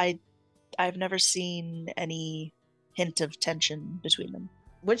 I've never seen any hint of tension between them.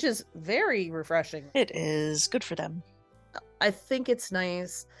 Which is very refreshing. It is good for them. I think it's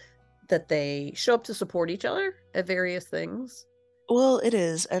nice that they show up to support each other at various things. Well, it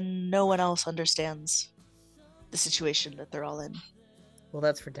is, and no one else understands the situation that they're all in. Well,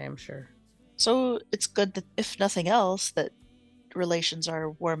 that's for damn sure. So it's good that, if nothing else, that relations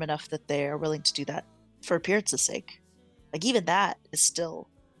are warm enough that they are willing to do that for appearance's sake. Like, even that is still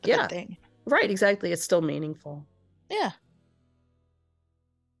a good thing. Right, exactly. It's still meaningful. Yeah.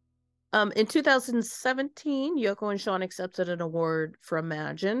 In 2017, Yoko and Sean accepted an award for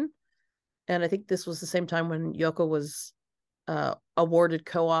Imagine. And I think this was the same time when Yoko was awarded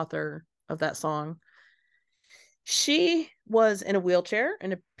co-author of that song. She was in a wheelchair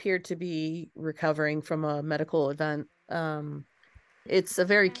and appeared to be recovering from a medical event. It's a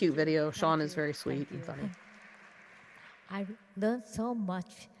very cute video. Sean is very sweet and funny. I learned so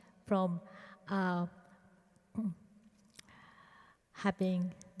much from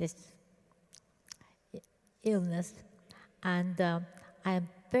having this illness, and I am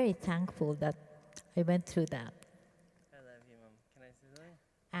very thankful that I went through that. I love you, Mom. Can I say something?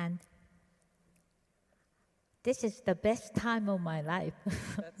 And this is the best time of my life.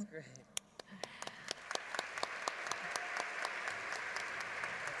 That's great.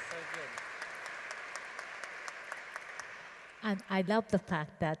 That's so good. And I love the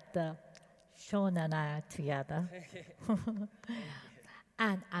fact that Sean and I are together.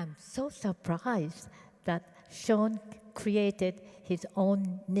 And I'm so surprised that Sean created his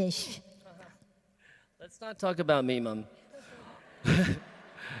own niche. Let's not talk about me, Mom.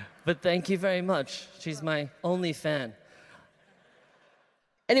 But thank you very much. She's my only fan.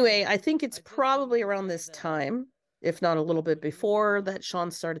 Anyway, I think it's probably around this time, if not a little bit before, that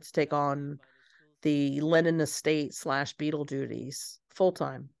Sean started to take on the Lennon estate / Beatle duties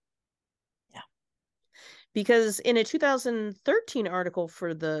full-time. Yeah. Because in a 2013 article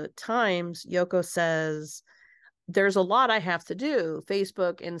for the Times, Yoko says, there's a lot I have to do.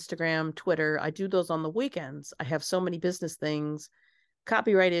 Facebook, Instagram, Twitter. I do those on the weekends. I have so many business things,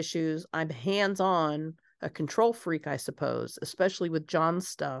 copyright issues. I'm hands-on, a control freak, I suppose, especially with John's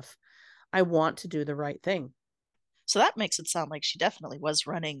stuff. I want to do the right thing. So that makes it sound like she definitely was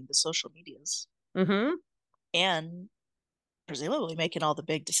running the social medias. And presumably making all the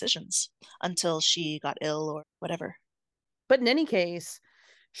big decisions until she got ill or whatever. But in any case,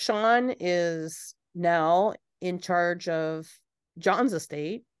 Sean is now in charge of John's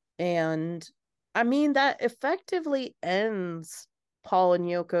estate. And I mean, that effectively ends Paul and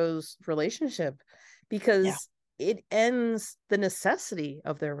Yoko's relationship because it ends the necessity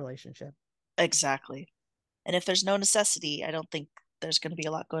of their relationship. Exactly. And if there's no necessity, I don't think there's going to be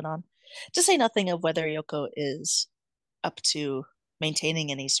a lot going on. To say nothing of whether Yoko is up to maintaining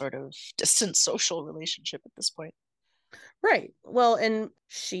any sort of distant social relationship at this point. Right. Well, and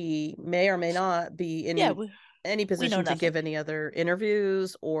she may or may not be in any position to give any other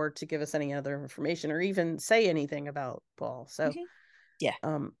interviews or to give us any other information or even say anything about Paul. So,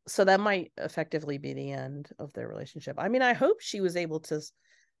 so that might effectively be the end of their relationship. I mean, I hope she was able to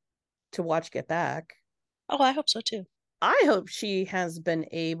watch Get Back. Oh, I hope so too. I hope she has been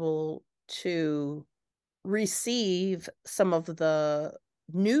able to receive some of the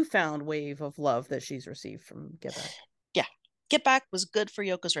newfound wave of love that she's received from Get Back. Yeah. Get Back was good for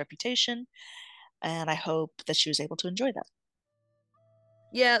Yoko's reputation, and I hope that she was able to enjoy that.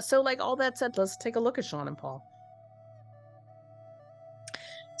 Yeah, so like all that said, let's take a look at Sean and Paul.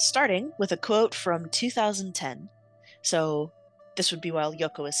 Starting with a quote from 2010. So this would be while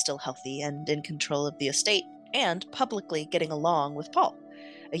Yoko is still healthy and in control of the estate and publicly getting along with Paul.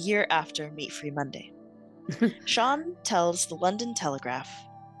 a year after Meat Free Monday. Sean tells the London Telegraph,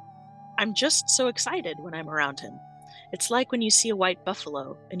 I'm just so excited when I'm around him. It's like when you see a white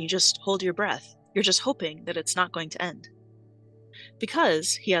buffalo and you just hold your breath. You're just hoping that it's not going to end.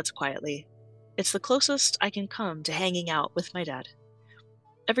 Because, he adds quietly, it's the closest I can come to hanging out with my dad.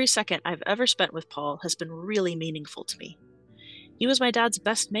 Every second I've ever spent with Paul has been really meaningful to me. He was my dad's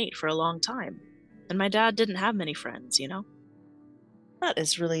best mate for a long time, and my dad didn't have many friends, you know? That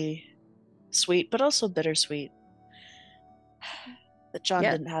is really sweet, but also bittersweet. That John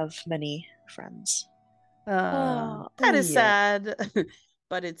didn't have many friends. That is sad,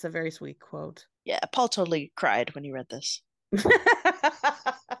 but it's a very sweet quote. Yeah, Paul totally cried when he read this.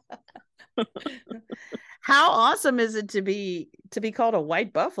 How awesome is it to be called a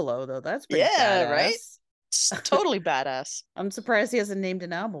white buffalo, though? That's pretty badass. Right? It's totally badass. I'm surprised he hasn't named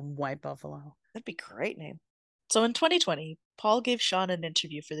an album White Buffalo. That'd be a great name. So in 2020, Paul gave Sean an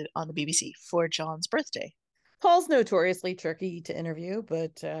interview on the BBC for John's birthday. Paul's notoriously tricky to interview,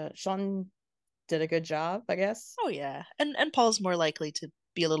 but Sean did a good job, I guess. Oh, yeah. And Paul's more likely to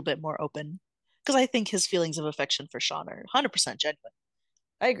be a little bit more open, because I think his feelings of affection for Sean are 100% genuine.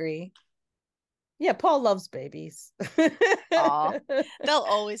 I agree. Yeah, Paul loves babies. Aw, they'll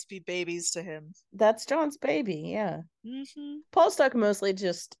always be babies to him. That's John's baby, yeah. Mm-hmm. Paul stuck mostly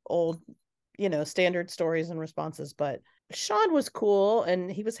just old, standard stories and responses, but Sean was cool,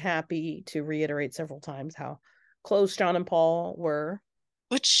 and he was happy to reiterate several times how close John and Paul were.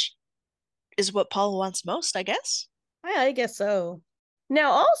 Which is what Paul wants most, I guess. Yeah, I guess so. Now,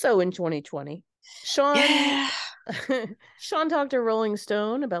 also in 2020, Sean Sean talked to Rolling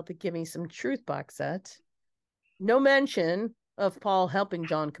Stone about the Give Me Some Truth box set. No mention of Paul helping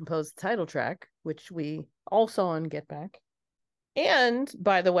John compose the title track, which we all saw on Get Back. And,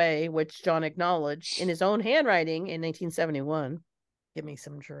 by the way, which John acknowledged in his own handwriting in 1971, Give Me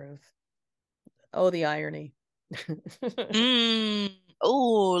Some Truth. Oh, the irony.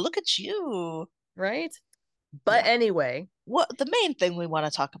 Oh, look at you. Right? But anyway. What the main thing we want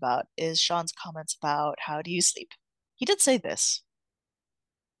to talk about is Sean's comments about How Do You Sleep? He did say this.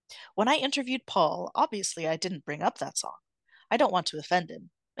 When I interviewed Paul, obviously I didn't bring up that song. I don't want to offend him.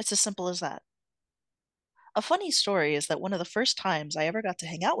 It's as simple as that. A funny story is that one of the first times I ever got to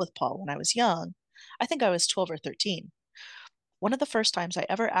hang out with Paul when I was young, I think I was 12 or 13. One of the first times I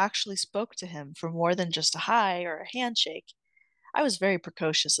ever actually spoke to him for more than just a hi or a handshake. I was very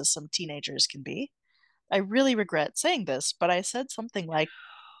precocious, as some teenagers can be. I really regret saying this, but I said something like,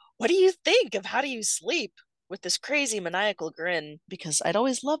 "What do you think of How Do You Sleep?" with this crazy maniacal grin, because I'd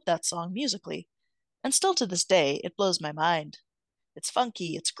always loved that song musically. And still to this day, it blows my mind. It's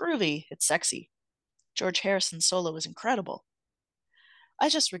funky, it's groovy, it's sexy. George Harrison's solo is incredible. I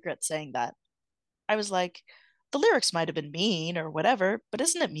just regret saying that. I was like, the lyrics might have been mean or whatever, but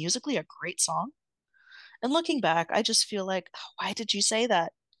isn't it musically a great song? And looking back, I just feel like, why did you say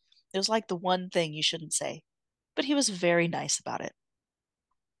that? It was like the one thing you shouldn't say. But he was very nice about it.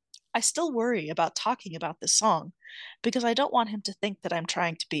 I still worry about talking about this song because I don't want him to think that I'm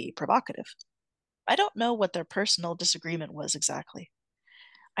trying to be provocative. I don't know what their personal disagreement was exactly.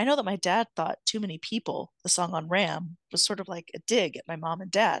 I know that my dad thought Too Many People, the song on Ram, was sort of like a dig at my mom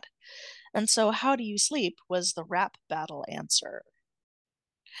and dad. And so How Do You Sleep was the rap battle answer.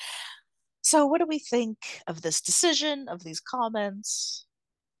 So what do we think of this decision, of these comments,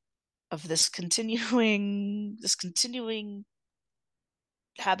 of this continuing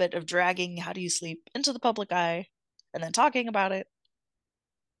habit of dragging How Do You Sleep into the public eye and then talking about it?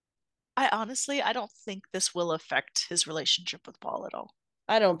 I don't think this will affect his relationship with Paul at all.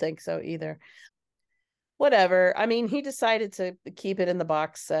 I don't think so either. Whatever. I mean, he decided to keep it in the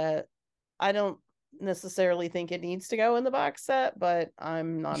box set. I don't necessarily think it needs to go in the box set, but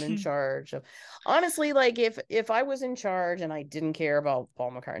I'm not in charge of. Honestly, like if I was in charge and I didn't care about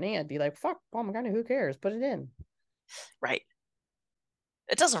Paul McCartney, I'd be like, fuck Paul McCartney, who cares? Put it in. Right.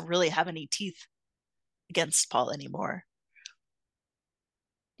 It doesn't really have any teeth against Paul anymore.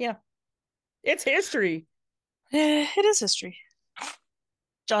 Yeah. It's history. It is history.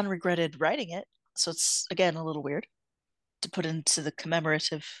 John regretted writing it, so it's, again, a little weird to put into the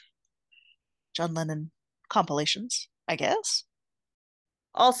commemorative John Lennon compilations, I guess.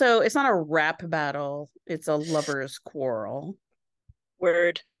 Also, it's not a rap battle. It's a lover's quarrel.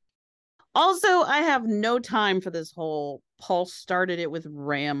 Word. Also, I have no time for this whole Paul started it with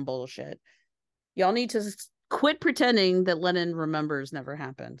Ram bullshit. Y'all need to quit pretending that Lennon remembers never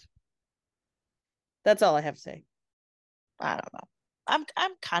happened. That's all I have to say. I don't know. I'm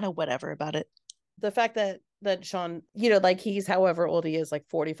kind of whatever about it. The fact that that Sean, like he's however old he is, like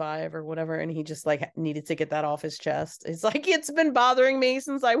 45 or whatever, and he just like needed to get that off his chest. It's like, it's been bothering me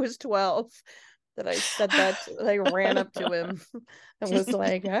since I was 12 that I said that. I ran up to him and was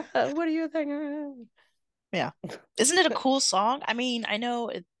like, what do you think? Yeah. Isn't it a cool song? I mean, I know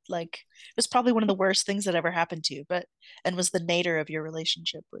it was probably one of the worst things that ever happened to you, and was the nadir of your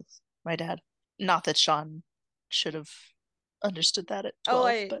relationship with my dad. Not that Sean should have understood that at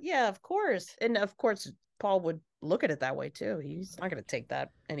 12. Yeah, of course. And of course, Paul would look at it that way too. He's not going to take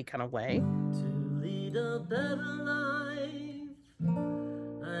that any kind of way. To lead a better life,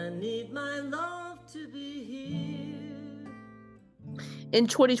 I need my love to be here. In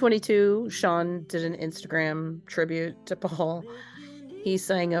 2022, Sean did an Instagram tribute to Paul. He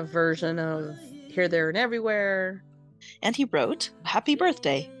sang a version of Here, There, and Everywhere. And he wrote, "Happy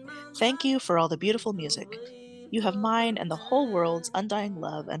birthday. Thank you for all the beautiful music. You have mine and the whole world's undying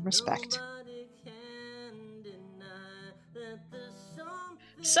love and respect."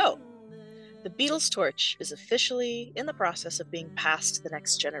 So, the Beatles torch is officially in the process of being passed to the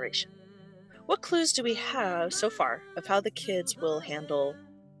next generation. What clues do we have so far of how the kids will handle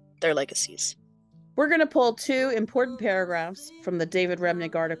their legacies? We're going to pull two important paragraphs from the David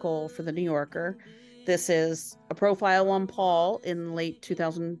Remnick article for The New Yorker. This is a profile on Paul in late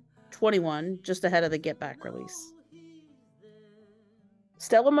 2021, just ahead of the Get Back release.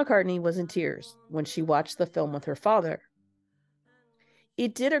 Stella McCartney was in tears when she watched the film with her father.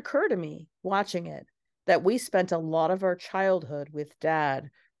 It did occur to me, watching it, that we spent a lot of our childhood with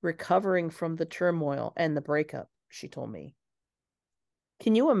Dad recovering from the turmoil and the breakup, she told me.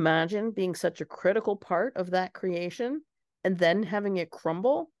 Can you imagine being such a critical part of that creation and then having it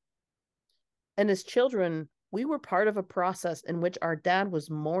crumble? And as children, we were part of a process in which our dad was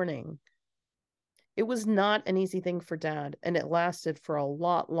mourning. It was not an easy thing for Dad, and it lasted for a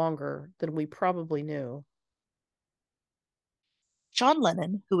lot longer than we probably knew. John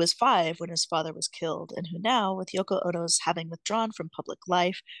Lennon, who was 5 when his father was killed, and who now, with Yoko Ono's having withdrawn from public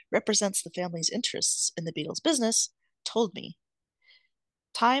life, represents the family's interests in the Beatles' business, told me,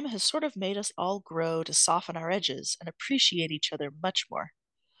 "Time has sort of made us all grow to soften our edges and appreciate each other much more.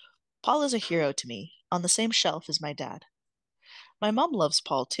 Paul is a hero to me, on the same shelf as my dad. My mom loves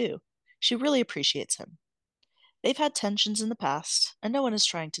Paul too. She really appreciates him. They've had tensions in the past, and no one is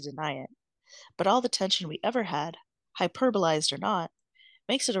trying to deny it. But all the tension we ever had, hyperbolized or not,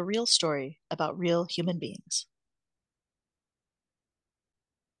 makes it a real story about real human beings."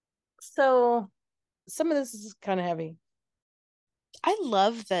 So, some of this is kind of heavy. I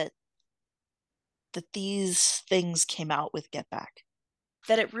love that these things came out with Get Back,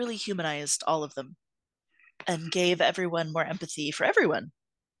 that it really humanized all of them and gave everyone more empathy for everyone.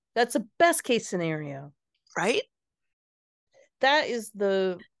 That's a best case scenario. Right? That's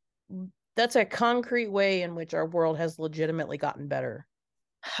a concrete way in which our world has legitimately gotten better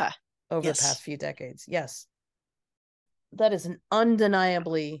over the past few decades. Yes. That is an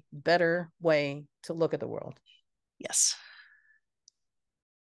undeniably better way to look at the world. Yes.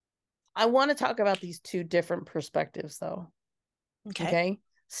 I want to talk about these two different perspectives, though. Okay.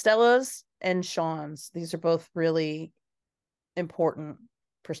 Stella's and Sean's. These are both really important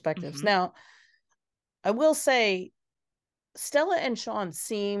perspectives. Mm-hmm. Now, I will say Stella and Sean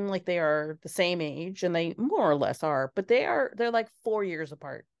seem like they are the same age, and they more or less are, but they're like 4 years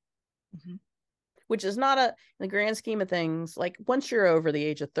apart. Mm-hmm. Which is not in the grand scheme of things, like once you're over the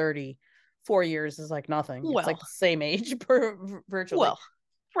age of 30, 4 years is like nothing. It's like the same age virtually. Well,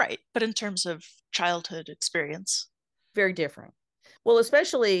 right. But in terms of childhood experience, very different. Well,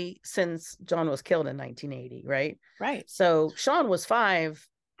 especially since John was killed in 1980, right? Right. So Sean was 5,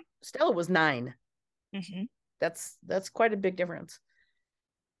 Stella was 9. Mm-hmm. That's quite a big difference.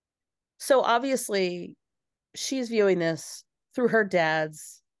 So obviously she's viewing this through her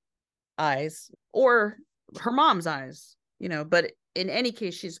dad's eyes or her mom's eyes, but in any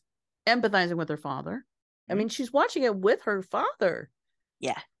case, she's empathizing with her father. Mm-hmm. I mean, she's watching it with her father.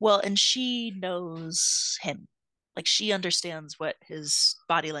 Yeah. Well, and she knows him. Like, she understands what his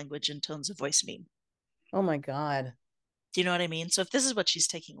body language and tones of voice mean. Oh my God. Do you know what I mean? So if this is what she's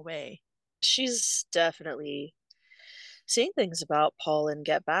taking away, she's definitely seeing things about Paul and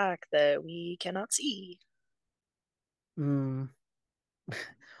Get Back that we cannot see.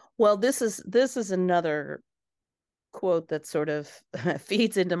 Well, this is another quote that sort of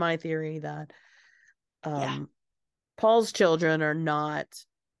feeds into my theory that Paul's children are not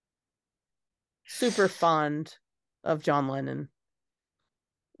super fond of John Lennon.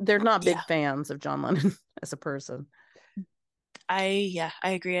 They're not big fans of John Lennon as a person. I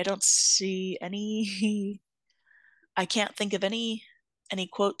agree. I don't see any I can't think of any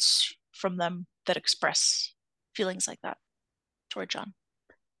quotes from them that express feelings like that toward John.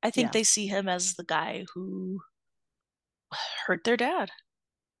 I think Yeah. they see him as the guy who hurt their dad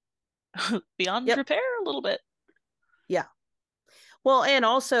beyond repair a little bit. Yeah. Well, and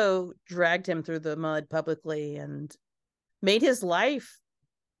also dragged him through the mud publicly and made his life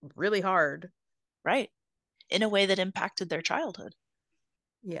really hard. Right. In a way that impacted their childhood.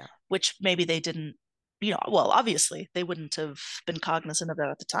 Yeah. Which maybe they didn't, well, obviously they wouldn't have been cognizant of that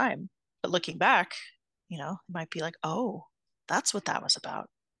at the time. But looking back, it might be like, oh, that's what that was about.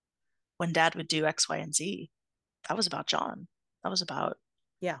 When Dad would do X, Y, and Z, that was about John. That was about,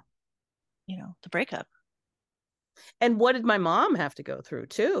 the breakup. And what did my mom have to go through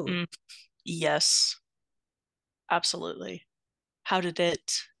too? Yes, absolutely. How did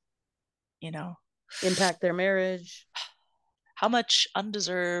it, impact their marriage? How much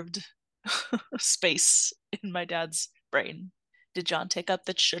undeserved space in my dad's brain did John take up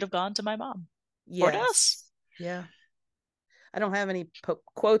that should have gone to my mom? Yes. Or to us? Yeah. I don't have any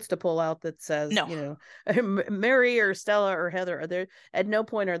quotes to pull out that says, Mary or Stella or Heather, are there, at no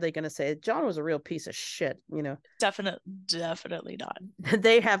point are they going to say John was a real piece of shit, Definitely not.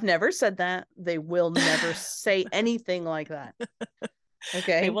 They have never said that. They will never say anything like that.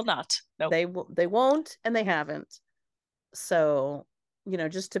 Okay. They will not. No. They won't, and they haven't. So,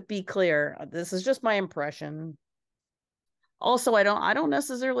 just to be clear, this is just my impression. Also, I don't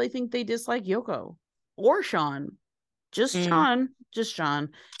necessarily think they dislike Yoko or Sean. Just Sean.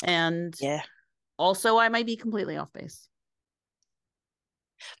 And also I might be completely off base.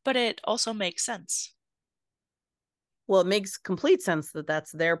 But it also makes sense. Well, it makes complete sense that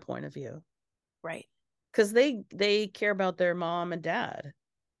that's their point of view. Right. Because they care about their mom and dad.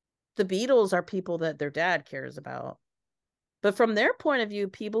 The Beatles are people that their dad cares about. But from their point of view,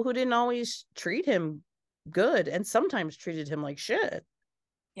 people who didn't always treat him good and sometimes treated him like shit.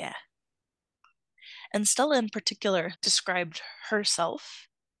 Yeah. And Stella in particular described herself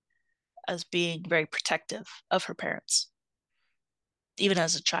as being very protective of her parents, even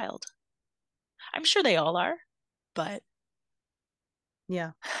as a child. I'm sure they all are, but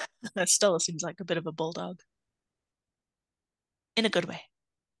yeah, Stella seems like a bit of a bulldog. In a good way.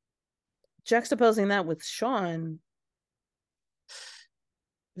 Juxtaposing that with Sean,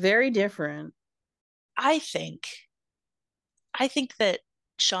 very different. I think that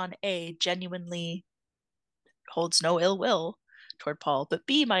Sean A genuinely holds no ill will toward Paul, but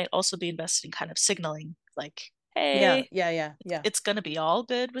B might also be invested in kind of signaling like, hey, yeah, it's gonna be all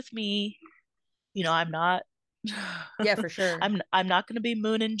good with me. I'm not yeah, for sure. I'm not gonna be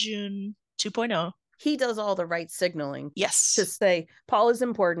Moon and June 2.0. He does all the right signaling. Yes. To say Paul is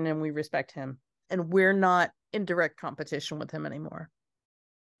important and we respect him and we're not in direct competition with him anymore.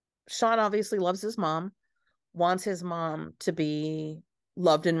 Sean obviously loves his mom, wants his mom to be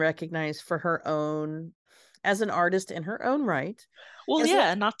loved and recognized for her own, as an artist in her own right. Well,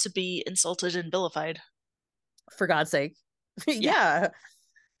 yeah, not to be insulted and vilified. For God's sake. Yeah.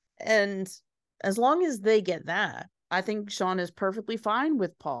 And as long as they get that, I think Sean is perfectly fine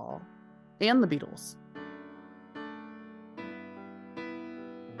with Paul and the Beatles.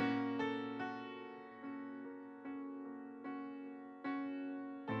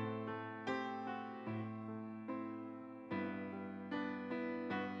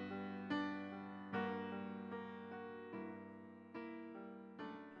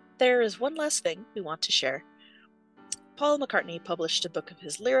 There is one last thing we want to share. Paul McCartney published a book of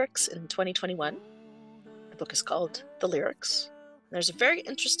his lyrics in 2021. The book is called The Lyrics. There's a very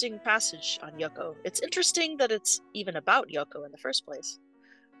interesting passage on Yoko. It's interesting that it's even about Yoko in the first place.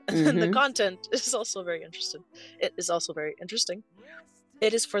 And the content is also very interesting. It is also very interesting.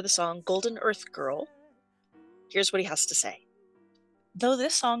 It is for the song Golden Earth Girl. Here's what he has to say. Though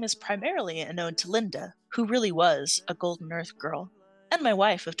this song is primarily an ode to Linda, who really was a Golden Earth girl, and my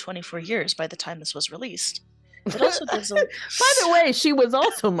wife of 24 years by the time this was released, it also gives a... By the way, she was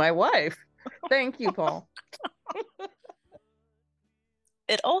also my wife. Thank you, Paul.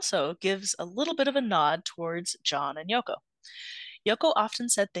 It also gives a little bit of a nod towards John and Yoko. Yoko often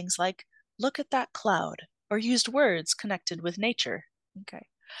said things like, "Look at that cloud," or used words connected with nature. Okay.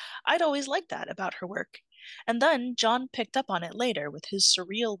 I'd always liked that about her work. And then John picked up on it later with his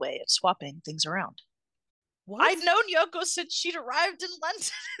surreal way of swapping things around. What? I'd known Yoko since she'd arrived in London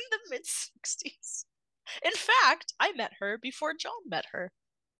in the mid-60s. In fact, I met her before John met her.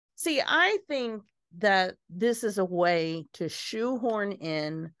 See, I think that this is a way to shoehorn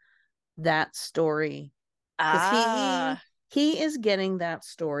in that story. Because he is getting that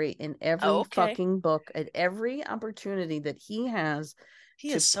story in every fucking book, at every opportunity that he has.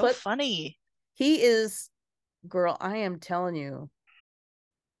 He is so funny. He is, girl, I am telling you.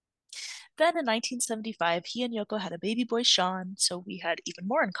 Then in 1975, he and Yoko had a baby boy, Sean, so we had even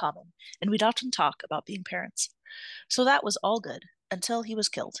more in common, and we'd often talk about being parents. So that was all good, until he was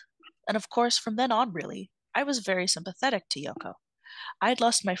killed. And of course, from then on, really, I was very sympathetic to Yoko. I'd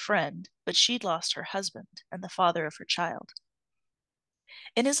lost my friend, but she'd lost her husband and the father of her child.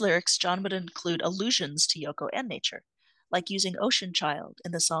 In his lyrics, John would include allusions to Yoko and nature, like using Ocean Child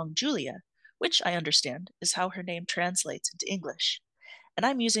in the song Julia, which I understand is how her name translates into English. And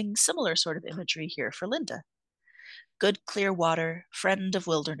I'm using similar sort of imagery here for Linda. Good clear water, friend of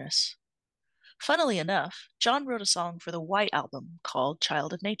wilderness. Funnily enough, John wrote a song for the White Album called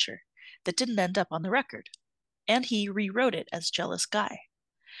Child of Nature that didn't end up on the record, and he rewrote it as Jealous Guy,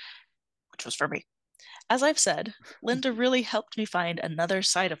 which was for me. As I've said, Linda really helped me find another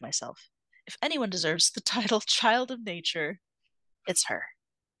side of myself. If anyone deserves the title Child of Nature, it's her.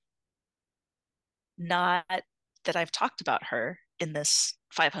 Not that I've talked about her in this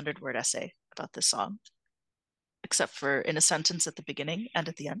 500-word essay about this song, except for in a sentence at the beginning and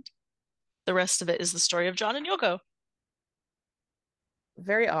at the end. The rest of it is the story of John and Yoko.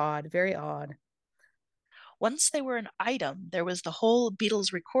 Very odd, very odd. Once they were an item, there was the whole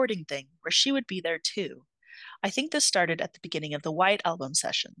Beatles recording thing where she would be there too. I think this started at the beginning of the White Album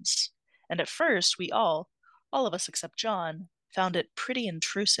sessions. And at first, we all of us except John, found it pretty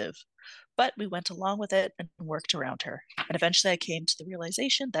intrusive. But we went along with it and worked around her. And eventually I came to the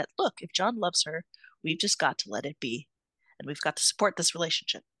realization that, look, if John loves her, we've just got to let it be. And we've got to support this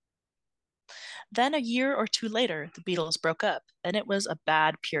relationship. Then a year or two later, the Beatles broke up, and it was a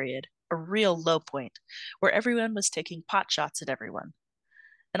bad period, a real low point, where everyone was taking pot shots at everyone.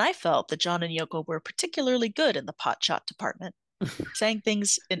 And I felt that John and Yoko were particularly good in the pot shot department, saying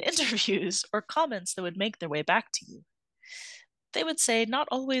things in interviews or comments that would make their way back to you. They would say not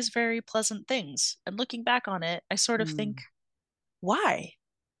always very pleasant things, and looking back on it, I sort of think, why?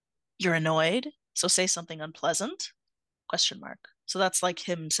 You're annoyed, so say something unpleasant? Question mark. So that's like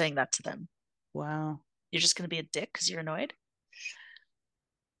him saying that to them. Wow. You're just going to be a dick because you're annoyed?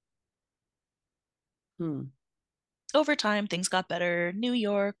 Over time, things got better. New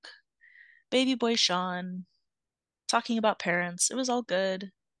York, baby boy Sean, talking about parents. It was all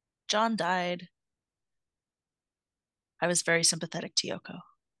good. John died. I was very sympathetic to Yoko.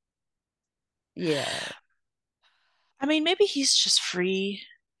 Yeah. I mean, maybe he's just free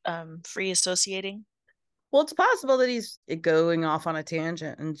associating. Well, it's possible that he's going off on a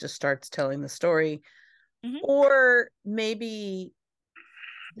tangent and just starts telling the story. Or maybe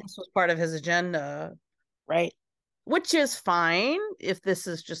this was part of his agenda. Right. Which is fine if this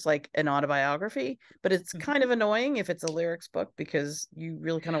is just like an autobiography, but it's kind of annoying if it's a lyrics book because you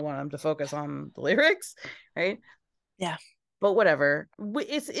really kind of want him to focus on the lyrics, right? Yeah. But whatever.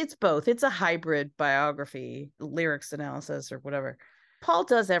 It's both. It's a hybrid biography, lyrics analysis or whatever. Paul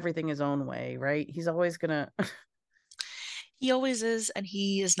does everything his own way, right? He's always gonna He always is, and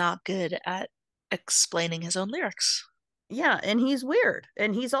he is not good at explaining his own lyrics. Yeah, and he's weird.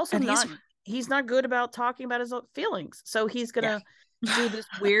 And he's also he's not good about talking about his own feelings. So he's gonna do this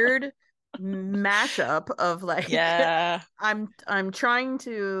weird mashup of like I'm trying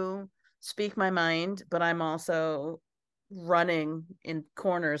to speak my mind, but I'm also running in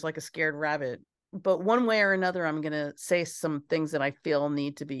corners like a scared rabbit. But one way or another, I'm going to say some things that I feel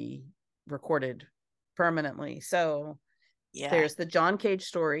need to be recorded permanently. So there's the John Cage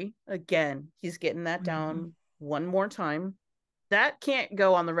story. Again, he's getting that down one more time. That can't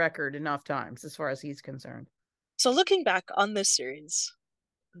go on the record enough times as far as he's concerned. So looking back on this series,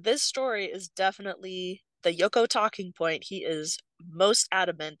 this story is definitely the Yoko talking point he is most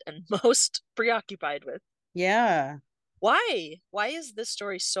adamant and most preoccupied with. Yeah. Why? Why is this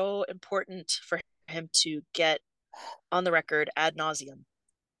story so important for him to get on the record ad nauseum?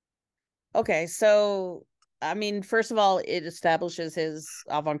 Okay, so I mean, first of all, it establishes his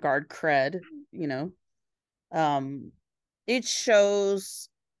avant-garde cred, you know. It shows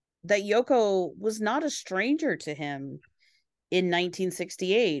that Yoko was not a stranger to him in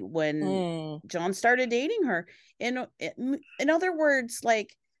 1968 when John started dating her. In other words,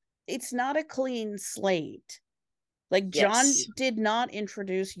 like, it's not a clean slate. Like, John did not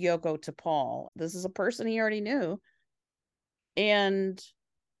introduce Yoko to Paul. This is a person he already knew. And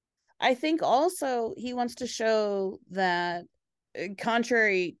I think also he wants to show that,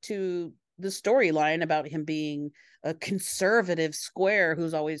 contrary to the storyline about him being a conservative square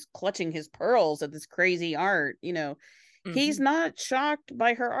who's always clutching his pearls at this crazy art, you know, he's not shocked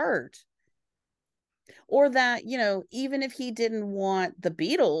by her art. Or that, you know, even if he didn't want the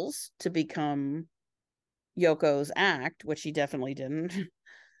Beatles to become Yoko's act, which he definitely didn't.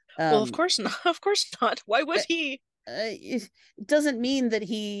 Well, of course not. Of course not. Why would he? it doesn't mean that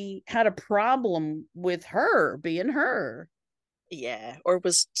he had a problem with her being her. Yeah, or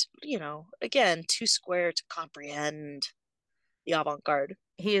was, again, too square to comprehend the avant-garde.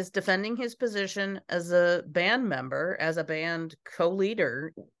 He is defending his position as a band member, as a band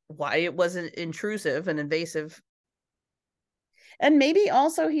co-leader, why it wasn't intrusive and invasive. And maybe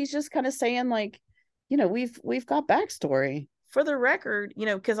also he's just kind of saying, like, we've got backstory for the record,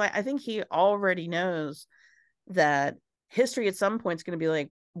 because I think he already knows that history at some point is going to be like,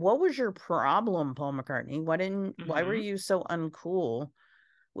 what was your problem, Paul McCartney? Why were you so uncool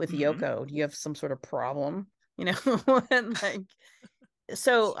with Yoko? Do you have some sort of problem? And like,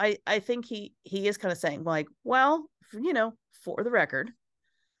 so I think he is kind of saying, like, well, for the record,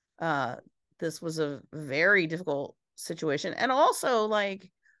 this was a very difficult situation. And also, like,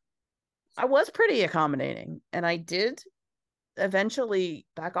 I was pretty accommodating, and I did eventually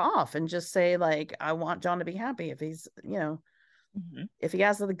back off and just say, like, I want John to be happy. If he's, if he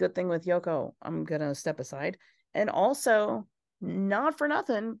has the good thing with Yoko, I'm gonna step aside. And also, not for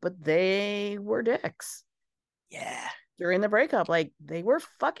nothing, but they were dicks. Yeah. During the breakup, like, they were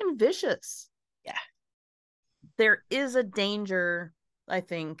fucking vicious. Yeah. There is a danger, I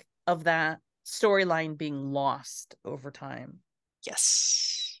think, of that storyline being lost over time.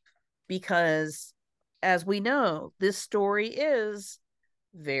 Yes. Because, as we know, this story is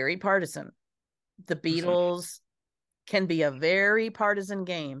very partisan. The Beatles can be a very partisan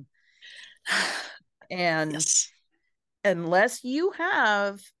game. And unless you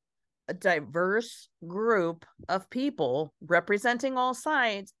have a diverse group of people representing all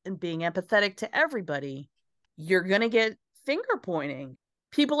sides and being empathetic to everybody, you're going to get finger pointing.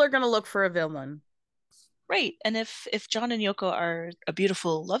 People are going to look for a villain. Right. And if John and Yoko are a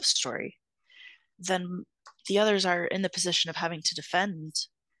beautiful love story, then the others are in the position of having to defend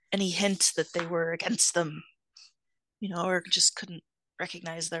any hint that they were against them, or just couldn't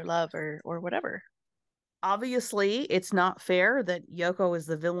recognize their love or whatever. Obviously, it's not fair that Yoko is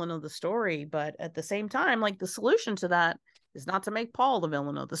the villain of the story, but at the same time, like, the solution to that is not to make Paul the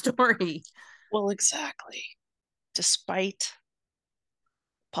villain of the story. Well, exactly. Despite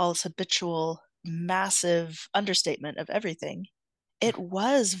Paul's habitual massive understatement of everything, it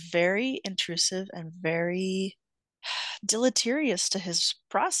was very intrusive and very deleterious to his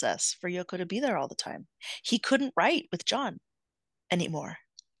process for Yoko to be there all the time. He couldn't write with John anymore.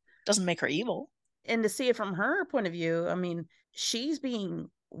 Doesn't make her evil. And to see it from her point of view, I mean, she's being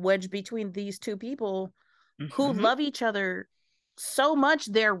wedged between these two people who love each other so much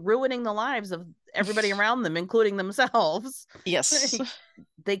they're ruining the lives of everybody around them, including themselves. Yes.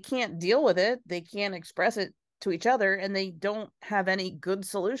 They can't deal with it. They can't express it to each other, and they don't have any good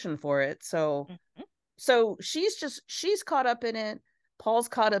solution for it. So she's caught up in it. Paul's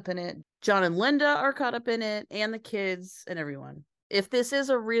caught up in it. John and Linda are caught up in it, and the kids and everyone. If this is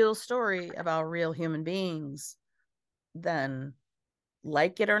a real story about real human beings, then,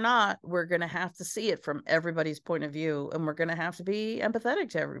 like it or not, we're going to have to see it from everybody's point of view, and we're going to have to be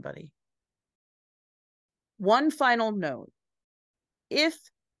empathetic to everybody. One final note. If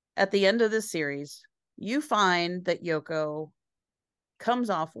at the end of this series, you find that Yoko comes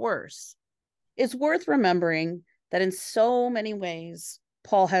off worse, it's worth remembering that in so many ways,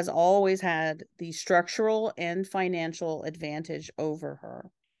 Paul has always had the structural and financial advantage over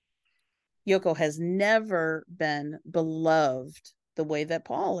her. Yoko has never been beloved the way that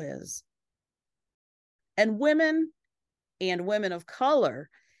Paul is. And women of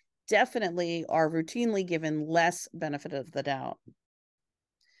color definitely are routinely given less benefit of the doubt.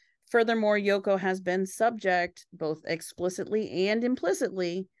 Furthermore, Yoko has been subject, both explicitly and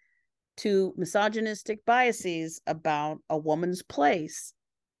implicitly, to misogynistic biases about a woman's place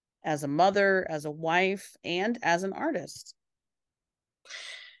as a mother, as a wife, and as an artist.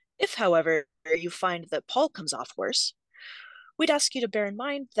 If, however, you find that Paul comes off worse, we'd ask you to bear in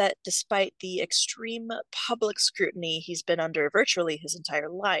mind that despite the extreme public scrutiny he's been under virtually his entire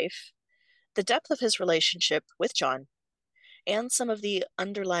life, the depth of his relationship with John and some of the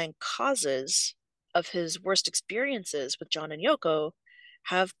underlying causes of his worst experiences with John and Yoko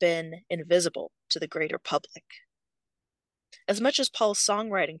have been invisible to the greater public. As much as Paul's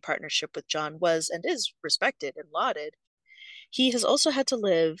songwriting partnership with John was and is respected and lauded, he has also had to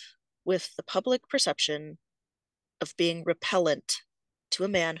live with the public perception of being repellent to a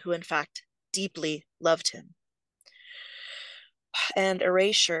man who, in fact, deeply loved him. And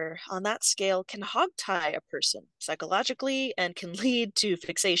erasure on that scale can hogtie a person psychologically and can lead to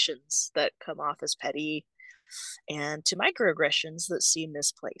fixations that come off as petty and to microaggressions that seem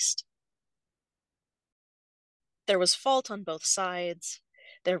misplaced. There was fault on both sides.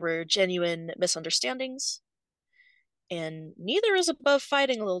 There were genuine misunderstandings. and neither is above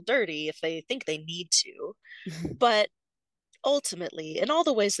fighting a little dirty if they think they need to. But ultimately, in all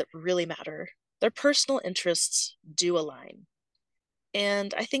the ways that really matter, their personal interests do align.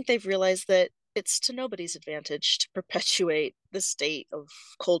 And I think they've realized that it's to nobody's advantage to perpetuate the state of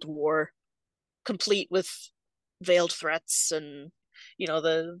Cold War, complete with veiled threats and,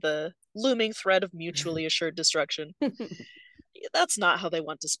 the looming threat of mutually assured destruction. That's not how they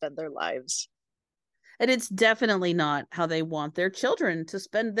want to spend their lives. And it's definitely not how they want their children to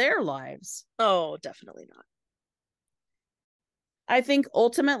spend their lives. Oh, definitely not. I think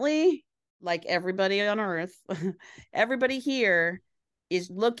ultimately, like everybody on Earth, everybody here is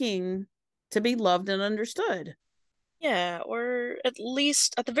looking to be loved and understood. Yeah, or at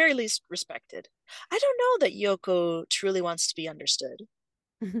the very least, respected. I don't know that Yoko truly wants to be understood.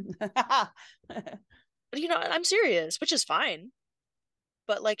 But I'm serious, which is fine.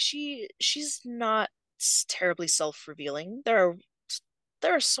 But like she's not terribly self-revealing. There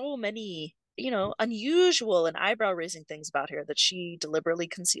are so many, unusual and eyebrow-raising things about her that she deliberately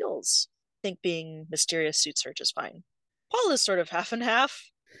conceals. I think being mysterious suits her just fine. Paul is sort of half and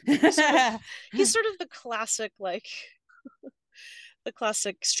half. He's sort of the classic, the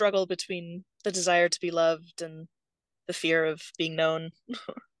classic struggle between the desire to be loved and the fear of being known.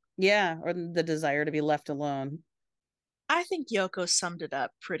 Yeah, or the desire to be left alone. I think Yoko summed it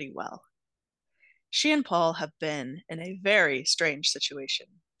up pretty well. She and Paul have been in a very strange situation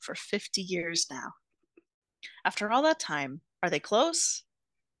for 50 years now. After all that time, are they close?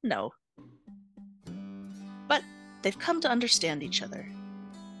 No. But they've come to understand each other.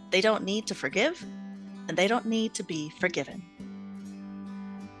 They don't need to forgive, and they don't need to be forgiven.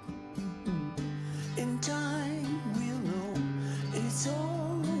 In time we'll know it's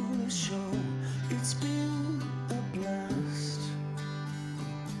all a show. It's been a blast.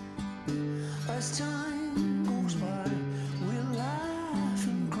 As time goes by, we'll laugh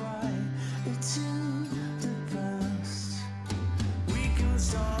and cry. It's in the past. We can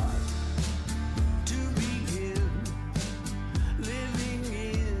start to begin living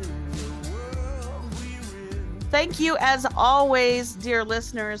in the world we're in. Thank you, as always, dear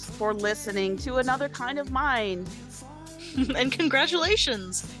listeners, for listening to Another Kind of Mind. And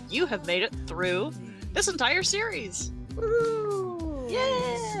congratulations! You have made it through this entire series. Woo!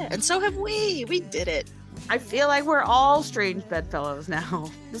 Yeah! And so have we. We did it. I feel like we're all strange bedfellows now.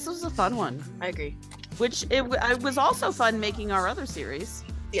 This was a fun one. I agree. It was also fun making our other series.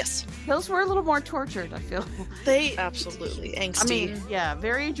 Yes. Those were a little more tortured, I feel. They absolutely angsty. I mean, yeah,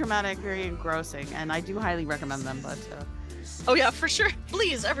 very dramatic, very engrossing, and I do highly recommend them, but... Oh yeah, for sure.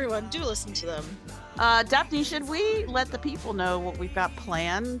 Please, everyone, do listen to them. Daphne, should we let the people know what we've got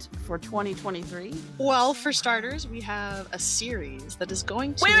planned for 2023? Well, for starters, we have a series that is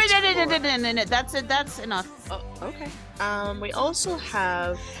going to Wait, that's enough. Oh, okay. We also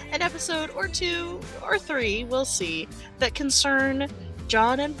have an episode or 2 or 3, we'll see, that concern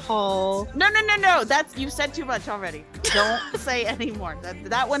John and Paul. No. You've said too much already. Don't say any more.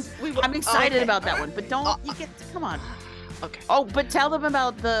 That one, I'm excited about that one, but don't, come on. Okay. Oh, but tell them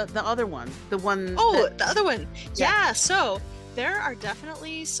about the other one. The one. Oh, the other one. Yeah, so there are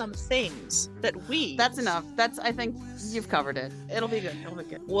definitely some things that That's enough. I think you've covered it. It'll be good.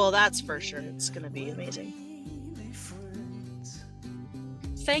 Well, that's for sure. It's going to be amazing.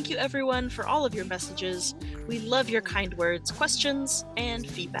 Thank you, everyone, for all of your messages. We love your kind words, questions, and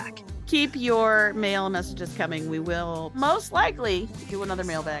feedback. Keep your mail messages coming. We will most likely do another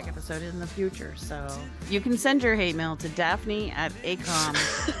mailbag episode in the future. So you can send your hate mail to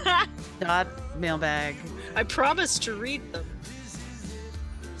Daphne@acom.mailbag. I promise to read them.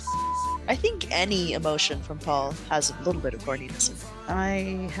 I think any emotion from Paul has a little bit of corniness in it.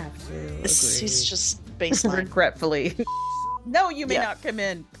 I have to agree. He's just baseline. Regretfully. No, you may not come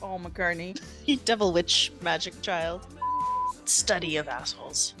in, Paul McCartney. You devil witch magic child. Study of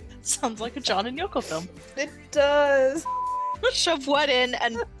assholes. Sounds like a John and Yoko film. It does. Shove what in,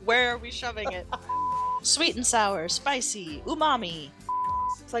 and where are we shoving it? Sweet and sour, spicy, umami.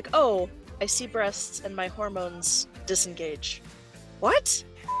 It's like, oh, I see breasts and my hormones disengage. What?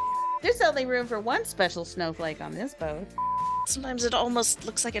 There's only room for one special snowflake on this boat. Sometimes it almost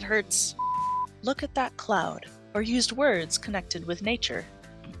looks like it hurts. Look at that cloud. Or used words connected with nature.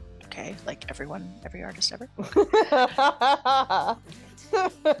 Okay, like every artist ever.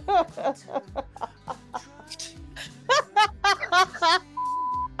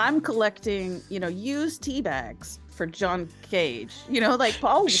 I'm collecting, used tea bags for John Cage. Like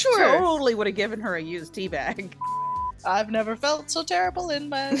Paul sure. Totally would have given her a used tea bag. I've never felt so terrible in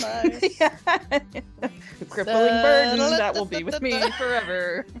my life. Crippling burden that will be with me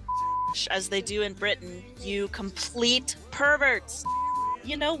forever. as they do in Britain, you complete perverts.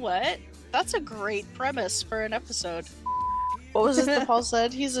 You know what? That's a great premise for an episode. What was it that Paul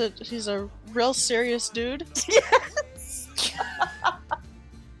said? He's a real serious dude. Yes.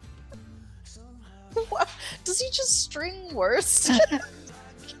 What? Does he just string words?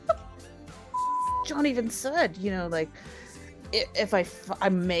 John even said, you know, like, if I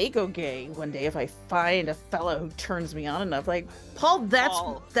may go gay one day if I find a fellow who turns me on enough. Like, Paul,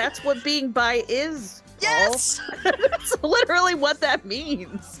 that's what being bi is. Paul. Yes. That's literally what that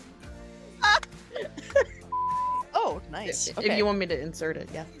means. Oh, nice. If you want me to insert it,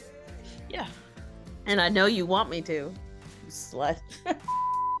 yeah. Yeah. And I know you want me to, you slut.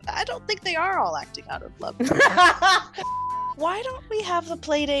 I don't think they are all acting out of love. Why don't we have the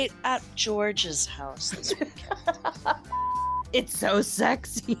play date at George's house this weekend? It's so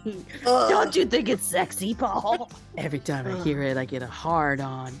sexy. Don't you think it's sexy, Paul? Every time I hear it, I get a hard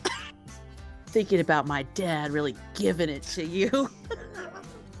on. Thinking about my dad really giving it to you.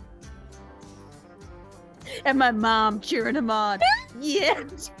 And my mom cheering him on. Yeah.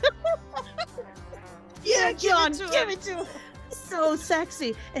 Yeah, John, give it to him. So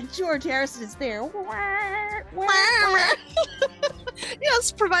sexy. And George Harrison is there.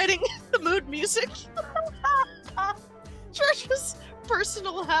 Yes, providing the mood music. George's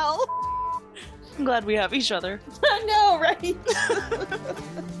personal hell. I'm glad we have each other. I know, right?